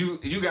 So you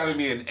got to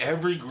be in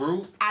every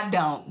group? I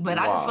don't, but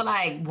I just Wow. feel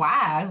like,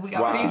 why? We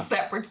got Wow. these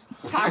separate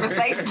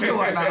conversations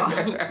going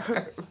on.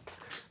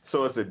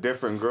 So it's a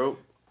different group?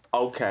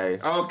 Okay.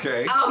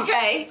 Okay.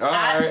 Okay. All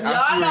right. Y'all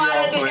I know see how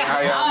y'all to think. play.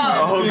 How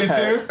y'all See this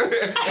Okay. here?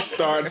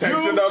 Start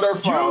texting on their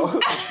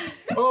phone.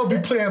 Oh, be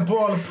playing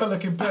ball in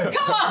Pelican Bay.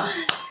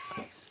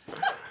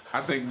 I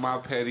think my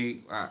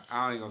petty,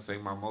 I ain't gonna say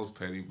my most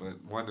petty, but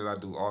one that I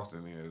do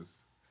often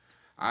is,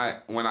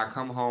 when I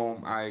come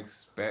home, I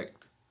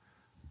expect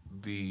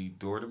the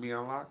door to be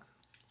unlocked.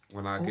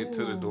 When I get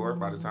to the door,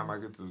 by the time I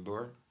get to the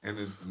door, and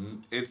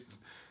it's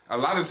a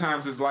lot of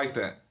times it's like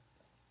that.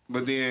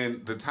 But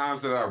then the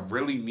times that I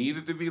really need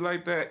it to be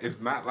like that,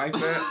 it's not like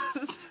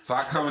that. So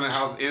I come in the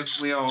house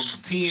instantly on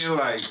 10,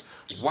 like,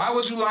 why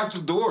would you lock the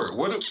door?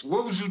 What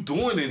was you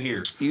doing in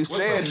here? You What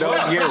said the don't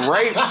fuck? get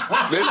raped.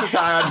 This is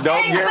how I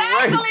don't get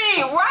raped.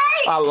 Exactly,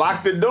 right? I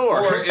locked the door.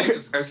 Or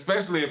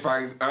especially if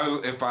I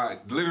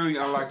literally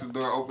unlock the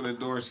door, open the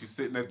door, and she's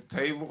sitting at the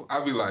table,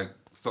 I'd be like,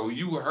 so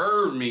you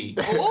heard me.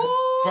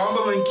 Ooh.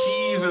 Fumbling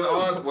keys and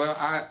all. Well,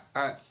 I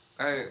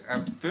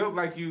felt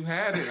like you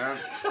had it.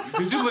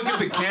 Did you look at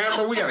the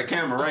camera? We got a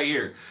camera right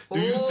here. Do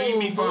you see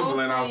me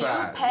fumbling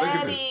outside? You Look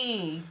at this.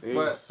 petty. He's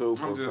But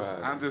super I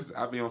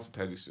be on some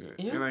petty shit.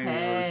 You It ain't even really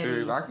petty.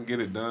 serious. I can get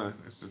it done.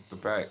 It's just the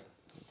fact.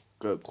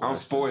 Good questions,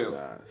 I'm spoiled.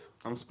 guys.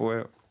 I'm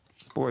spoiled.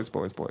 Spoiled.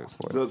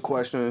 Good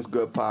questions,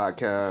 good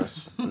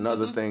podcast.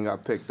 Another thing I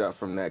picked up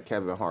from that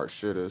Kevin Hart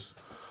shit is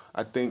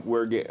I think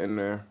we're getting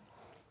there.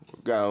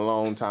 We've got a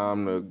long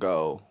time to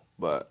go,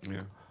 but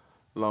Yeah.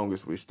 long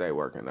as we stay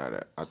working at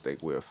it, I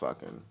think we'll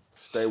fucking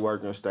stay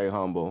working, stay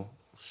humble.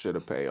 Should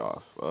have paid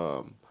off.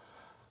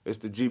 It's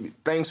the GB.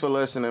 Thanks for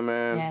listening,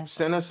 man. Yes.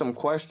 Send us some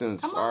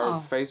questions. Come Our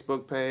on.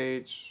 Facebook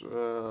page.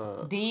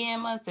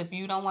 DM us if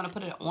you don't want to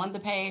put it on the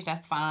page.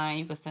 That's fine.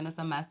 You can send us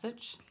a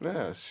message.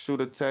 Yeah,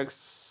 shoot a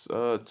text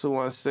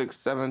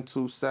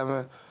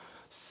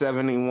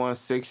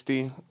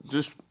 216-727-7160.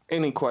 Just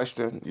any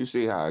question. You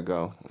see how it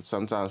go.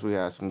 Sometimes we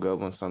have some good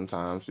ones.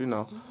 Sometimes,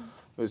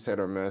 it's hit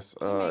or miss.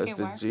 make It's it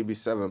the work.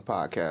 GB7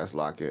 podcast.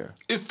 Lock in.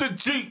 It's the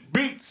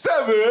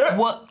GB7.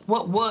 What?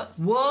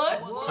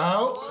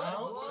 Out.